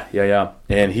yeah,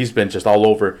 and he's been just all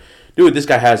over. Dude, this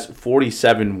guy has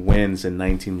 47 wins and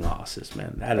 19 losses,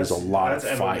 man. That's a lot of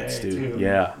That's fights, MMA dude. too.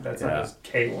 Yeah, That's yeah. not just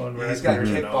K1. Yeah, he's got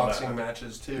wrestling and all kickboxing that.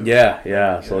 matches too.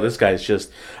 Yeah. So this guy's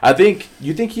just. I think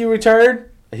you think he retired.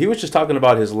 He was just talking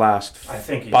about his last. I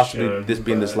think he possibly should, this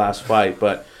being his but- last fight,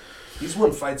 but He's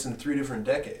won fights in 3 different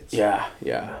decades. Yeah.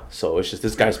 So it's just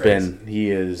this guy's crazy.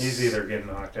 He's either getting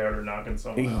knocked out or knocking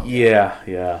someone out.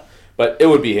 Yeah. But it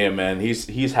would be him, man.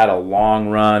 He's had a long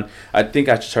run. I think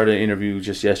I just heard an interview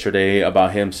just yesterday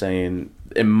about him saying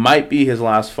it might be his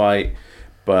last fight,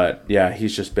 but yeah,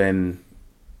 he's been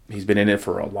in it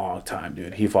for a long time,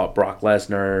 dude. He fought Brock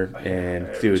Lesnar and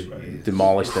dude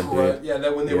demolished him, dude. Yeah,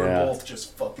 that when they were both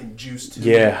just fucking juiced to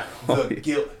the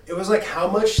guilt. It was like, how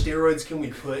much steroids can we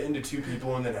put into 2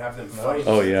 people and then have them fight?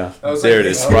 Oh yeah, was there like,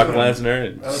 it is, Brock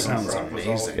Lesnar. Sounds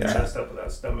amazing. Messed up with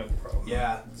that stomach problem.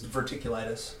 Yeah, it's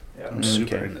verticulitis. Yeah. I'm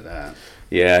super into that.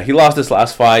 Yeah, he lost his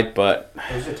last fight, but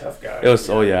He was a tough guy. it was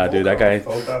dude. That guy.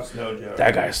 Volkov's no joke.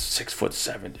 That guy's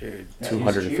 6'7", dude. Yeah,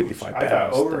 255 I pounds.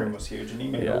 thought Overeem was huge, and he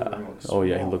made Overeem look small. Oh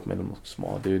yeah, he looked minimal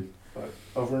small, dude. But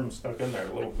Overeem stuck in there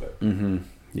a little bit.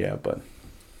 Yeah, but.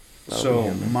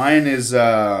 So mine is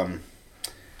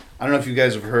I don't know if you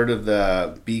guys have heard of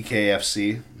the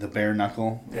BKFC, the bare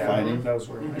knuckle fighting. That was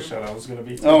where my shout out was going to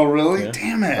be. Oh really? Yeah.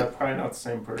 Damn it! But probably not the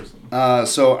same person.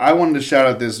 So I wanted to shout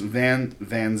out this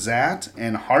Van Zat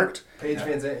and Hart. Paige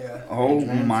Van Zandt, yeah. Oh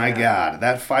my god,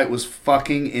 that fight was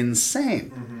fucking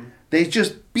insane. They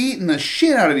just beating the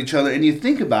shit out of each other, and you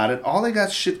think about it, all they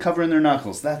got shit covering their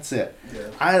knuckles. That's it. Yeah.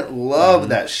 I love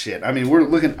that shit. I mean,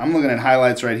 I'm looking at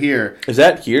highlights right here. Is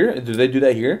that here? Do they do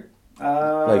that here?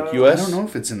 Like I U.S.? don't know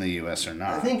if it's in the U.S. or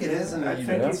not. I think it is in the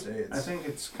United States. I think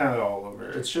it's kind of all over.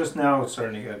 It's just now it's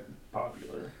starting to get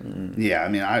popular. Yeah, I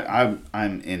mean,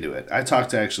 I'm into it. I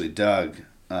talked to actually Doug,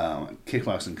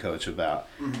 kickboxing coach, about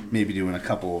maybe doing a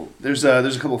couple. There's a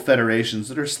couple federations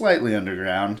that are slightly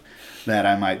underground that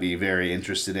I might be very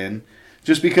interested in,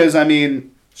 just because I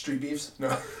mean. Street beefs?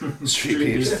 No. Street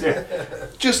beefs.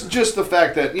 Just the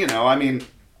fact that, you know, I mean,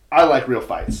 I like real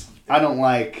fights. I don't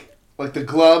like the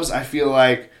gloves. I feel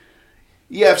like,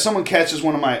 yeah, if someone catches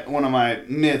one of my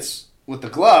mitts with the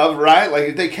glove, right? Like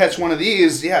if they catch one of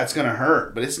these, yeah, it's gonna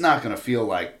hurt, but it's not gonna feel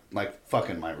like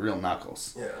fucking my real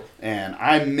knuckles. Yeah. And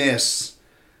I miss.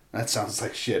 That sounds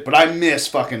like shit, but I miss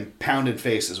fucking pounded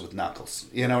faces with knuckles.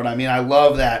 You know what I mean? I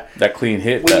love that clean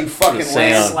hit. when you fucking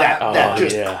land that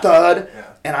just thud. Yeah.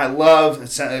 And I love,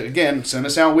 again, it's going to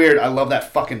sound weird, I love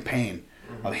that fucking pain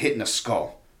of hitting a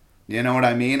skull. You know what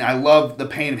I mean? I love the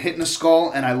pain of hitting a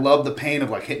skull, and I love the pain of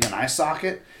like hitting an eye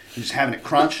socket and just having it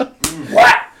crunch.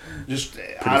 Just,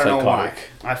 I don't know why.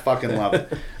 I fucking love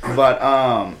it. But,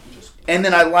 and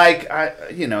then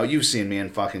you know, you've seen me in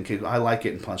fucking kick. I like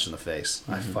getting punched in the face.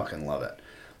 I fucking love it.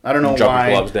 I don't know drop why. Drop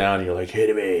the gloves down, and you're like,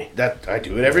 hit me. That I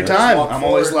do it every time. I'm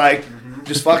always like,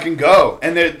 just fucking go.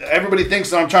 And everybody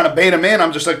thinks that I'm trying to bait them in.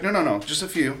 I'm just like, no, just a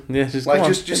few. Yeah,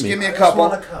 just just give me a couple.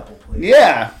 I just want a couple, please.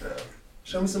 Yeah.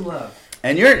 Show me some love.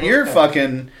 And you're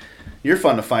fun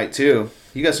to fight too.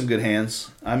 You got some good hands.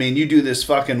 I mean, you do this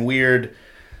fucking weird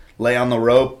lay on the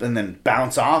rope and then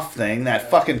bounce off thing, that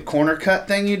fucking corner cut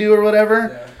thing you do or whatever.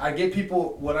 Yeah. I get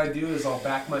people, what I do is I'll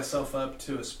back myself up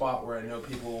to a spot where I know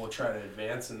people will try to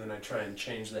advance, and then I try and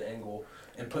change the angle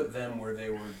and put them where they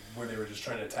were just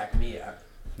trying to attack me at.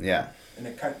 Yeah. And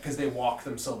it because they walk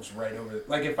themselves right over.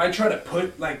 Like if I try to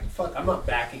put I'm not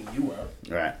backing you up.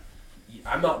 Right.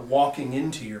 I'm not walking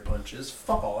into your punches.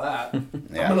 Fuck all that.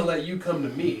 Yeah. I'm gonna let you come to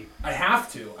me. I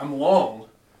have to. I'm long.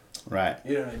 Right.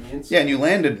 You know what I mean? Yeah, and you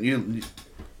landed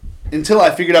until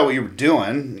I figured out what you were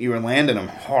doing. You were landing them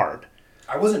hard.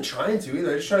 I wasn't trying to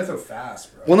either. I just tried to throw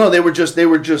fast, bro. Well, no, they were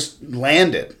just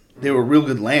landed. They were real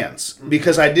good lands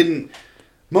because I didn't.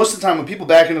 Most of the time, when people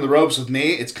back into the ropes with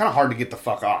me, it's kind of hard to get the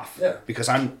fuck off. Yeah. Because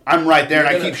I'm right there and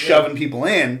I keep shoving people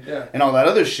in and all that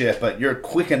other shit. But you're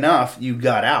quick enough, you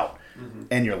got out,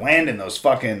 and you're landing those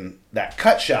fucking that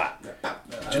cut shot.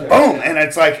 Just boom, and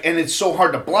it's like, and it's so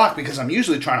hard to block because I'm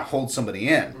usually trying to hold somebody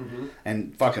in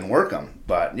and fucking work them.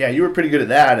 But yeah, you were pretty good at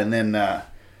that, and then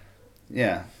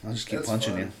yeah, I'll just keep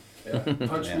punching you. Yeah.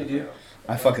 Punch me, dude.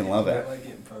 I fucking love it. I like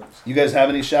getting punched. You guys have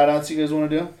any shout outs you guys want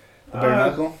to do? The bare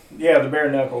knuckle? Yeah, the bare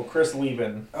knuckle. Chris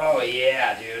Leben. Oh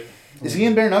yeah, dude. Is he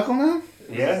in bare knuckle now?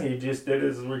 Yeah, he just did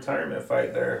his retirement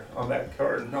fight there on that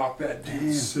card. Knock that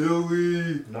dude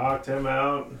silly. Knocked him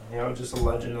out. You know, just a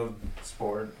legend of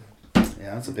sport.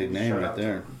 Yeah, that's a big name right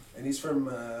there. And he's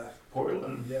from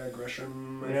Portland. Yeah,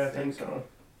 Gresham. I think so.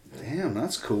 Damn,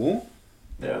 that's cool.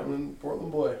 Yeah.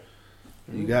 Portland boy.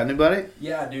 You got anybody?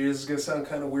 Yeah, dude, this is going to sound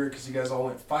kind of weird because you guys all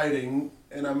went fighting,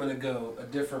 and I'm going to go a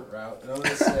different route. And I'm going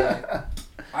to say,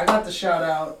 I got the shout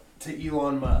out to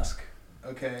Elon Musk,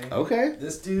 okay? Okay.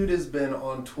 This dude has been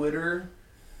on Twitter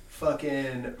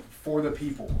fucking for the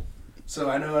people. So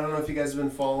I don't know if you guys have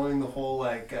been following the whole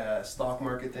stock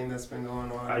market thing that's been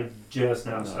going on. I just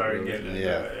now started getting into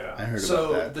it, I heard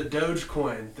so about that. the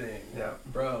Dogecoin thing, Yeah.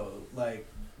 bro,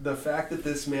 the fact that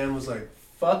this man was like,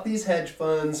 fuck these hedge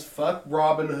funds, fuck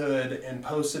Robinhood, and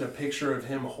posted a picture of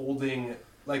him holding,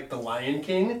 like, the Lion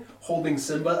King, holding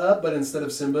Simba up, but instead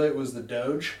of Simba, it was the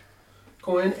Doge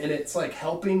coin, and it's, like,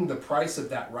 helping the price of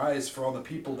that rise for all the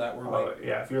people that were, like...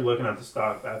 yeah, if you're looking at the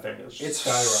stock, that thing is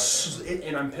skyrocketing.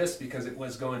 And I'm pissed because it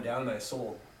was going down and I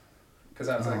sold. Because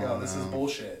I was like, oh, this is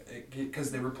bullshit.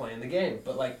 Because they were playing the game.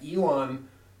 But, like, Elon...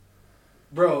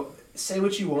 Bro, say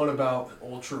what you want about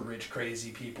ultra-rich,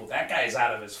 crazy people. That guy's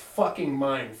out of his fucking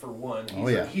mind, for one.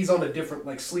 He's on a different...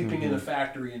 Like, sleeping in a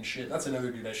factory and shit. That's another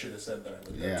dude I should have said that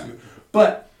I looked up to.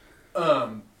 But,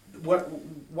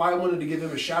 why I wanted to give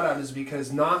him a shout-out is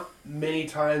because not many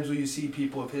times will you see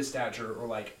people of his stature, or,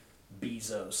 like,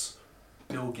 Bezos,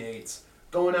 Bill Gates,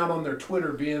 going out on their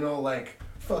Twitter being all, like...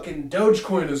 Fucking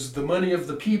Dogecoin is the money of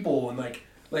the people, and like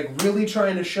really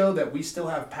trying to show that we still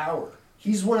have power.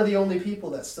 He's one of the only people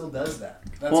that still does that.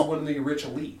 That's one of the rich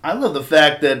elite. I love the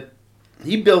fact that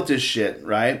he built his shit,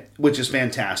 right? Which is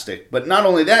fantastic. But not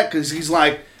only that, because he's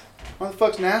like, why the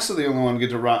fuck's NASA the only one to get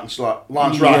to launch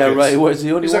rockets? Yeah, right. Where's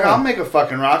the only He's one? like, I'll make a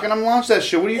fucking rocket. I'm launch that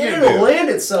shit. What are you going to do? It'll land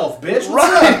itself, bitch.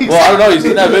 Right. Well, I don't know. You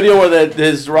seen that video where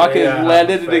his rocket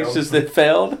landed and it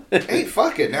failed? Hey,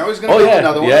 fuck it. Now he's going to build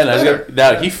another one. Yeah,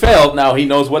 now he failed. Now he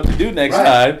knows what to do next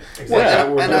time.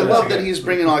 Exactly. Well, and I love that he's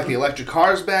bringing like the electric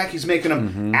cars back. He's making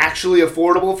them actually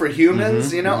affordable for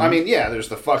humans. You know, I mean, yeah, there's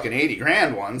the fucking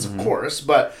 $80,000 ones, of course,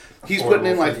 but he's putting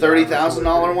in like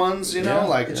 $30,000 ones. You know,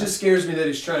 like it just scares me that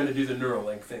he's trying to do the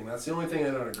Neuralink thing. That's the only thing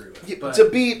I don't agree with. Yeah, but to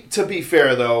be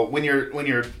fair though, when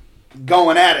you're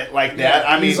going at it like that,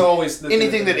 I mean, always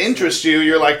anything that interests you,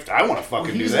 you're like, I want to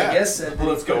fucking do that. I guess said that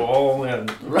Let's go all in.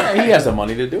 Right. He has the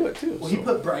money to do it too. Well, he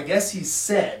put. I guess he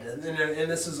said, and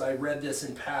this is, I read this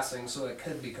in passing, so it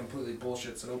could be completely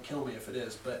bullshit. So don't kill me if it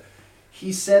is. But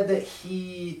he said that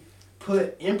he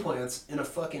put implants in a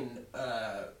fucking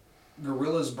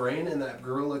gorilla's brain, and that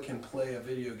gorilla can play a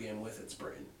video game with its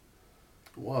brain.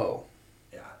 Whoa.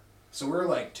 Yeah. So we're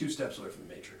like 2 steps away from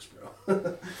the Matrix, bro.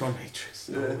 From Matrix.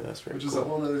 Yeah, Oh, that's very which is cool. a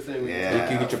whole other thing. Yeah. You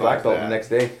can get your black belt the next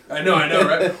day. I know,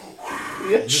 right?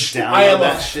 Just down I am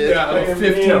that shit. Yeah, I'm a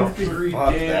 15th degree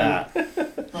Fuck Dan.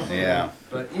 that. Yeah.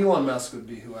 But Elon Musk would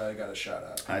be who I got a shout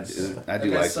out. I do That like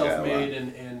guy's that a self-made, lot.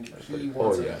 and he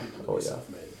wants other yeah. people to Oh, be yeah.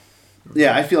 self-made.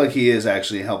 Yeah, I feel like he is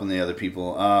actually helping the other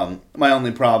people. My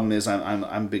only problem is I'm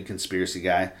a big conspiracy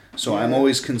guy, so I'm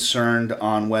always concerned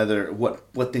on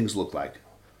what things look like.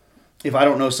 If I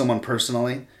don't know someone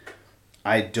personally,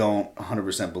 I don't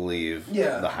 100% believe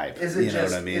the hype. Is it you know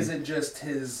just, what I mean? Is it just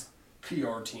his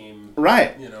PR team?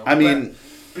 Right. You know. I mean,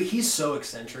 but he's so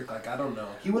eccentric. Like, I don't know.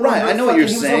 He went Right, on I know what you're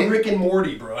he was saying. on Rick and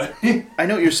Morty, bro. I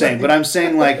know what you're saying, but I'm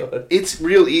saying like it's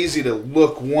real easy to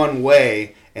look one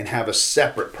way and have a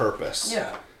separate purpose.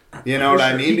 Yeah. You know what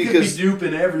I mean? He Because could be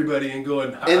duping everybody and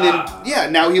going. and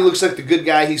then now he looks like the good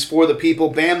guy. He's for the people.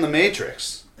 Bam, the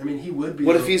Matrix. I mean, he would be.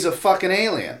 What if he's a fucking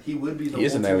alien? He would be the. He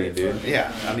is an ultimate alien, dude. fucking-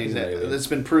 Yeah, I mean He's an alien. that's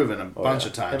been proven a bunch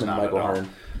of times Him and now. Michael Hearn.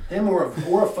 Him or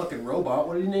a fucking robot.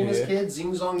 What did he name his Yeah. kid?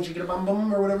 Zing Zong Jigga Bum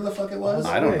Bum or whatever the fuck it was.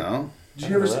 I don't know. Did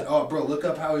you ever I see? know that. Oh, bro, look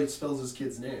up how he spells his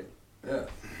kid's name. Yeah,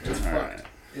 it's All fucked. right.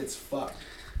 It's fucked.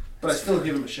 But I still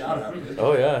give him a shout out, dude.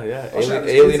 Oh yeah. I'll shout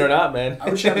his Alien kids- or not, man. I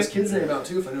would shout his kid's name out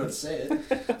too if I knew how to say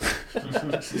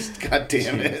it. God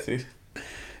damn it,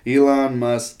 Elon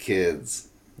Musk kids.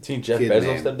 Seen Jeff Kid Bezos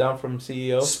name. step down from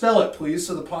CEO? Spell it, please,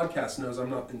 so the podcast knows I'm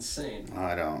not insane.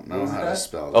 I don't know What was how to that?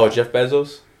 spell. Oh, that. Jeff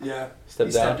Bezos Yeah, stepped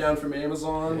he down. stepped down from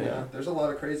Amazon. Yeah. Yeah, there's a lot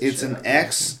of crazy. It's shit an out there.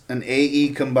 X, an AE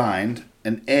combined,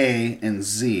 an A and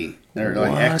Z. They're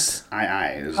like What?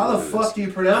 XII. is How what the it fuck is. do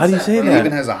you pronounce How do you that? say It bro? that?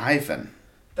 even has a hyphen.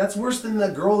 That's worse than the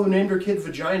girl who named her kid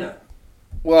Vagina.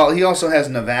 Well, he also has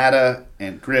Nevada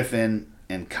and Griffin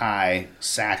and Kai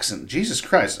Saxon. Jesus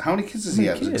Christ, how many kids does he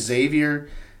How have? many Is it kids? Xavier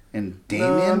and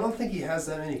No, I Damien? don't think he has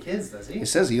that many kids, does he? It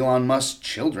says Elon Musk's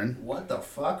children. What the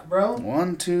fuck, bro?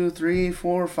 1, 2, 3,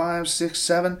 4, 5, 6,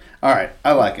 7. All right,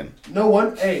 I like him. No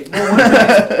wonder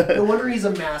he's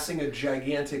amassing a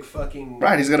gigantic fucking.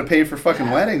 Right, he's got to pay for fucking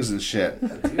weddings and shit. Dude,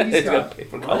 he's He's got gotta pay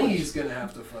for money college. he's gonna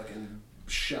have to fucking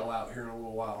shell out here in a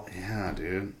little while. Yeah,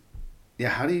 dude. Yeah,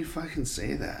 how do you fucking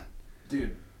say that?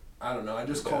 Dude, I don't know. I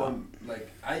just call him like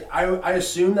I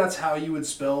assume that's how you would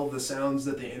spell the sounds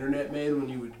that the internet made when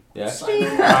you would Yeah. sign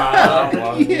them.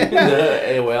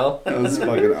 AOL. That was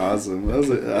fucking awesome.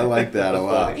 I like that a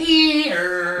lot. You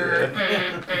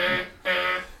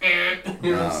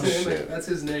know what I'm Oh, saying? shit. That's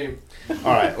his name.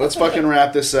 All right, let's fucking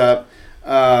wrap this up.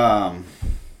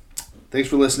 Thanks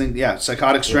for listening. Yeah,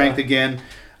 Psychotic Strength again.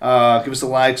 Give us a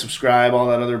like, subscribe, all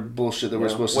that other bullshit that we're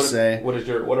supposed to say. What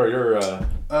are your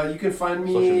You can find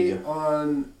Social me media.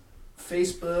 on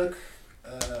Facebook,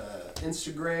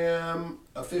 Instagram,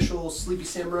 official Sleepy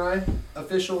Samurai,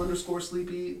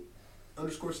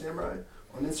 official_Sleepy_Samurai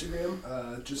on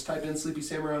Instagram. Just type in Sleepy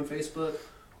Samurai on Facebook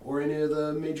or any of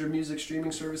the major music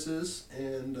streaming services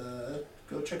and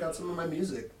go check out some of my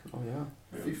music. Oh, yeah.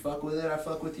 If you fuck with it, I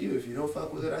fuck with you. If you don't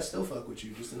fuck with it, I still fuck with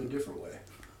you, just in a different way.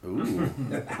 Ooh, I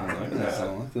like that.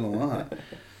 I like it a lot.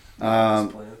 That's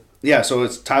the plan. Yeah, so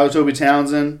it's Tyler Toby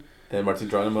Townsend. And Martin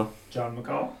Geronimo. John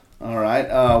McCall. All right,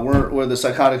 we're the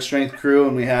Psychotic Strength crew,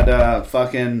 and we had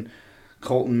fucking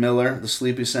Colton Miller, the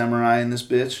Sleepy Samurai, in this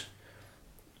bitch.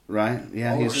 Right?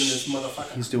 Yeah, Always in this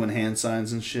motherfucker. he's doing hand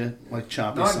signs and shit, like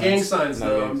choppy Not signs. gang signs, Not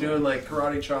though. gang I'm signs. doing like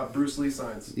karate chop, Bruce Lee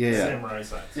signs. Yeah. Samurai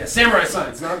signs. Yeah, samurai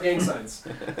signs, not gang signs.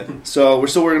 So we're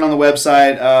still working on the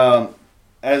website.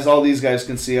 As all these guys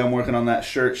can see, I'm working on that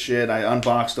shirt shit. I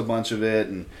unboxed a bunch of it,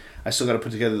 and I still got to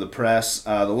put together the press.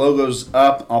 The logo's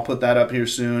up. I'll put that up here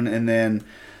soon, and then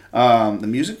the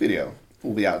music video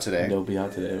will be out today. They'll be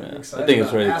out today, I'm man. I excited think it's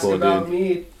about really Ask cool, About dude.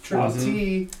 Me, Triple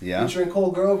T, Yeah. featuring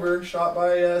Cole Grover, shot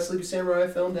by Sleepy Samurai,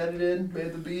 filmed, edited,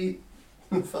 made the beat.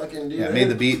 Fucking dude. Yeah, I made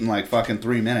the beat in like fucking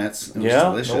 3 minutes. It was Yeah?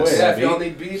 delicious. No way. Yeah, if beat. y'all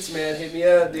need beats, man, hit me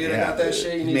up, dude. I Yeah. got that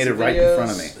shit. You He need made some it right videos. in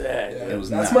front of me. Yeah, It was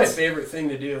That's nuts. my favorite thing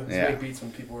to do. Is Yeah. make beats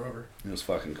when people are over. It was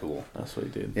fucking cool. That's what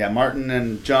he did. Yeah, Martin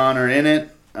and John are in it.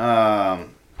 Yeah,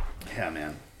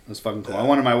 man. It was fucking cool. I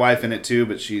wanted my wife in it too,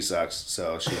 but she sucks,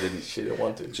 so she didn't. She didn't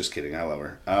want to. Just kidding, I love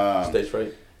her. Stage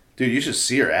fright. Dude, you should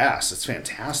see her ass. It's She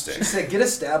fantastic. said, get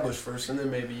established first, and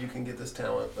then maybe you can get this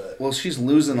talent. But Well, she's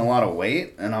losing a lot of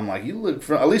weight, and I'm like, you look,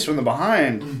 at least from the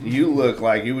behind, you look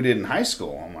like you did in high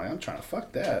school. I'm like, I'm trying to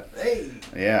fuck that. hey,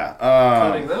 Yeah.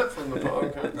 cutting that from the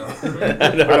podcast.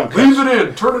 I don't Leave it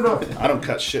in. Turn it up. I don't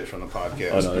cut shit from the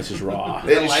podcast. Oh, no, this is raw.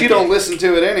 And she don't listen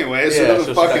to it anyway, so it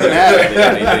doesn't so fucking it's not matter.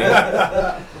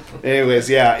 anything. Anyways,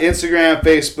 yeah, Instagram,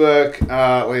 Facebook, like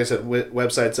I said,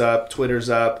 website's up, Twitter's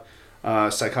up,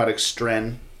 Psychotic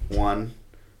Stren 1.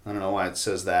 I don't know why it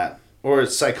says that. Or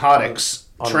it's Psychotics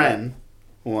Tren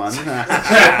 1.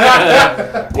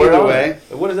 Either way,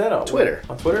 What is that on? Twitter.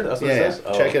 On Twitter? That's what yeah, it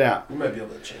says? check it out. You might be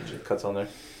able to change it. Cuts on there.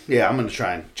 Yeah, I'm going to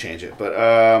try and change it. But,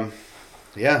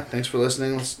 yeah, thanks for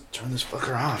listening. Let's turn this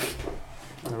fucker off.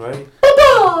 Alrighty.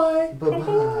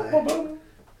 Bye-bye.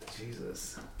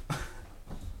 Jesus.